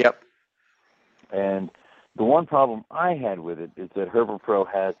 Yep. And the one problem I had with it is that Herper Pro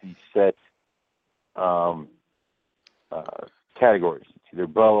has these set categories. It's either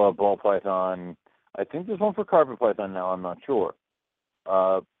boa, ball python. I think there's one for carpet python now. I'm not sure.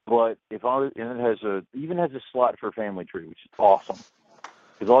 But it even has a slot for family tree, which is awesome.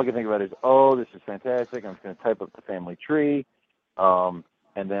 Because all I can think about is, oh, this is fantastic. I'm just going to type up the family tree.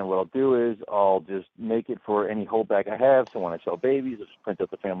 And then what I'll do is I'll just make it for any holdback I have. So when I sell babies, I'll just print out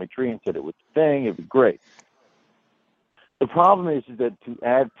the family tree and set it with the thing. It'd be great. The problem is that to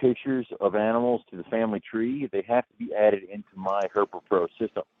add pictures of animals to the family tree, they have to be added into my Herper Pro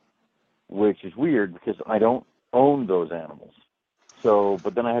system, which is weird because I don't own those animals. So,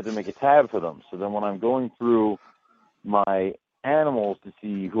 but then I have to make a tab for them. So then when I'm going through my animals to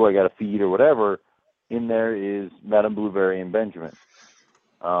see who I got to feed or whatever, in there is Madame Blueberry and Benjamin,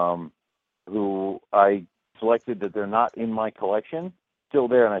 who I selected that they're not in my collection, still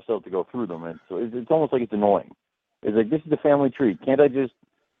there, and I still have to go through them. And so it's almost like it's annoying. It's like, this is the family tree. Can't I just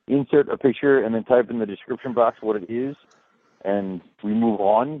insert a picture and then type in the description box what it is, and we move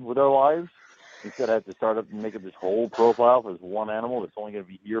on with our lives? Instead, I have to start up and make up this whole profile for this one animal that's only going to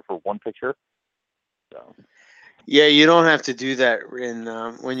be here for one picture. So. Yeah, you don't have to do that in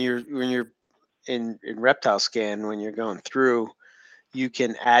when you're in Reptile Scan. When you're going through, you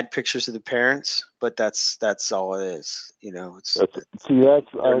can add pictures of the parents, but that's all it is. I like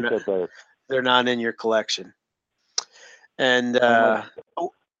that better. They're not in your collection. And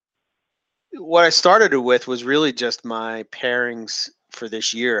what I started it with was really just my pairings for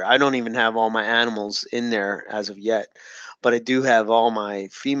this year. I don't even have all my animals in there as of yet, but I do have all my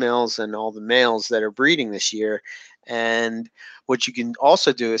females and all the males that are breeding this year. And what you can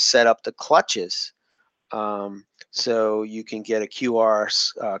also do is set up the clutches. So you can get a QR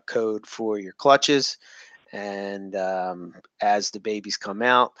code for your clutches. And as the babies come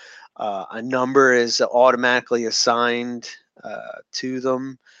out, a number is automatically assigned to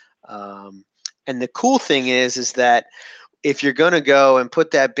them. And the cool thing is that if you're going to go and put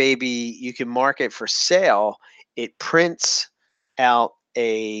that baby, you can mark it for sale. It prints out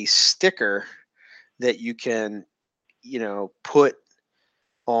a sticker that you can, put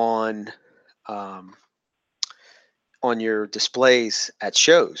on your displays at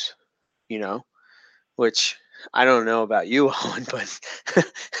shows. which I don't know about you, Owen, but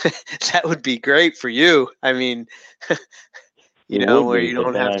that would be great for you. I mean, It would where be, you but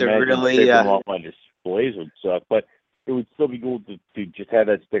don't then have I to imagine really. taking them off my displays would suck. But it would still be cool to just have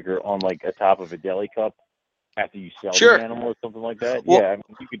that sticker on like a top of a deli cup after you sell Sure. the animal or something like that. Well- Yeah, I mean,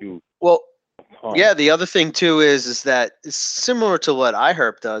 you could do Well, a ton. yeah. The other thing too is that it's similar to what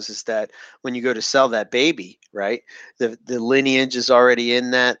iHerb does. Is that when you go to sell that baby, right? The lineage is already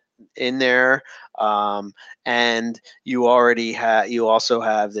in there, and you also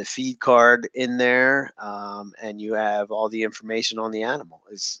have the feed card in there, and you have all the information on the animal.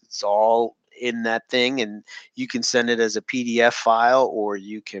 It's all in that thing, and you can send it as a PDF file, or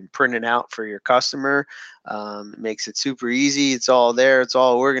you can print it out for your customer. It makes it super easy. It's all there. It's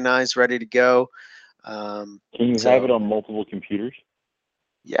all organized, ready to go. Can you have it on multiple computers?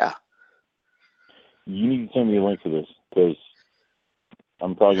 Yeah. You need to send me a link for this because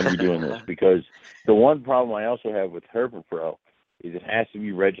I'm probably going to be doing this. Because the one problem I also have with Herper Pro is it has to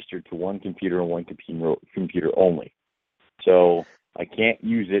be registered to one computer and one computer only. So I can't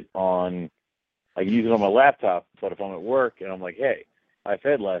use it on. I can use it on my laptop, but if I'm at work and I'm like, hey, I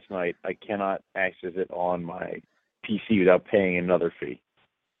fed last night, I cannot access it on my PC without paying another fee.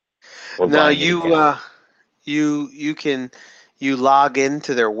 Or No, buying it again. you log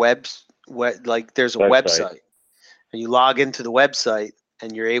into their like there's a website, and you log into the website,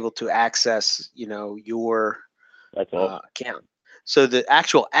 and you're able to access your That's awesome. account. So the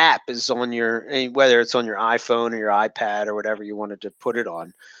actual app is on whether it's on your iPhone or your iPad or whatever you wanted to put it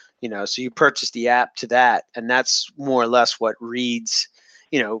on. So you purchase the app to that, and that's more or less what reads,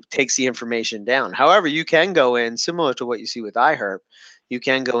 takes the information down. However, you can go in, similar to what you see with iHerb, you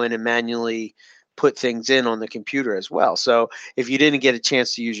can go in and manually put things in on the computer as well. So if you didn't get a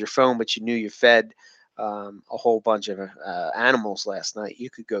chance to use your phone, but you knew you fed a whole bunch of animals last night,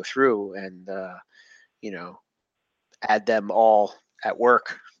 you could go through and, add them all at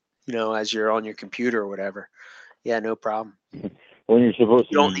work, as you're on your computer or whatever. Yeah, no problem. When you're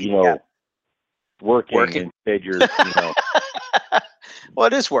supposed to be, working, instead you're, Well,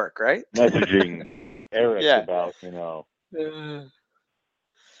 it is work, right? messaging Eric Yeah. about, caramel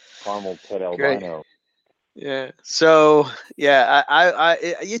pet albino. Yeah. So yeah,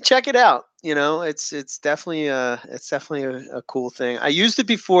 I you check it out. It's definitely a cool thing. I used it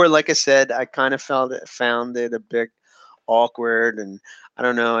before. Like I said, I kind of found it a bit awkward, and I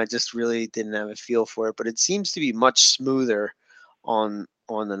don't know. I just really didn't have a feel for it. But it seems to be much smoother on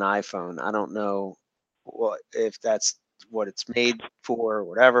an iPhone. I don't know if that's what it's made for or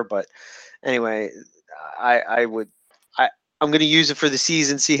whatever. But anyway, I'm going to use it for the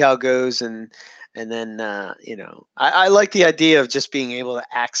season, see how it goes, and then I like the idea of just being able to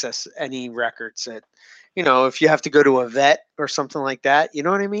access any records that, if you have to go to a vet or something like that, you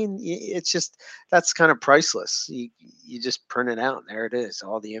know what I mean? It's just, that's kind of priceless. You just print it out and there it is,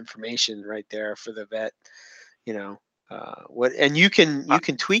 all the information right there for the vet. And you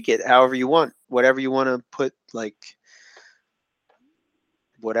can tweak it however you want, whatever you want to put, like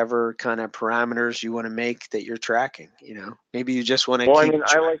whatever kind of parameters you want to make that you're tracking. Maybe you just want to keep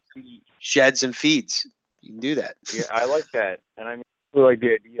I like the sheds and feeds. You can do that. Yeah, I like that. And I like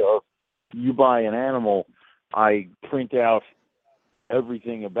the idea of you buy an animal, I print out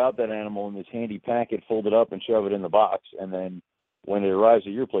everything about that animal in this handy packet, fold it up and shove it in the box, and then when it arrives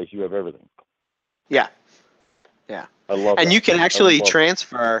at your place, you have everything. Yeah. I love that. And you can actually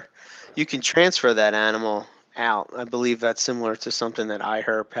transfer that animal out. I believe that's similar to something that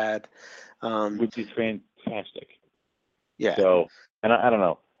iHerb had. Which is fantastic. Yeah. So, and I don't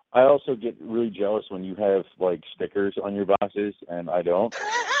know. I also get really jealous when you have like stickers on your boxes and I don't.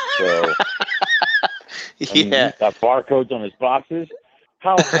 So, he's got barcodes on his boxes.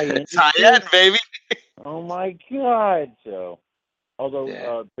 How high end? It's high end, baby. Oh my God! So,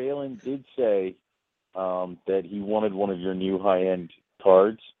 although Balin did say that he wanted one of your new high end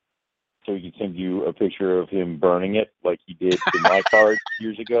cards, so he could send you a picture of him burning it like he did to my card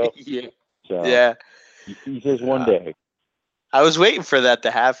years ago. Yeah. So, yeah. He says one day. I was waiting for that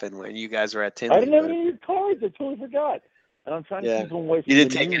to happen when you guys were at Tinley. I didn't have any of your cards. I totally forgot. And I'm trying to keep them away from you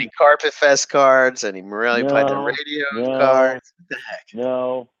didn't take any Carpet Fest cards, any Morelia Python Radio cards. What the heck?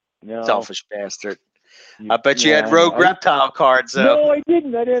 No. Selfish bastard. I bet you had Rogue Reptile cards, though. No, I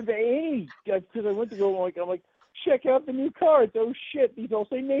didn't. I didn't have any. Because I went to go, I'm like, check out the new cards. Oh, shit. These all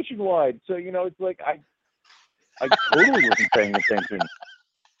say Nationwide. So, it's like I totally wasn't paying attention.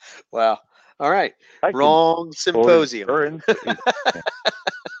 Wow. All right. Wrong symposium.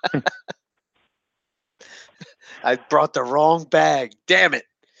 I brought the wrong bag. Damn it.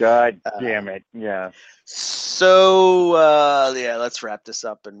 God damn it. Yeah. So yeah, let's wrap this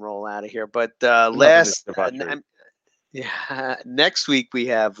up and roll out of here. But next week we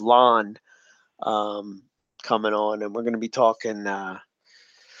have Lon coming on, and we're going to be talking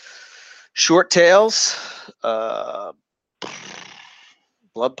short tails, blood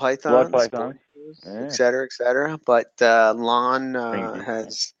pythons, et cetera, et cetera. But Lon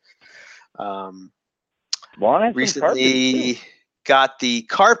has recently got the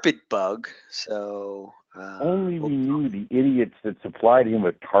carpet bug, so only we knew the idiots that supplied him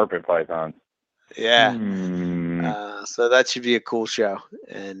with carpet pythons. Yeah. So that should be a cool show,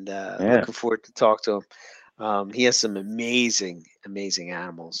 and looking forward to talk to him. He has some amazing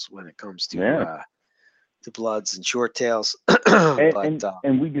animals when it comes to bloods and short tails.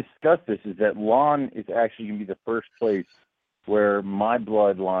 and we discussed this, is that Lon is actually going to be the first place where my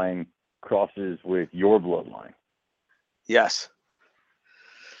bloodline crosses with your bloodline. Yes.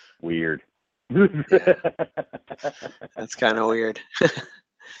 Weird. Yeah. That's kind of weird.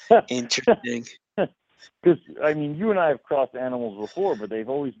 Interesting. Because, I mean, you and I have crossed animals before, but they've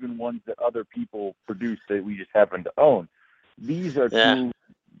always been ones that other people produce that we just happen to own. These are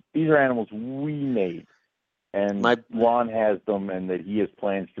animals we made. And Lon has them, and that he has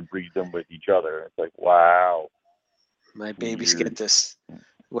plans to breed them with each other. It's like, wow. My babies get this.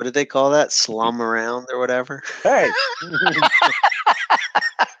 What did they call that? Slum around or whatever? Hey!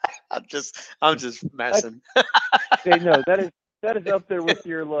 I'm just messing. No, that is up there with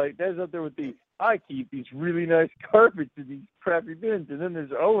your, like, that is up there with the, I keep these really nice carpets in these crappy bins, and then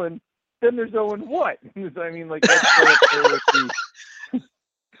there's Owen. Then there's Owen what? I mean, like, that's up there with the...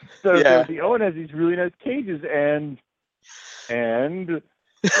 So the Owen has these really nice cages, and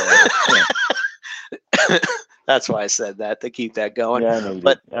that's why I said that, to keep that going. Yeah, I know.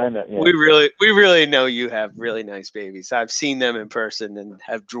 But I know, yeah. we really know you have really nice babies. I've seen them in person and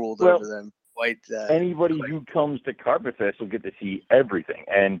have drooled over them. Anybody who comes to Carpet Fest will get to see everything,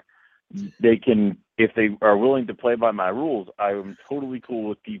 and they can, if they are willing to play by my rules, I am totally cool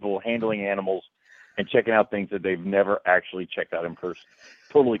with people handling animals and checking out things that they've never actually checked out in person.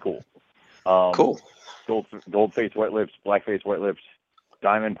 Totally cool. Cool. Gold-faced white lips, black-faced white lips,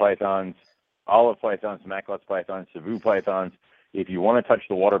 diamond pythons, olive pythons, Macklot's pythons, Cebu pythons. If you want to touch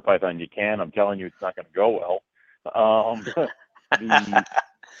the water python, you can. I'm telling you, it's not going to go well.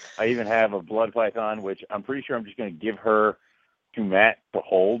 I even have a blood python, which I'm pretty sure I'm just going to give her to Matt to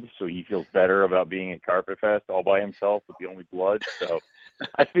hold, so he feels better about being at Carpet Fest all by himself with the only blood. So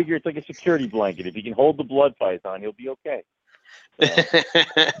I figure it's like a security blanket. If he can hold the blood python, he'll be okay.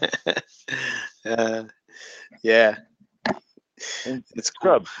 So. Yeah. And it's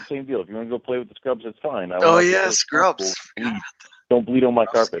scrubs, same deal. If you want to go play with the scrubs, that's fine. Scrubs. Don't bleed on my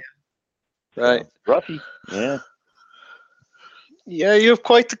carpet. Right. Ruffy. Yeah. Yeah, you have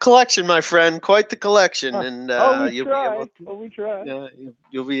quite the collection, my friend. Quite the collection, and we try.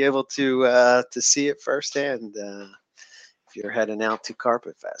 You'll be able to see it firsthand if you're heading out to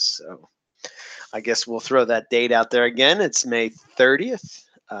Carpet Fest. So, I guess we'll throw that date out there again. It's May 30th.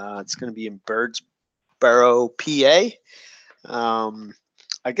 It's going to be in Birdsboro, PA.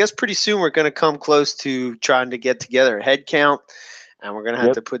 I guess pretty soon we're going to come close to trying to get together a head count, and we're going to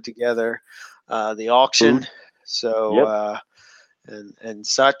have to put together the auction. Food. So. And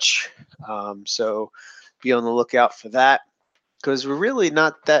such. So be on the lookout for that, because we're really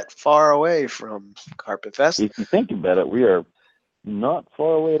not that far away from Carpet Fest. If you think about it, we are not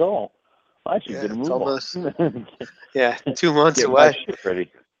far away at all. I should get a move almost, on. 2 months away.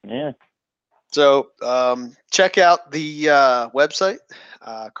 Ready. Yeah. So check out the website,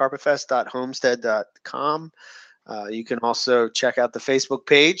 carpetfest.homestead.com. You can also check out the Facebook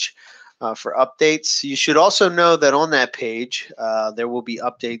page for updates. You should also know that on that page, there will be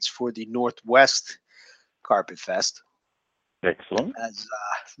updates for the Northwest Carpet Fest. Excellent. As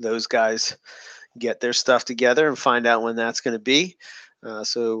those guys get their stuff together and find out when that's going to be.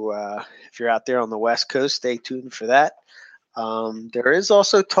 So if you're out there on the West Coast, stay tuned for that. There is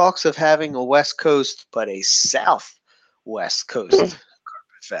also talks of having a West Coast, but a Southwest Coast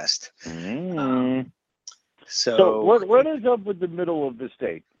Carpet Fest. So what is up with the middle of the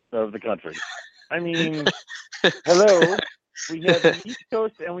state? Of the country. I mean, hello. We have the East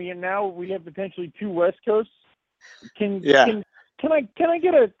Coast, and we have potentially 2 West Coasts. Can I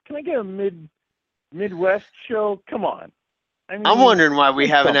get a Midwest show? Come on. I mean, I'm wondering why we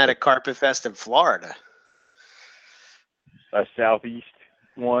haven't had a Carpet Fest in Florida. A Southeast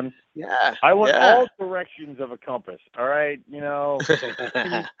one. Yeah. I want all directions of a compass. All right,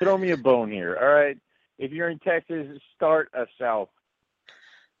 throw me a bone here. All right. If you're in Texas, start a South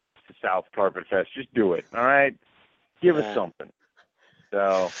Carpet Fest. Just do it. All right. Give us something.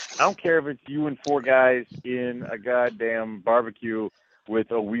 So I don't care if it's you and 4 guys in a goddamn barbecue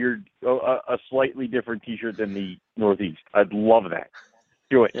with a slightly different T-shirt than the Northeast. I'd love that.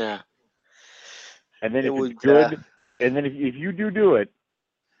 Do it. Yeah. And then It if would, it's good, and then if you do it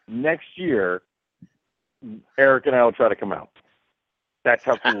next year, Eric and I will try to come out. That's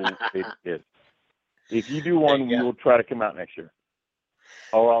how cool it is. If you do one, we will try to come out next year.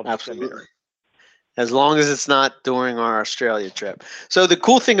 I'll absolutely. As long as it's not during our Australia trip. So the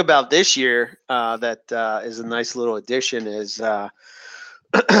cool thing about this year that is a nice little addition is we're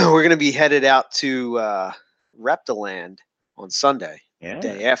going to be headed out to Reptiland on Sunday,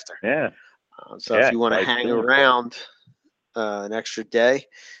 day after. Yeah. So if you want to hang around an extra day,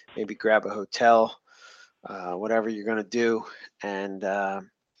 maybe grab a hotel, whatever you're going to do, and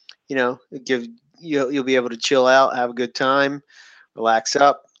you'll be able to chill out, have a good time, relax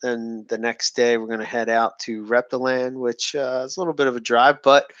up. And the next day we're going to head out to Reptiland, which is a little bit of a drive,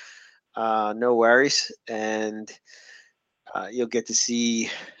 but no worries. And you'll get to see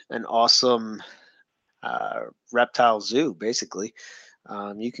an awesome reptile zoo, basically.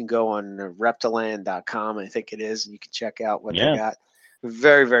 You can go on reptiland.com, I think it is, and you can check out what they got.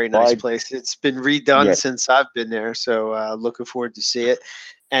 Very, very nice place. It's been redone since I've been there, so looking forward to see it.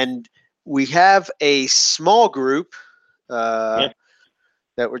 And we have a small group that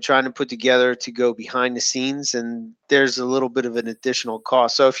we're trying to put together to go behind the scenes, and there's a little bit of an additional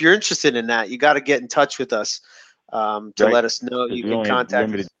cost. So if you're interested in that, you got to get in touch with us to let us know. You can contact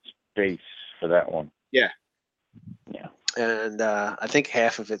limited space for that one. Yeah. And I think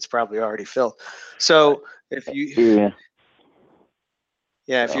half of it's probably already filled. So if you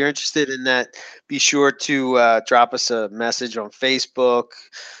if you're interested in that, be sure to drop us a message on Facebook.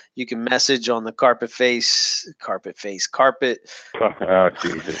 You can message on the Carpet Fest Facebook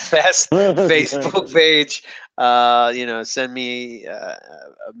page. Send me a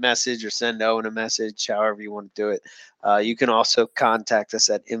message or send Owen a message, however you want to do it. You can also contact us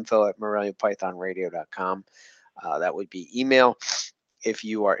at info@MoreliaPythonRadio.com. That would be email if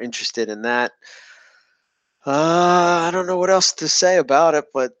you are interested in that. I don't know what else to say about it,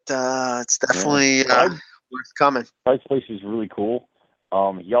 but it's definitely worth coming. Price Place is really cool.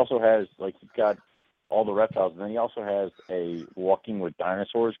 He also has, he's got all the reptiles, and then he also has a Walking with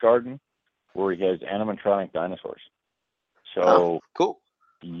Dinosaurs garden where he has animatronic dinosaurs. So cool.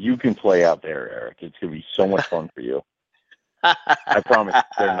 You can play out there, Eric. It's going to be so much fun for you. I promise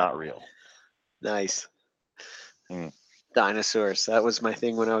they're not real. Nice. Dinosaurs. That was my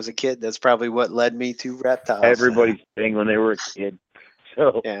thing when I was a kid. That's probably what led me to reptiles. Everybody's thing when they were a kid.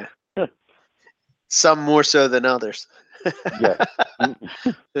 So yeah. Some more so than others. Yeah.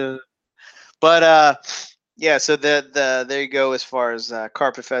 But so there you go as far as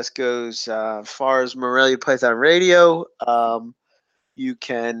Carpet Fest goes. As far as Morelia Python Radio, you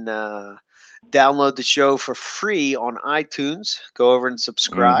can download the show for free on iTunes. Go over and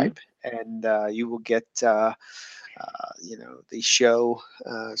subscribe, and you will get the show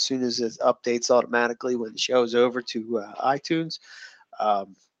as soon as it updates automatically when the show is over to iTunes.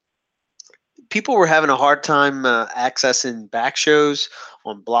 People were having a hard time accessing back shows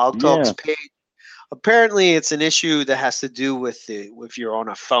on Blog Talk's page. Apparently, it's an issue that has to do with if you're on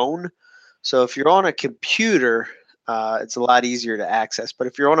a phone. So if you're on a computer, it's a lot easier to access. But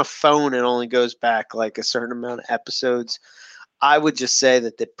if you're on a phone, it only goes back like a certain amount of episodes. I would just say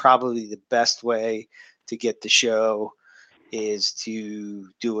that probably the best way to get the show is to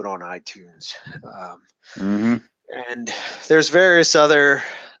do it on iTunes. And there's various other,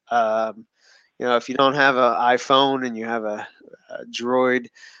 if you don't have an iPhone and you have a Droid,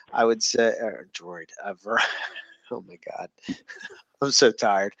 I would say, oh my God, I'm so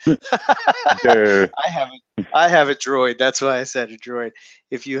tired. I have a Droid. That's why I said a Droid.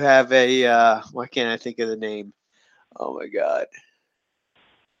 If you have a, why can't I think of the name? Oh my God.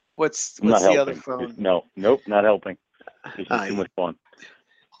 What's the other phone? Nope, not helping. It's just too much fun.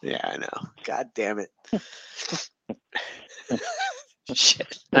 Yeah, I know. God damn it.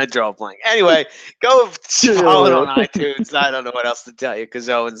 Shit, I draw a blank. Anyway, go follow it on iTunes. I don't know what else to tell you because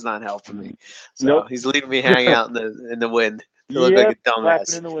Owen's not helping me. So he's leaving me hanging out in the wind to look like a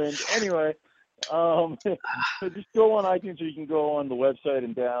dumbass. In the wind. Anyway, so just go on iTunes, or you can go on the website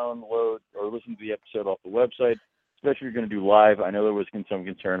and download or listen to the episode off the website. Especially if you're going to do live. I know there was some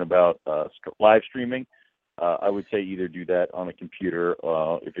concern about live streaming. I would say either do that on a computer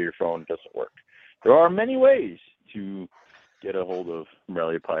if your phone doesn't work. There are many ways to get a hold of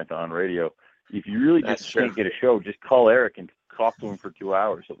Morelia Python Radio. If you really just can't get a show, just call Eric and talk to him for 2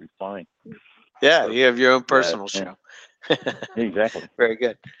 hours. He'll be fine. Yeah, you have your own personal show. Exactly. Very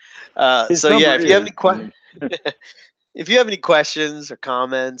good. If you have any questions, if you have any questions or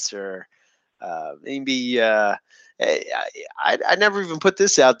comments or maybe I never even put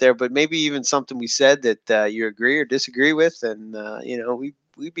this out there, but maybe even something we said that you agree or disagree with, and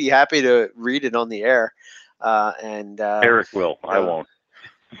we'd be happy to read it on the air. Eric will. I won't.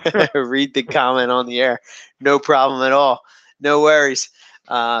 read the comment on the air. No problem at all. No worries.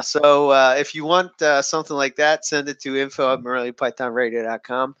 So if you want something like that, send it to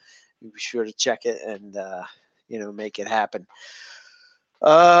info@MoreliaPythonRadio.com. Be sure to check it and make it happen.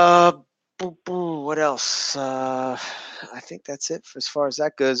 What else? I think that's it as far as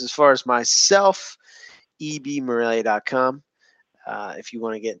that goes. As far as myself, ebmorelia.com. If you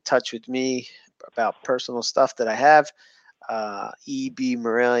want to get in touch with me about personal stuff that I have,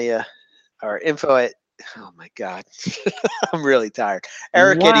 ebmorelia or info at, oh my God, I'm really tired.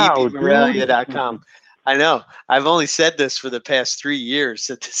 Eric at ebmorelia.com. I know. I've only said this for the past 3 years.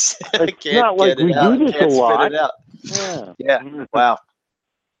 I can't not like get it we out. do this a lot. Yeah. Wow.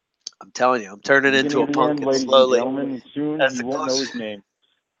 I'm telling you, I'm turning into a pumpkin slowly. Gentlemen, soon you won't know his name.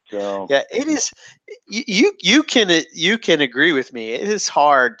 So yeah, it is. You can agree with me. It is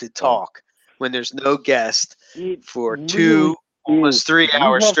hard to talk when there's no guest for almost 3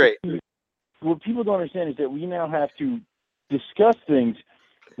 hours straight. What people don't understand is that we now have to discuss things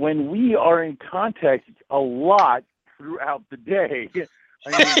when we are in contact a lot throughout the day.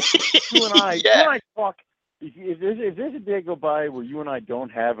 I mean, you and I talk. If there's a day go by where you and I don't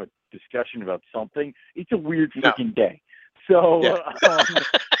have a discussion about something, it's a weird freaking day. So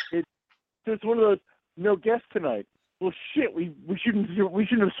it's one of those, no guests tonight. Well, shit, we shouldn't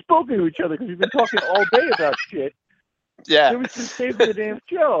have spoken to each other because we've been talking all day about shit. Yeah. So we should save the damn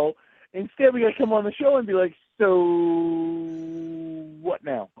show. Instead, we got to come on the show and be like, so what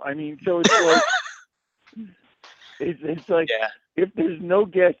now? I mean, so it's like, it's like, if there's no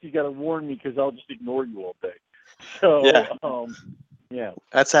guest, you got to warn me because I'll just ignore you all day. So, yeah.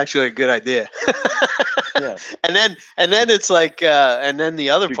 That's actually a good idea. Yeah. And then it's like, and then the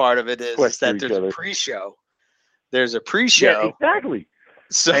other part of it is that there's a pre-show. There's a pre-show. Yeah, exactly.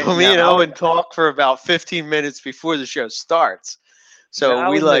 So me and Owen talk for about 15 minutes before the show starts. So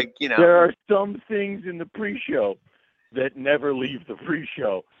now, there are some things in the pre-show that never leave the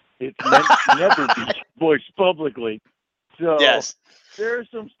pre-show. It's meant to never be voiced publicly. So there's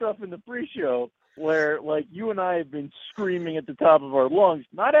some stuff in the pre-show where, like, you and I have been screaming at the top of our lungs,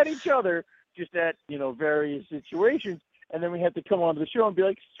 not at each other, just at, various situations. And then we have to come onto the show and be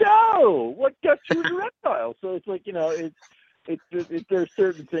like, so what got you into reptile? So it's like, there's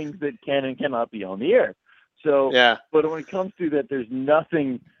certain things that can and cannot be on the air. So, but when it comes to that, there's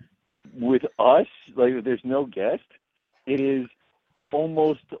nothing with us, like there's no guest. It is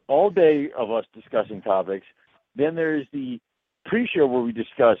almost all day of us discussing topics. Then there's the pre-show where we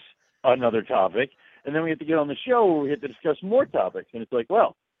discuss another topic. And then we have to get on the show where we have to discuss more topics. And it's like,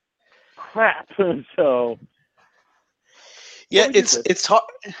 well, crap. So, it's hard.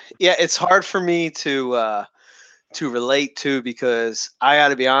 Yeah, it's hard for me to relate to because I got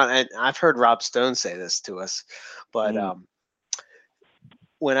to be honest, and I've heard Rob Stone say this to us, but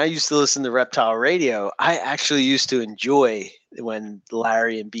when I used to listen to Reptile Radio, I actually used to enjoy when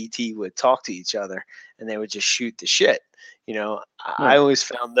Larry and BT would talk to each other and they would just shoot the shit. I always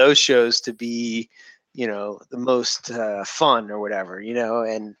found those shows to be, the most fun or whatever,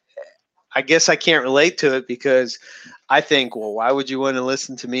 and I guess I can't relate to it because I think, well, why would you want to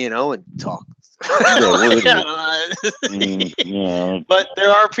listen to me and Owen talk? But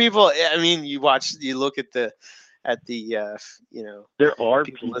there are people. I mean, you look at the, there are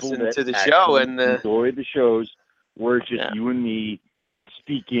people listening that to the show and enjoy the shows where it's just you and me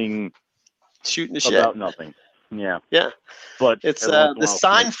speaking, shooting the shit about nothing. Yeah. But it's the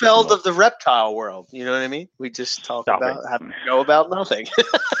Seinfeld of the reptile world. You know what I mean? We just talk about have to go about nothing.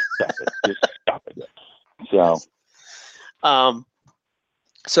 Stop it. Just stop it.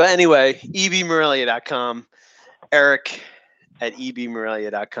 So anyway, ebmorelia.com, Eric at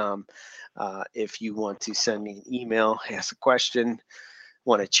ebmorelia.com. If you want to send me an email, ask a question,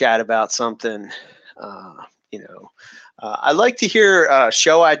 want to chat about something, I like to hear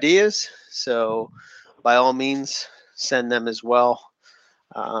show ideas. So by all means, send them as well.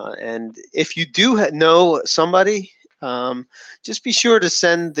 And if you do know somebody, just be sure to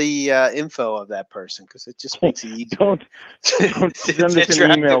send the info of that person because it just makes it easier. Don't send us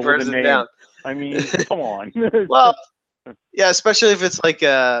an email with a name. Down. I mean, come on. Well, yeah, especially if it's like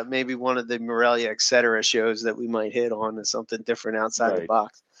maybe one of the Morelia Etc. shows that we might hit on and something different outside the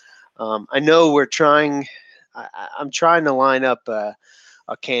box. I know we're trying. I'm trying to line up a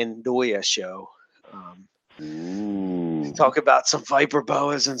Candoya show. Talk about some viper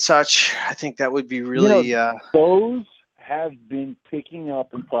boas and such. I think that would be really. Those have been picking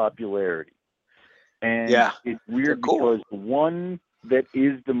up in popularity. And Yeah, it's weird cool. because the one that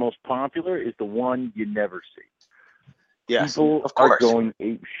is the most popular is the one you never see. Yes, People of are course. going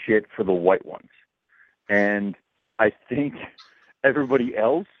ape shit for the white ones. And I think everybody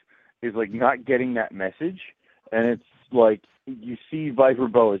else is like not getting that message. And it's like you see Viper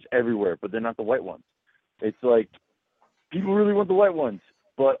boas everywhere, but they're not the white ones. It's like people really want the white ones,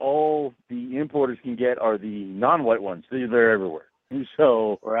 but all the importers can get are the non-white ones. They're everywhere.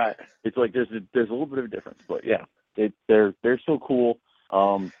 So Right. it's like there's a little bit of a difference, but yeah, they're still cool.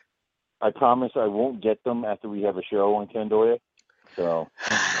 I promise I won't get them after we have a show on Candoya. So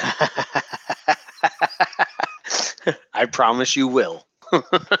I promise you will. no,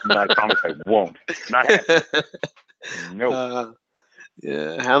 I promise I won't. Not happening. No.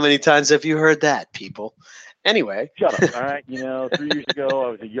 Yeah. How many times have you heard that, people? Anyway. Shut up. All right. 3 years ago,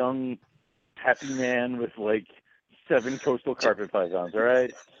 I was a young, happy man with like 7 coastal carpet pythons. All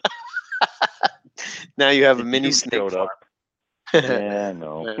right. Now you have a If mini you snake showed farm. up. Yeah,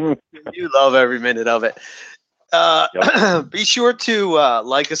 no. You love every minute of it. Yep. Be sure to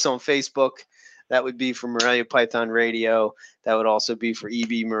like us on Facebook. That would be for Morelia Python Radio. That would also be for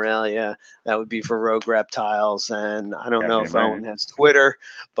EB Morelia. That would be for Rogue Reptiles. And I don't know if Owen has Twitter,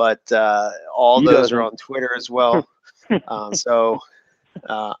 but all He those doesn't. are on Twitter as well. So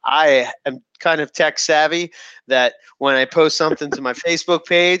I am kind of tech savvy that when I post something to my Facebook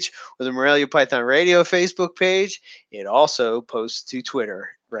page or the Morelia Python Radio Facebook page, it also posts to Twitter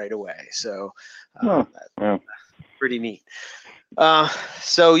right away. So that's pretty neat.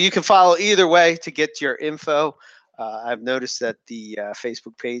 So you can follow either way to get your info. I've noticed that the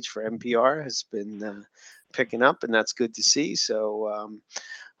Facebook page for MPR has been picking up, and that's good to see. So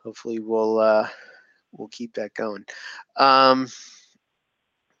hopefully we'll keep that going.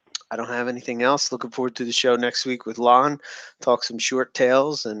 I don't have anything else. Looking forward to the show next week with Lon. Talk some short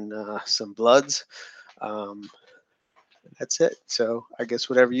tails and some bloods. That's it. So I guess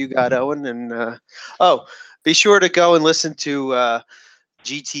whatever you got, Owen. And be sure to go and listen to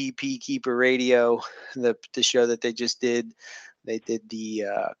GTP Keeper Radio, the show that they just did. They did the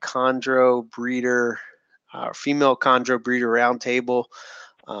chondro breeder, female chondro breeder roundtable.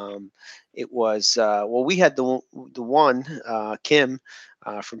 It was we had the one Kim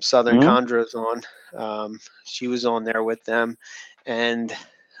from Southern Chondros on. She was on there with them, and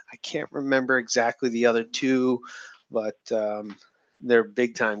I can't remember exactly the other two, but they're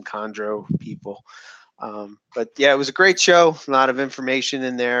big time chondro people. But yeah, it was a great show. A lot of information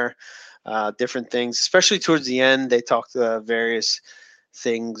in there, different things, especially towards the end. They talked various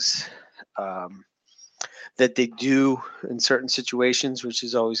things that they do in certain situations, which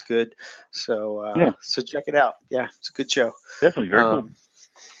is always good. So, so check it out. Yeah, it's a good show. Definitely very cool.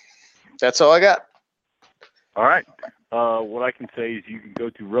 That's all I got. All right. What I can say is you can go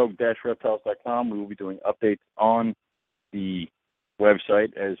to rogue-reptiles.com. We will be doing updates on the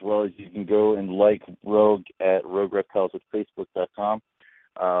website, as well as you can go and like Rogue at rogue-reptiles at facebook.com.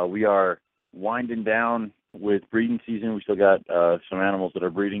 We are winding down with breeding season. We still got some animals that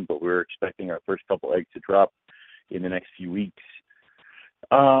are breeding, but we're expecting our first couple eggs to drop in the next few weeks.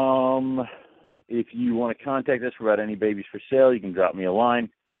 If you want to contact us about any babies for sale, you can drop me a line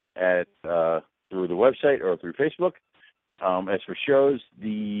at through the website or through Facebook. As for shows,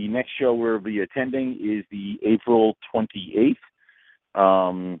 the next show we'll be attending is the April 28th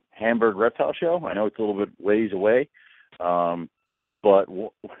Hamburg Reptile Show. I know it's a little bit ways away, but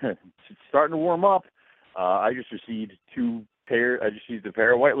it's starting to warm up. I just received a pair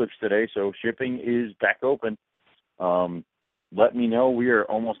of white lips today, so shipping is back open. Let me know. We are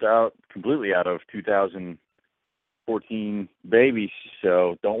almost completely out of 2014 babies,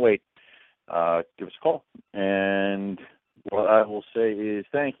 so don't wait. Give us a call. And what I will say is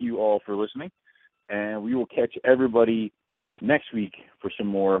thank you all for listening, and we will catch everybody next week for some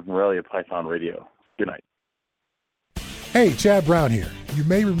more Morelia Python Radio. Good night. Hey, Chad Brown here. You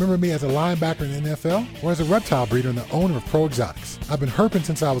may remember me as a linebacker in the NFL or as a reptile breeder and the owner of Pro Exotics. I've been herping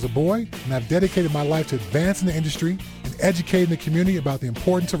since I was a boy, and I've dedicated my life to advancing the industry and educating the community about the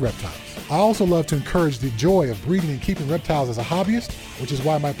importance of reptiles. I also love to encourage the joy of breeding and keeping reptiles as a hobbyist, which is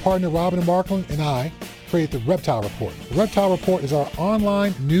why my partner Robin Markland and I created the Reptile Report. The Reptile Report is our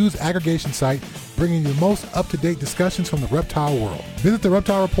online news aggregation site bringing you the most up-to-date discussions from the reptile world. Visit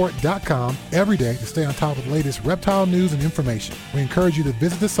thereptilereport.com every day to stay on top of the latest reptile news and information. We encourage you to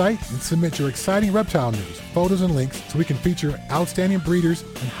visit the site and submit your exciting reptile news, photos, and links so we can feature outstanding breeders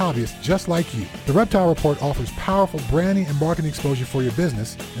and hobbyists just like you. The Reptile Report offers powerful branding and marketing exposure for your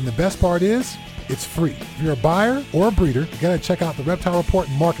business, and the best part is, it's free. If you're a buyer or a breeder, you gotta check out the Reptile Report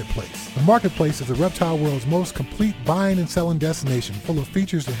Marketplace. The Marketplace is the reptile world's most complete buying and selling destination, full of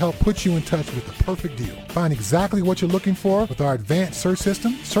features to help put you in touch with the perfect deal. Find exactly what you're looking for with our advanced search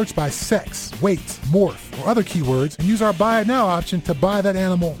system. Search by sex, weight, morph, or other keywords, and use our Buy It Now option to buy that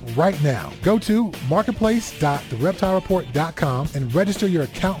animal right now. Go to marketplace.thereptilereport.com and register your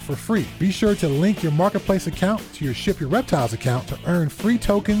account for free. Be sure to link your Marketplace account to your Ship Your Reptiles account to earn free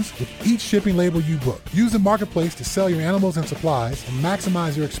tokens with each shipping label you book. Use the Marketplace to sell your animals and supplies and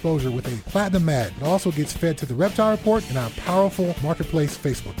maximize your exposure with a platinum ad. It also gets fed to the Reptile Report and our powerful Marketplace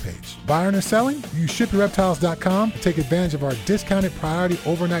Facebook page. Buying or selling? Use ShipYourReptiles.com to take advantage of our discounted priority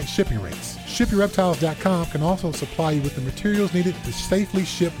overnight shipping rates. ShipYourReptiles.com can also supply you with the materials needed to safely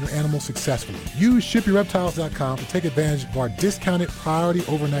ship your animal successfully. Use ShipYourReptiles.com to take advantage of our discounted priority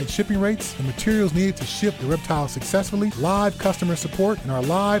overnight shipping rates, the materials needed to ship your reptiles successfully, live customer support, and our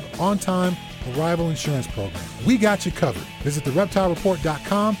live, on-time arrival insurance program. We got you covered. Visit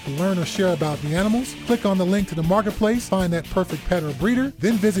thereptilereport.com to learn or share about the animals. Click on the link to the Marketplace, find that perfect pet or breeder,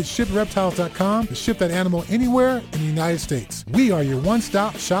 then visit shipyourreptiles.com to ship that animal anywhere in the United States. We are your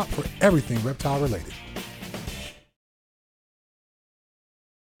one-stop shop for everything reptile related.